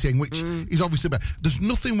seating, which is obviously better. There's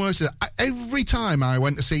nothing worse than that. Every time I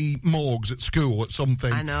went to see Morgs at school at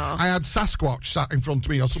something, I know. I had Sasquatch sat in front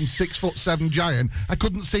of me, or some 6'7" giant. I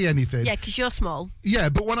couldn't see anything. Yeah, because you're small. Yeah,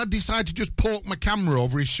 but when I decided to just poke my camera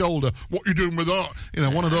over his shoulder, what are you doing with that? You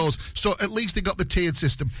know, one of those. So at least they got the tiered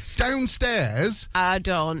system. Downstairs, I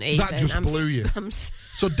don't even. That just blew you.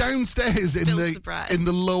 So downstairs in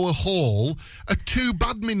the lower hall are 2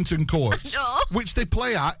 badminton courts, which they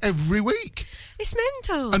play at every week. It's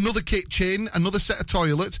mental. Another kitchen, another set of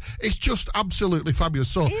toilets. It's just absolutely fabulous.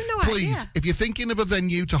 So please, if you're thinking of a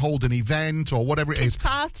venue to hold an event or whatever it is,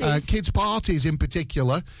 kids' parties in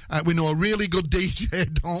particular, we know a really good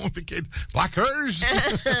DJ, don't we, for kids? Blackers.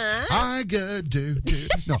 I go do.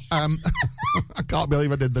 No, I can't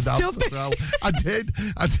believe I did the dance as well. I did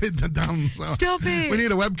the dance. Stop it. We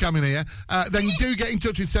need a website webcam in here, then do get in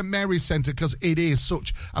touch with St Mary's Centre because it is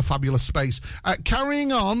such a fabulous space.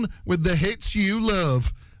 Carrying on with the hits you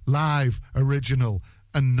love. Live, original,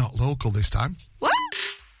 and not local this time. What?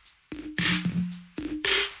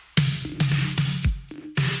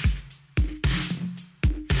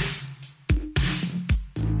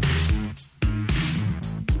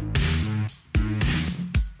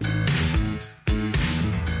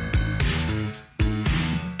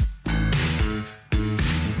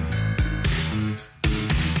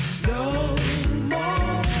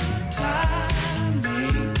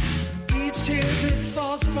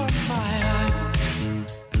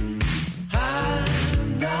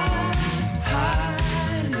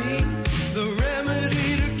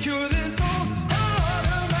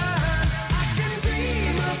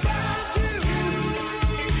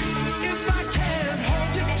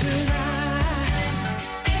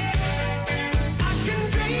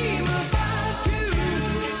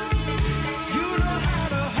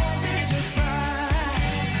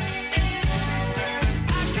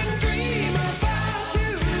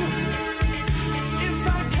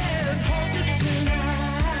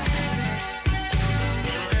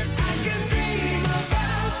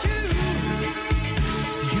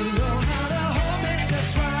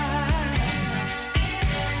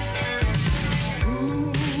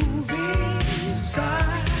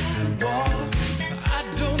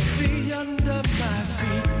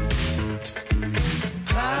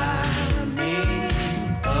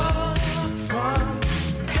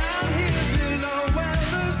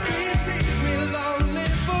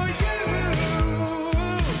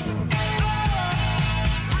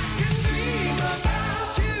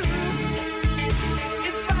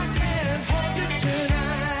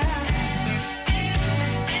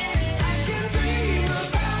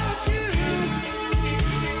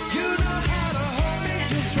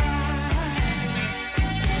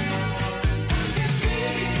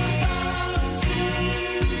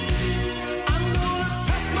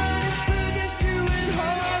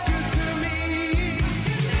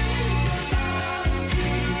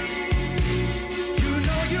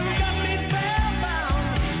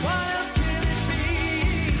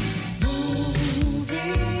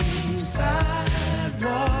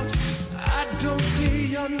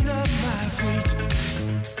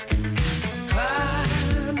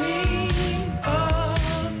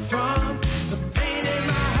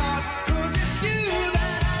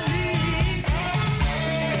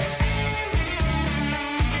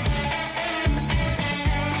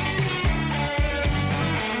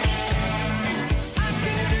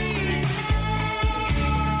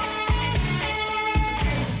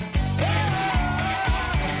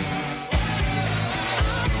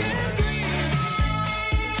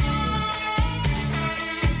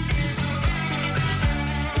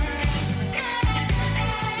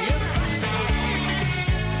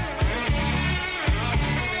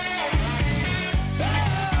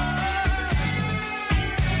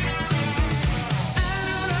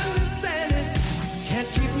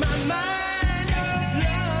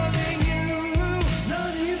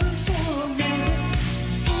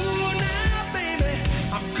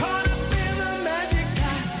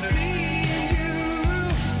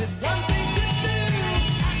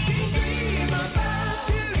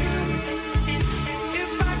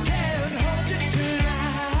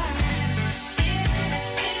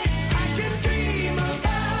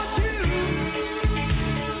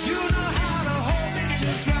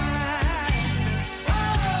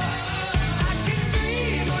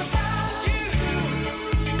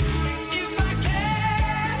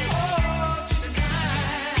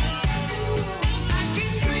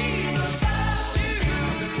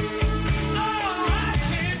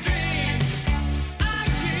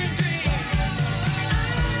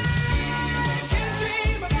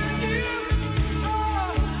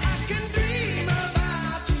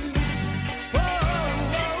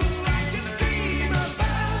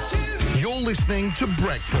 Listening to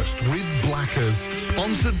Breakfast with Blackers,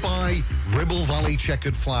 sponsored by Ribble Valley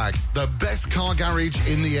Checkered Flag, the best car garage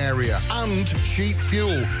in the area, and cheap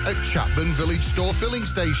fuel at Chapman Village Store Filling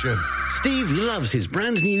Station. Steve loves his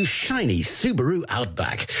brand new shiny Subaru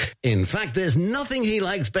Outback. In fact, there's nothing he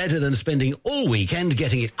likes better than spending all weekend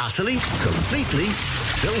getting it utterly, completely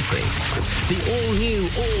filthy. The all-new,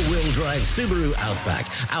 all-wheel drive Subaru Outback,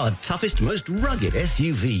 our toughest, most rugged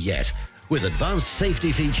SUV yet. With advanced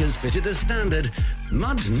safety features fitted as standard,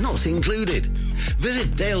 mud not included.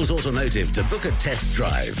 Visit Dales Automotive to book a test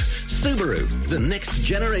drive. Subaru, the next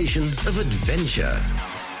generation of adventure.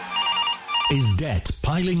 Is debt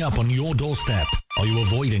piling up on your doorstep? Are you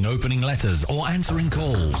avoiding opening letters or answering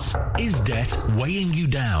calls? Is debt weighing you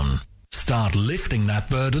down? Start lifting that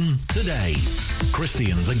burden today.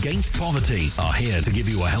 Christians Against Poverty are here to give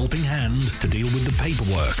you a helping hand to deal with the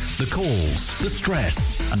paperwork, the calls, the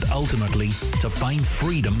stress, and ultimately to find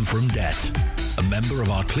freedom from debt. A member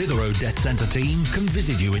of our Clitheroe Debt Centre team can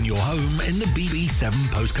visit you in your home in the BB7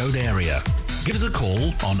 postcode area. Give us a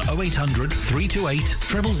call on 0800 328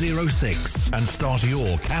 0006 and start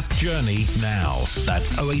your CAP journey now.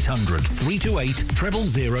 That's 0800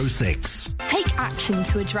 328 0006. Take action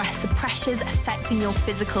to address the pressures affecting your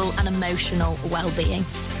physical and emotional well-being.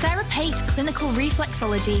 Sarah Pate Clinical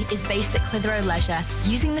Reflexology is based at Clitheroe Leisure.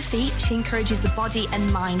 Using the feet, she encourages the body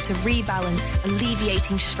and mind to rebalance,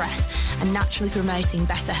 alleviating stress and naturally promoting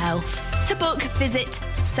better health. To book, visit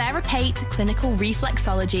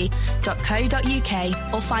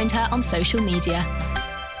sarahpateclinicalreflexology.co.uk or find her on social media.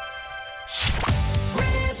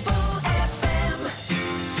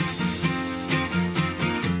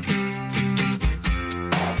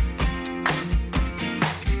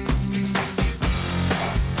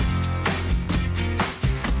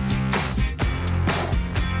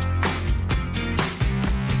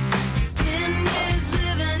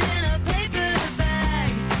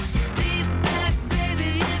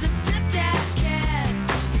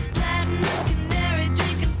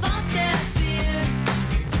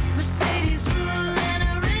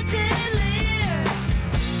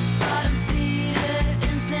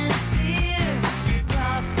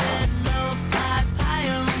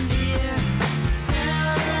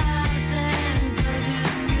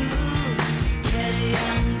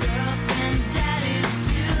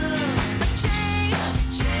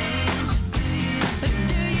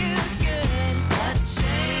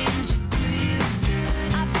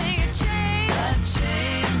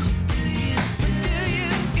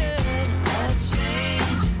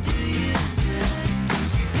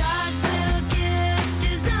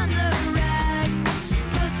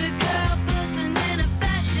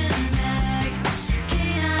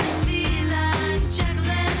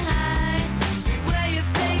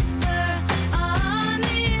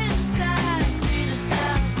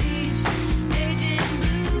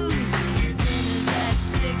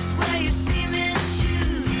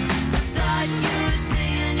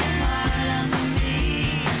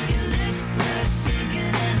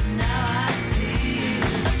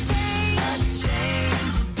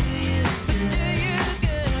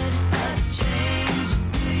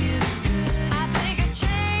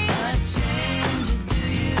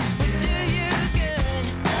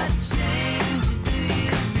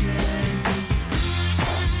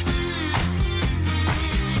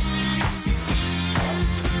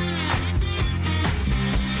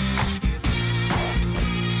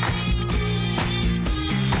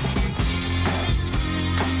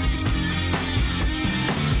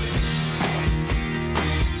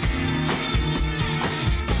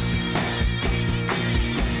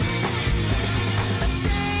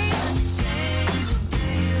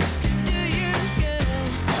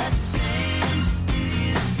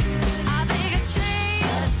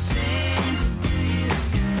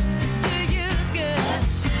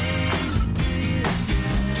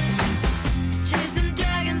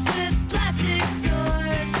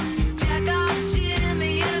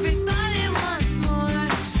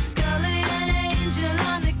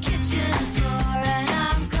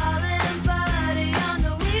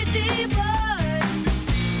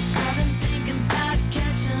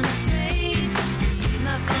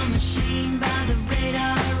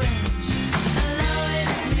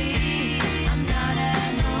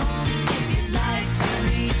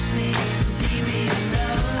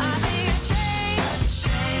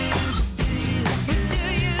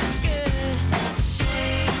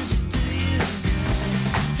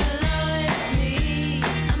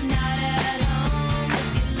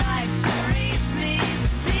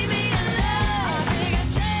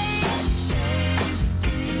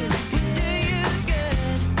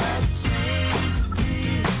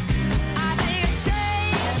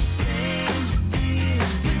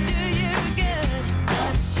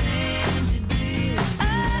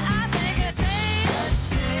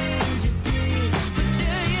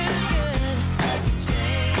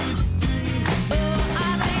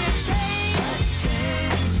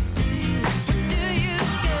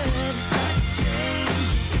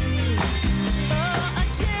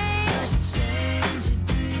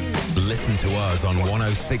 Listen to us on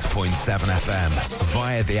 106.7 FM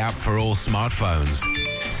via the app for all smartphones.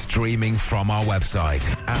 Streaming from our website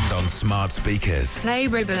and on smart speakers. Play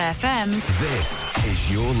Ribble FM. This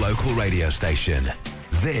is your local radio station.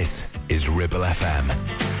 This is Ribble FM.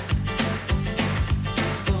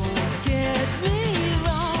 Don't get me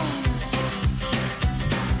wrong.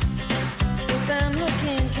 If I'm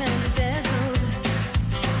looking kinda down.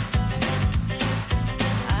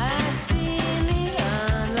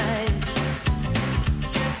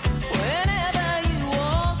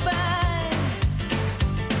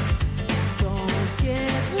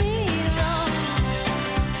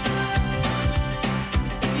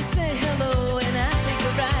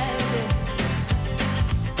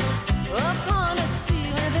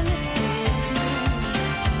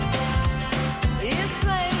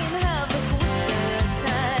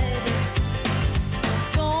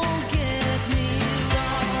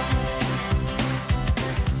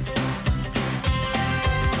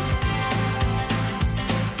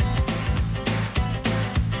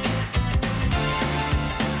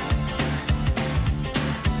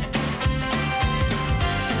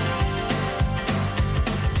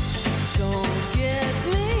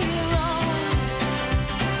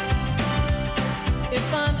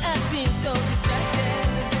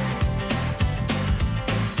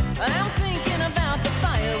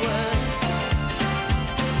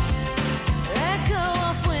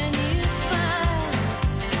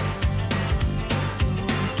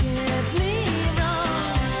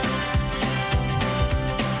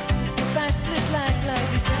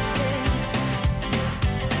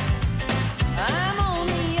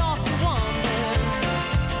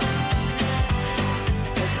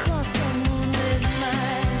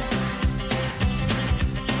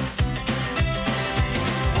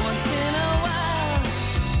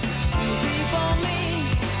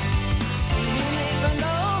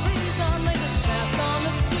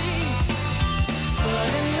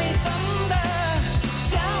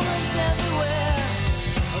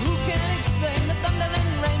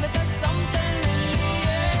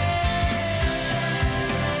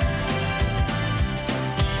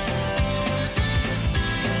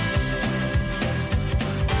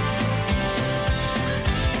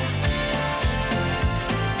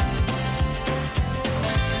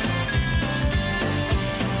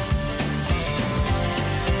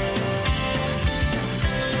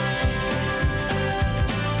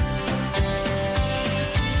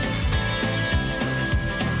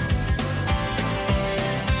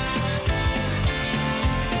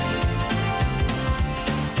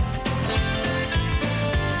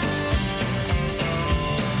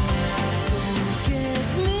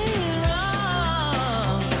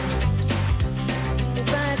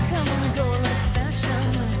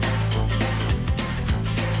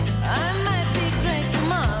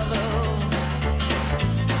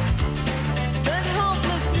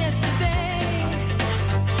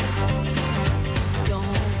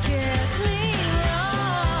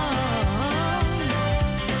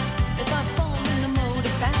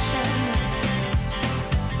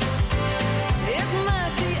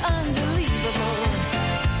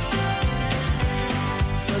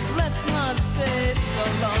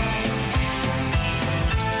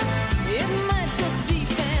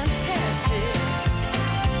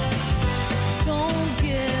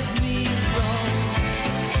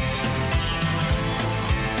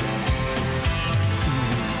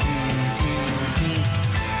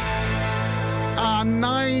 And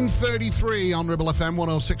 9:33 on Ribble FM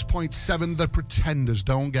 106.7. The Pretenders,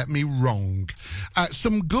 don't get me wrong.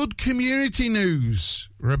 Some good community news,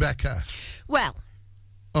 Rebecca. Well,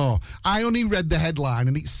 oh, I only read the headline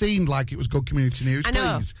and it seemed like it was good community news. I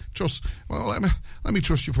know. Please, trust. Well, let me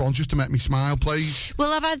trust you for once, just to make me smile, please.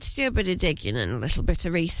 well, I've had to do a bit of digging and a little bit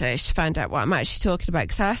of research to find out what I'm actually talking about,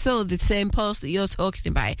 because I saw the same post that you're talking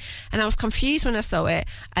about and I was confused when I saw it,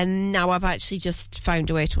 and now I've actually just found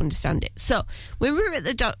a way to understand it. So, when we were at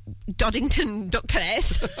the Doddington Duck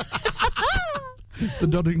Race... The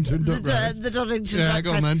Doddington Duck Race. The Doddington yeah, Duck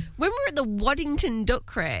go Race. on then. When we were at the Waddington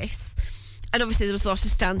Duck Race, and obviously there was lots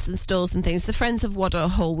of stands and stalls and things, the Friends of Waddow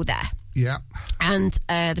Hall were there. Yeah. And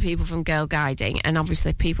the people from Girl Guiding, and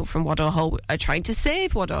obviously people from Waddow Hall are trying to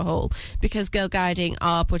save Waddow Hall because Girl Guiding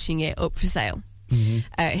are putting it up for sale,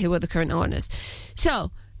 who are the current owners.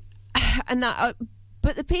 So, and that,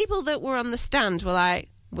 but the people that were on the stand were like,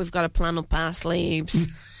 we've got a plan up our sleeves.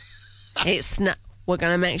 It's not, we're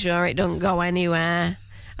going to make sure it doesn't go anywhere.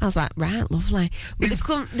 I was like, right, lovely. But they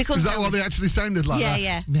couldn't Is that what they actually sounded like?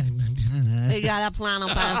 Yeah. We got a plan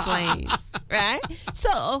up our sleeves, right?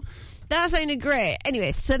 So that sounded great. Anyway,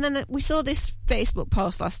 so then we saw this Facebook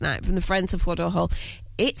post last night from the Friends of Waddow Hall.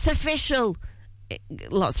 It's official.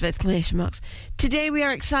 Lots of exclamation marks. Today we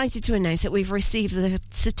are excited to announce that we've received the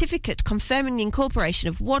certificate confirming the incorporation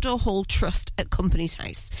of Waddow Hall Trust at Company's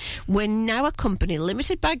House. We're now a company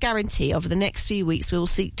limited by guarantee. Over the next few weeks we will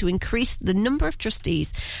seek to increase the number of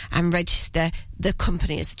trustees and register the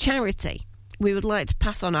company as a charity. We would like to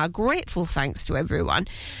pass on our grateful thanks to everyone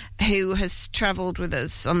who has travelled with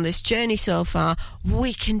us on this journey so far.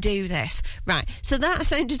 We can do this. Right, so that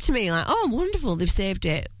sounded to me like, oh, wonderful, they've saved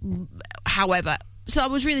it. However, so I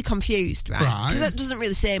was really confused, right? Because that doesn't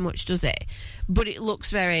really say much, does it? But it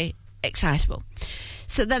looks very excitable.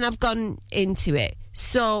 So then I've gone into it.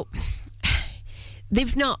 So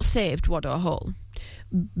they've not saved Waddow Hall,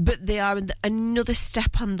 but they are another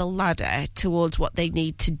step on the ladder towards what they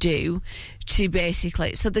need to do to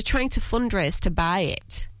basically... So they're trying to fundraise to buy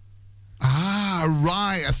it. Ah,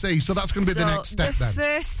 right, I see. So that's going to be the next step then. The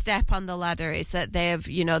first step on the ladder is that they've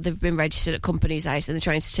been registered at Company's House and they're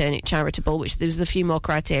trying to turn it charitable, which there's a few more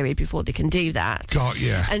criteria before they can do that. Got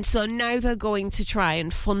you. And so now they're going to try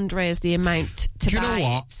and fundraise the amount to buy it. Do you know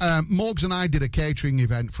what? Morgs and I did a catering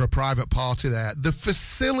event for a private party there. The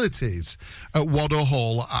facilities at Waddow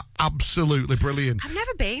Hall are absolutely brilliant. I've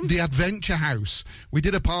never been. The Adventure House. We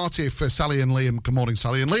did a party for Sally and Liam. Good morning,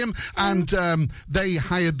 Sally and Liam. And they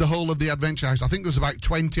hired the whole of the Adventure House. I think there was about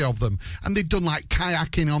 20 of them. And they'd done like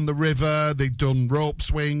kayaking on the river. They'd done rope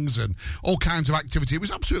swings and all kinds of activity. It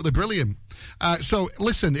was absolutely brilliant. So,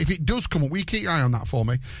 listen, if it does come up, will you keep your eye on that for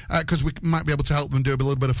me? Because we might be able to help them do a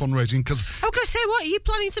little bit of fundraising. Cause, I was going to say, what, are you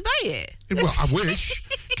planning to buy it? Well, I wish.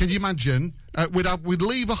 Can you imagine? We'd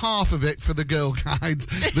leave a half of it for the Girl Guides.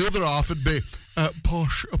 The other half would be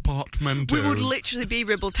posh apartmentos. We would literally be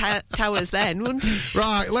Ribble Towers then, wouldn't we?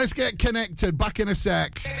 Right, let's get connected. Back in a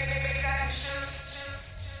sec.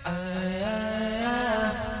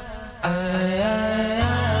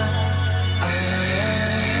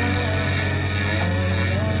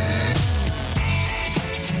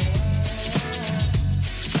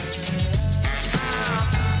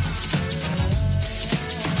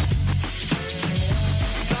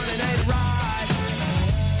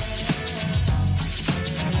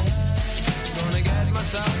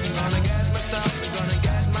 Gonna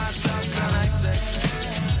get myself connected.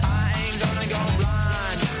 I ain't gonna go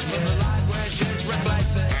blind. Live a life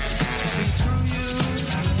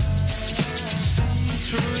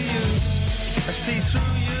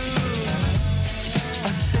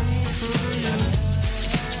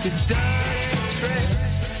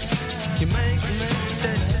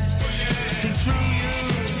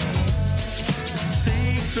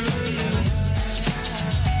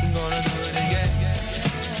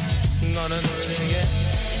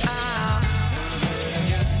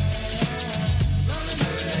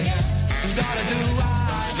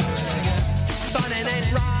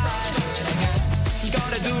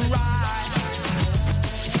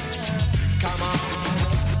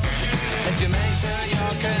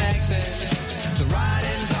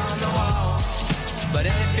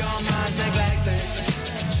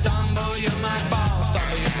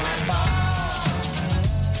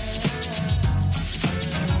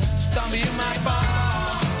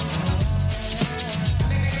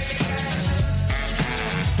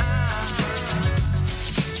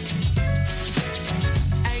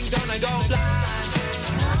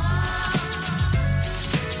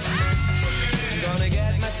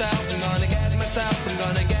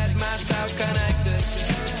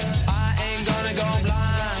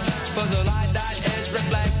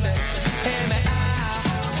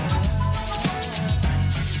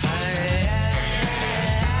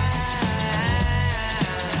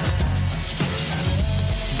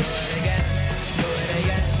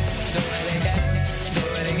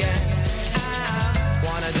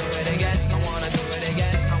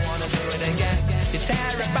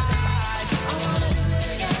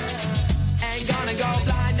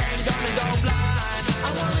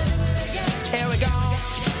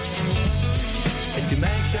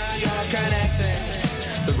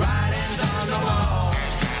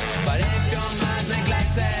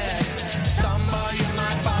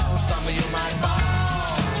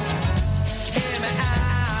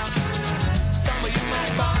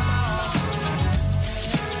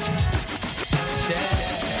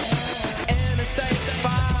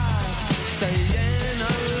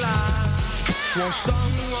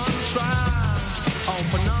someone try,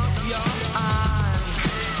 open up your eyes.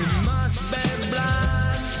 You must be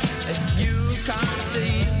blind if you can't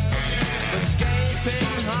see the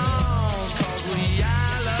gaping hole called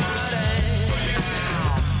reality.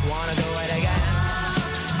 Wanna do it again?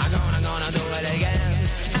 I'm gonna do it again.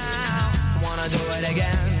 Wanna do it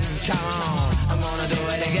again? Come on, I'm gonna do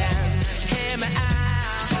it again. Hear me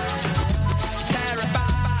out.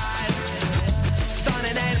 Terrified, son,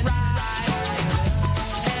 it ain't right.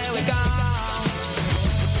 Here we go.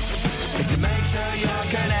 If you make sure you're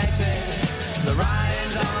connected, the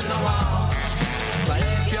writing's on the wall. But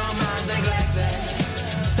if your mind's neglected,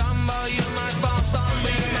 stumble you might fall,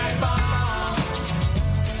 stumble you might fall.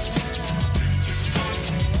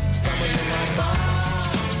 Stumble you might fall.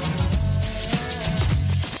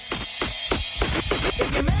 If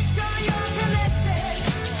you make sure you're connected,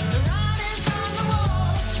 the writing's on the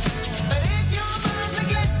wall. But if your mind's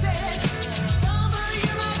neglected, stumble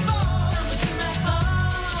you might fall. Stumble you might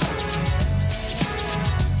fall.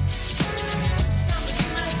 Stumble you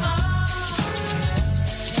might fall.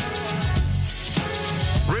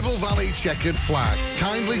 Ribble Valley Checkered Flag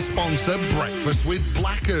kindly sponsor Breakfast with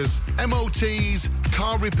Blackers. MOTs,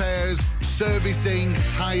 car repairs, servicing,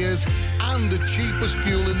 tyres, and the cheapest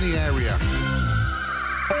fuel in the area.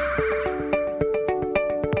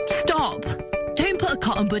 Stop! Don't put a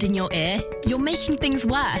cotton bud in your ear. You're making things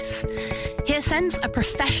worse. HearSense are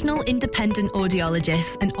professional independent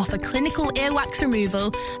audiologists and offer clinical earwax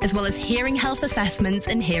removal as well as hearing health assessments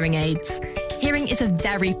and hearing aids. Hearing is a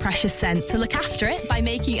very precious sense, so look after it by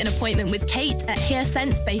making an appointment with Kate at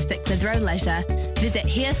HearSense based at Clitheroe Leisure. Visit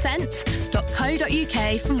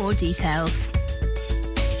hearsense.co.uk for more details.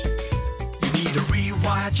 You need a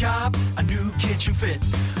rewire job, a new kitchen fit,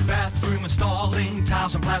 bathroom installing,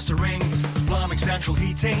 tiles and plastering, plumbing, central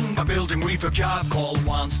heating, a building refurb job. Call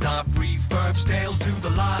One Stop Refurbs, Dale to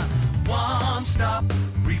the lot. One Stop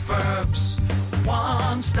Refurbs.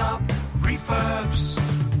 One Stop Refurbs.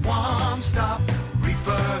 One Stop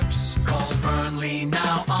Refurbs. Call Burnley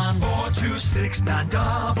now on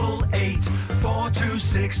 426-988.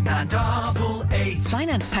 426-988.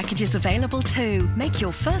 Finance packages available too. Make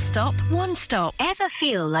your first stop One Stop. Ever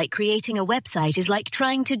feel like creating a website is like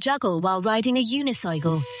trying to juggle while riding a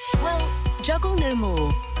unicycle? Well, juggle no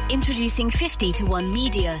more. Introducing 50 to 1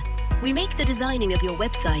 Media. We make the designing of your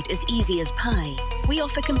website as easy as pie. We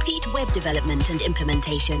offer complete web development and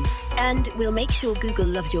implementation. And we'll make sure Google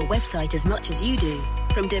loves your website as much as you do.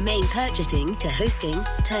 From domain purchasing to hosting,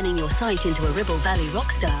 turning your site into a Ribble Valley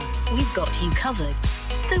rockstar, we've got you covered.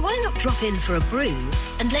 So why not drop in for a brew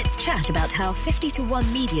and let's chat about how 50 to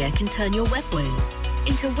 1 Media can turn your web woes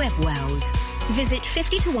into web wows. Visit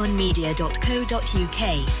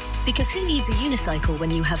 50to1media.co.uk because who needs a unicycle when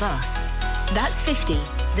you have us? That's 50,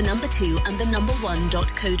 the number 2 and the number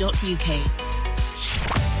 1.co.uk.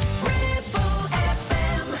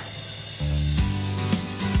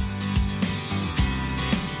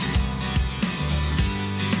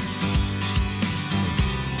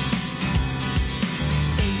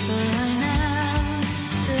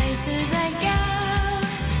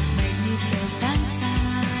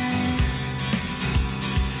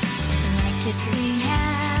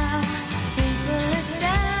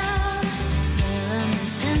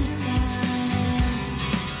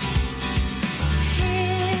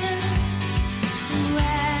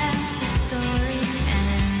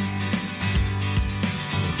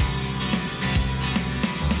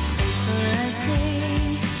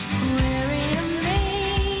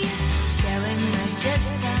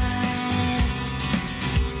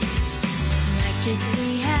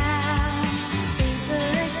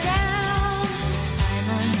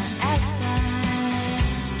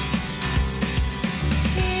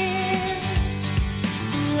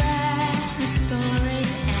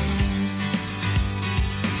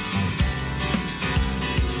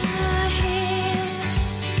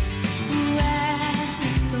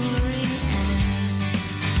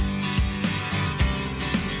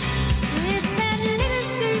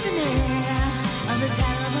 Of a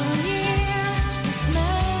terrible year,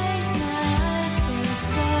 Christmas.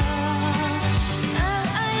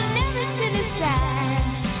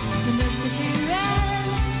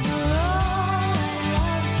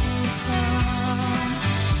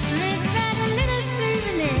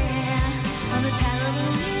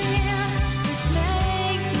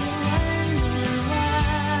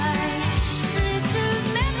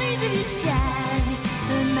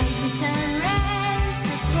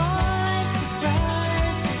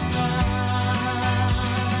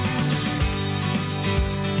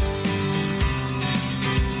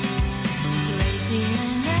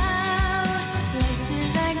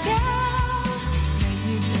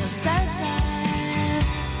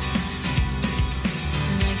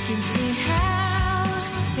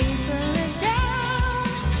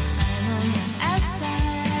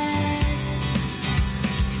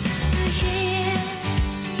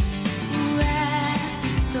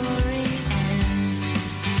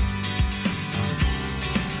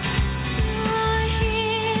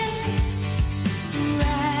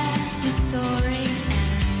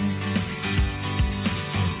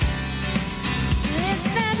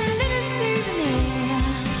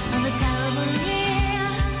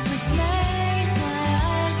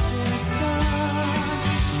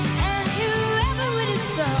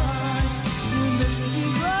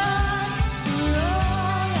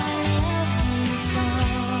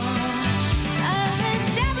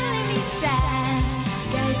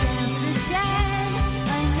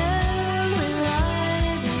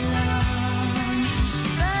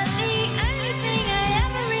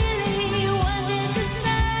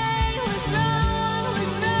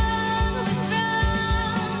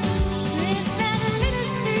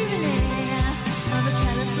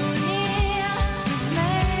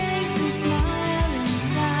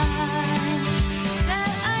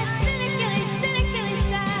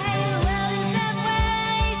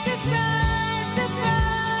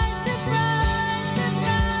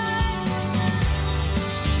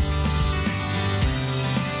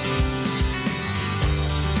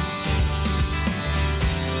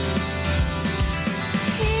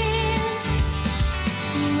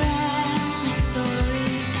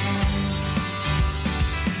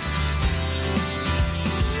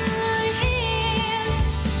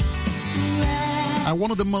 one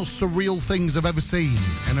of the most surreal things I've ever seen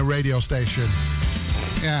in a radio station.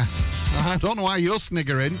 Yeah. I don't know why you're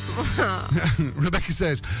sniggering. Rebecca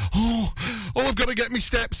says, oh, I've got to get my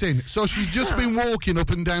steps in. So she's just been walking up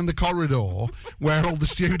and down the corridor where all the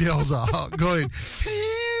studios are, going,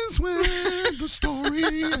 here's where the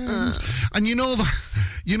story ends. And you know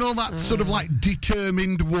that sort of like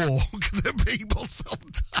determined walk that people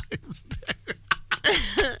sometimes do.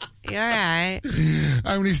 You're right.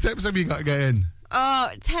 How many steps have you got to get in? Oh,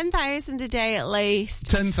 10,000 a day at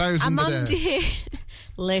least. 10,000 a day.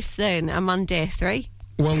 Listen, I'm on day 3.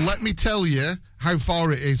 Well, let me tell you how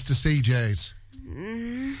far it is to CJ's.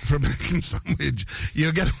 For a bacon sandwich.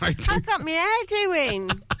 You'll get away to... I've got my hair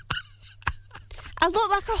doing. I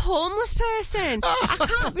look like a homeless person. I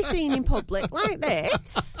can't be seen in public like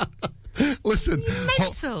this. Listen,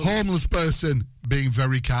 homeless person being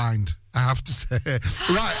very kind, I have to say.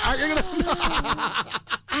 Right, out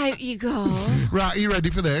you go. Right, are you ready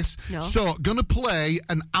for this? No. So, gonna play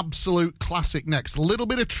an absolute classic next. A little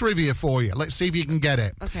bit of trivia for you. Let's see if you can get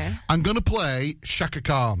it. Okay. I'm gonna play Shaka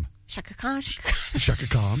Khan. Shaka Khan. Shaka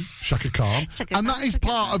Khan. Shaka Khan. And that is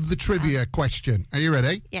part of the trivia question. Are you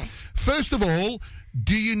ready? Yeah. First of all,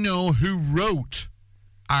 do you know who wrote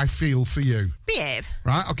I Feel For You? Behave.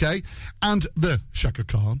 Right, okay. And the Shaka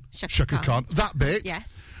Khan. Shaka Khan. That bit. Yeah.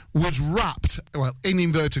 Was rapped, well, in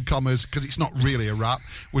inverted commas, because it's not really a rap,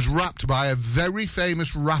 was rapped by a very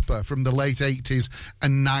famous rapper from the late 80s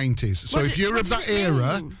and 90s. So if you're of that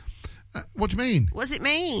era... what do you mean? What does it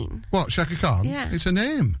mean? What, Shaka Khan? Yeah. It's a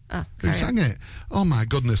name. Oh, who sang it? Oh, my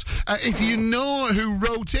goodness. If you know who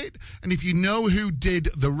wrote it, and if you know who did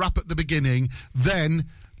the rap at the beginning, then...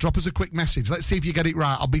 drop us a quick message. Let's see if you get it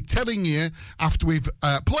right. I'll be telling you after we've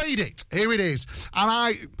played it. Here it is. And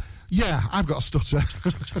I've got a stutter.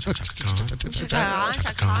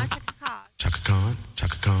 Chaka Khan,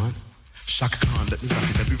 Shaka Khan, let me rock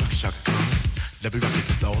it, Shaka Khan. Let me rock it,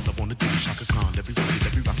 that's all I wanna do, Shaka Khan. Let me rock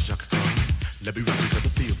it, Shaka Khan. Let me rock it, cause I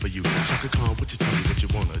feel for you. Shaka Khan, what you tell me what you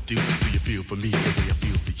wanna do? Do you feel for me the way I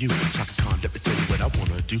feel for you? Shaka Khan, let me tell you what I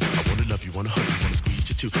wanna do. I wanna love you, wanna hug you, wanna squeeze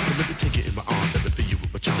you too. So let me take it in my arms, let me feel you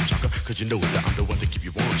with my charm, Shaka. Cause you know that I'm the one to keep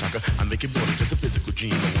you warm, Shaka. I make it more than just a physical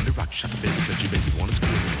dream. I wanna rock you, Shaka, baby, cause you make me wanna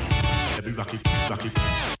scream. Let me rock it, rock it.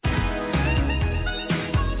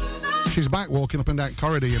 She's back walking up and down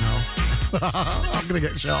corridor, you know. I'm going to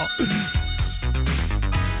get shot.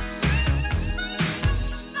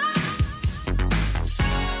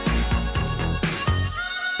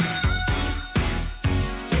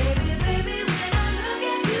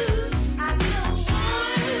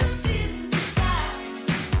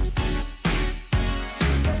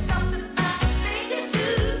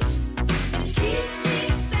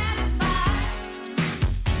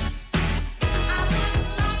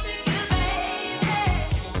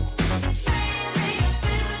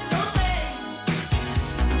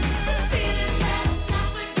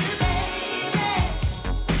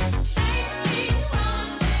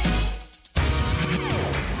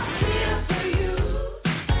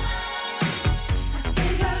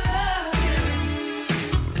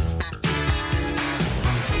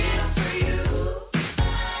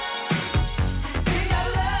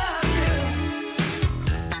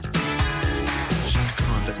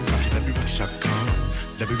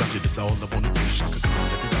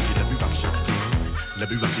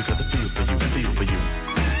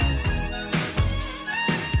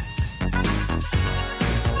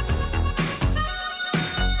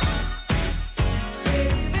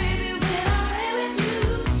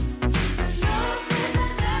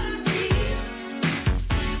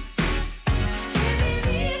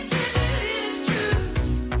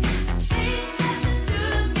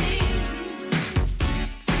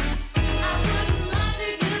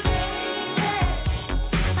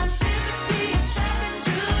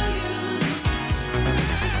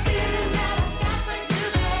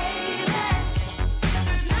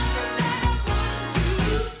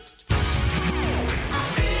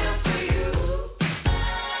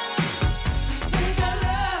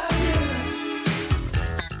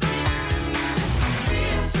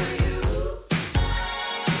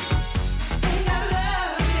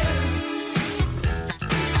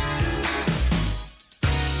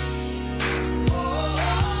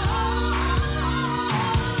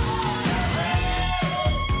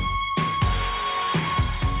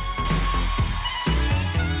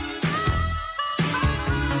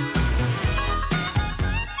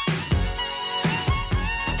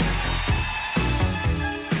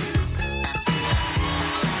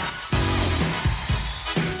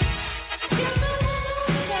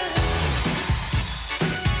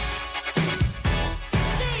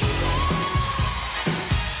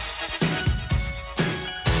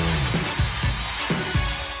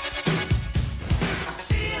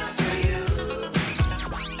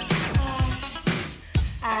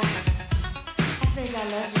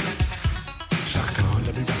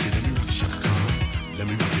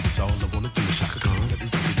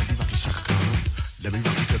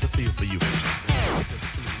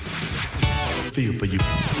 feel for you.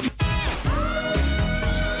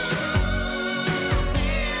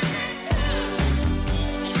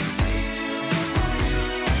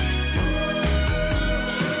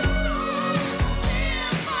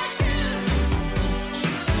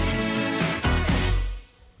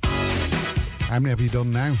 How many have you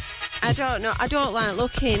done now? I don't know. I don't like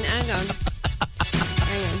looking. Hang on.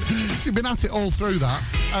 You've been at it all through that.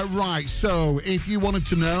 Right, so if you wanted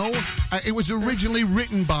to know, it was originally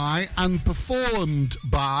written by and performed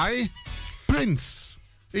by Prince.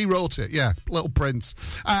 He wrote it, yeah, Little Prince.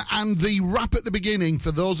 And the rap at the beginning,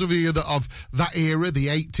 for those of you that of that era, the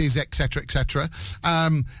 80s, etc., etc.,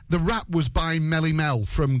 the rap was by Melly Mel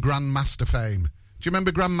from Grandmaster fame. Do you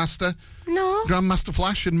remember Grandmaster? No. Grandmaster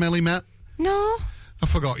Flash and Melly Mel? No. I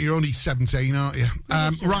forgot, you're only 17, aren't you?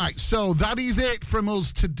 Right, so that is it from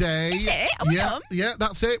us today. Is it? Are we done? Yeah,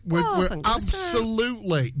 that's it. We're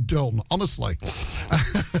absolutely done, honestly.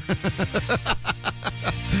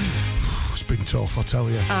 It's been tough, I tell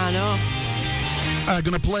you. I know.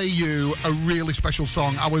 Going to play you a really special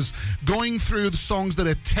song. I was going through the songs that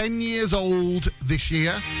are 10 years old this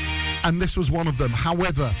year, and this was one of them.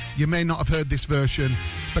 However, you may not have heard this version.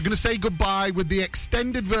 We're going to say goodbye with the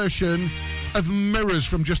extended version of Mirrors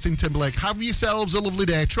from Justin Timberlake. Have yourselves a lovely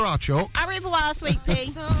day. Try, Chuck. I read a while, sweet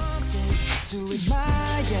pea. To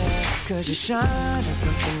admire, cause you shine on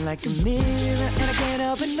something like a mirror, and I can't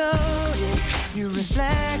help but notice you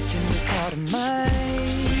reflect in this heart of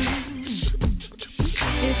mine.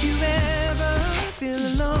 If you ever feel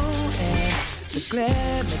alone and the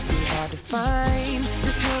glare makes me hard to find,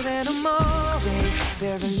 just know that I'm always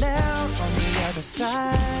very loud on the other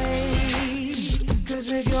side. Cause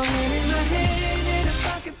with your hand in my hand and a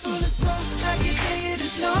pocket full of soul, I can tell you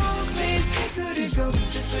there's no place we couldn't go.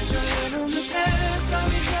 Just put your hand on the past, I'll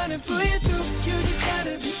be trying to pull you through. You just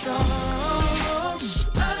gotta be strong.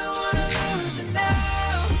 I don't wanna lose you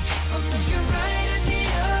now. I'm looking right at the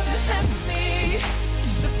other half of me.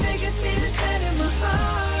 The biggest see that's set in my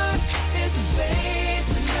heart is a space,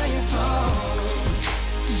 and now you're home.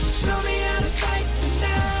 Show me how to fight for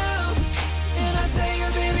now, and I'll tell you,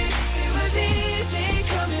 baby, it was easy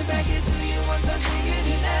coming back into you once I figured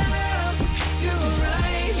it out. You were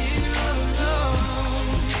right here all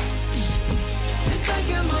alone. It's like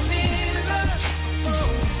you're my mirror,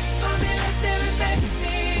 my mirror staring back at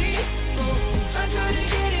me. I couldn't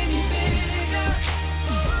get any bigger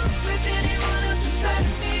with anyone else beside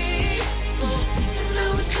of me. And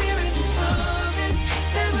now it's clear as a promise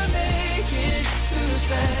that we're making two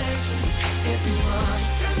reflections into one.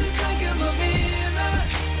 Cause it's like you're my mirror,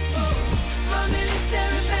 my mirror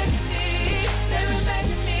staring back at me, staring back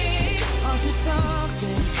at me. Also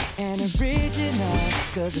something and original,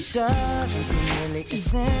 cause it doesn't seem really as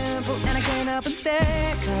simple. And I can't help but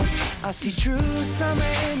stare, cause I see true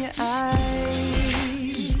summer in your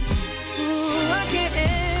eyes. Ooh, I can't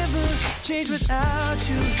ever change without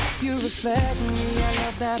you. You reflect me, I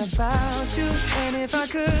love that about you. And if I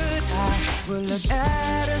could, I would look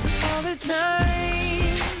at us all the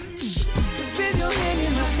time. Just with your hand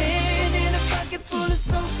in my hand and a pocket full of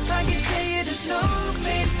soap, I can tell you there's no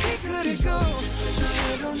place we couldn't go. Just put your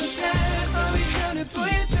head on the past, I'll be trying to pull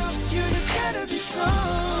you through. You just gotta be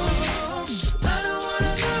strong. I don't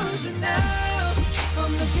wanna lose you now.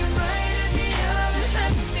 I'm looking right at the other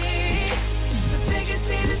half of me. The biggest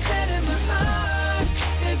see that's set in my heart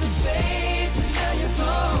is a space, and now you're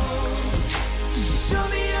home. Show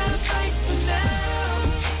me how to fight for now,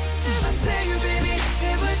 and I'll tell you, baby,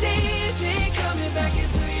 it was easy coming back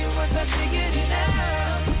into you once I figured it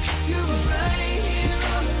out. You were right here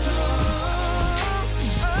all along.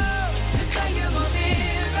 Oh, it's like you're my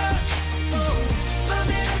mirror, my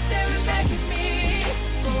mirror staring back at me.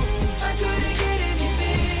 I couldn't get any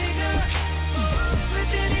bigger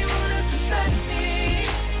with anyone else beside me.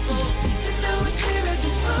 And now it's clear as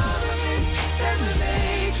a promise that we're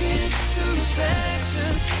making two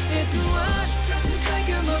reflections into one. Cause it's like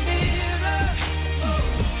you're my mirror,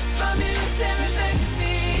 my mirror staring back at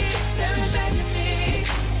me, staring back at me.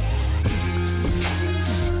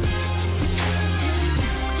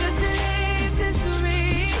 Yesterday's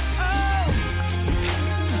history, oh.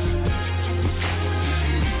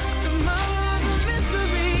 Tomorrow's a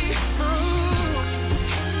mystery, oh.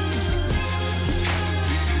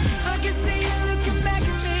 I can see you looking back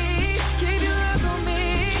at me. Keep your eyes on me,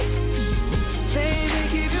 baby,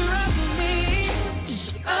 keep your eyes on me.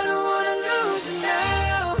 I don't wanna lose you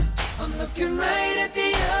now. I'm looking right at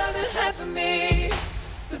the other half of me.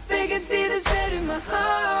 The biggest see that's set in my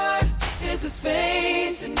heart is the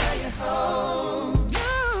space, and now you're home.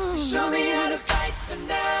 Show me how to fight for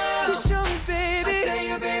now. You show me, baby. I tell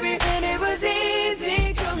you, baby, and it was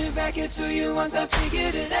easy coming back back into you once I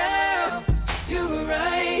figured it out. You were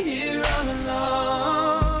right here all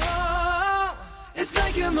along. It's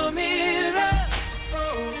like you're my mirror.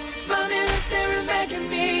 My mirror staring back at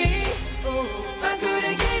me. I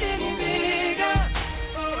couldn't get any bigger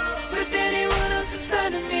with anyone else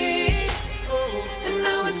beside of me. And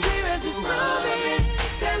now it's clear as this promise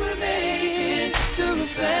that we're making two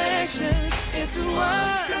reflections into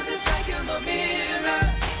one. Cause it's like you're my mirror.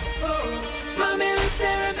 My mirror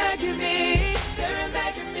staring back at me. Staring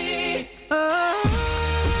back at me.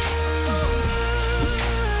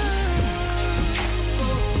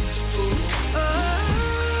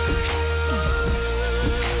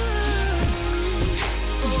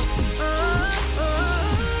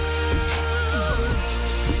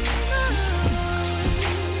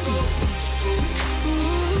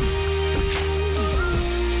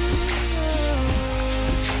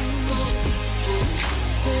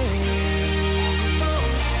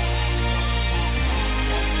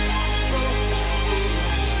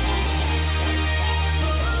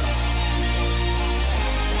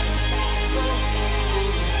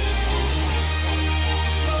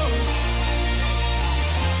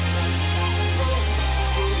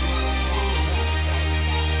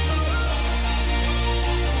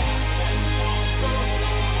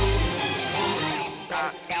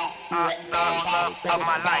 Of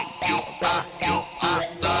my life, you are the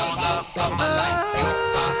love of my life. You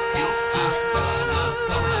are the love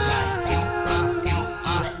of my life. You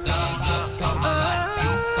are the love of my life. You are the love of my life.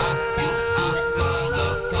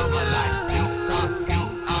 You are the love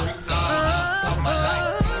of my life.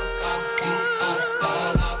 You are the love of my life. You are the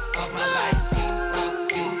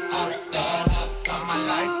love of my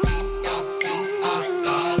life. You are the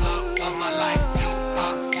love of my life. You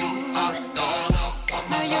are the love of my life.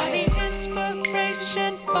 Now you're the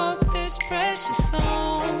inspiration for this precious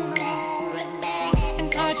song, and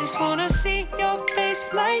I just wanna see your face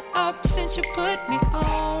light up since you put me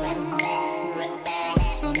on.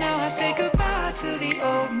 So now I say goodbye to the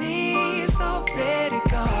old me, it's already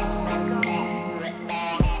gone.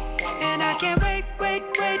 And I can't wait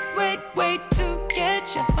to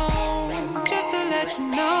get you home, just to let you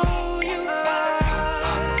know you are.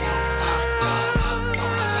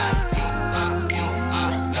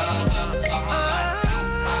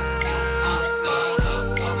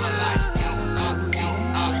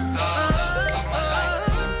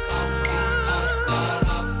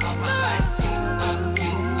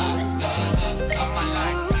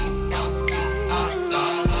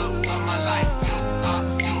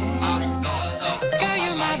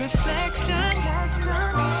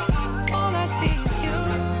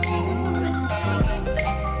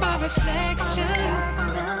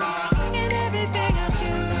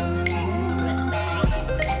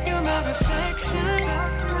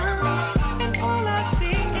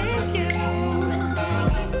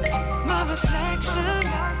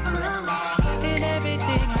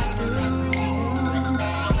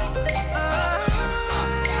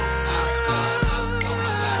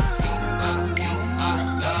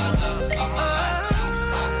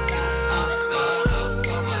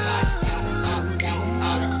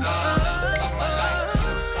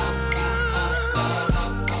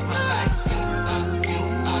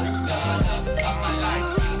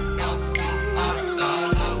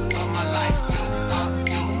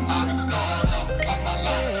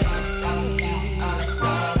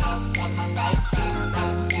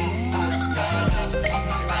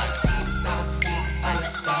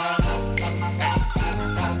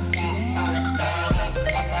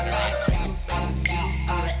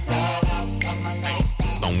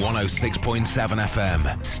 On 106.7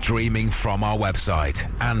 FM, streaming from our website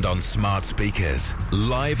and on smart speakers,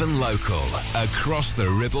 live and local, across the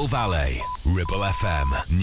Ribble Valley. Ribble FM.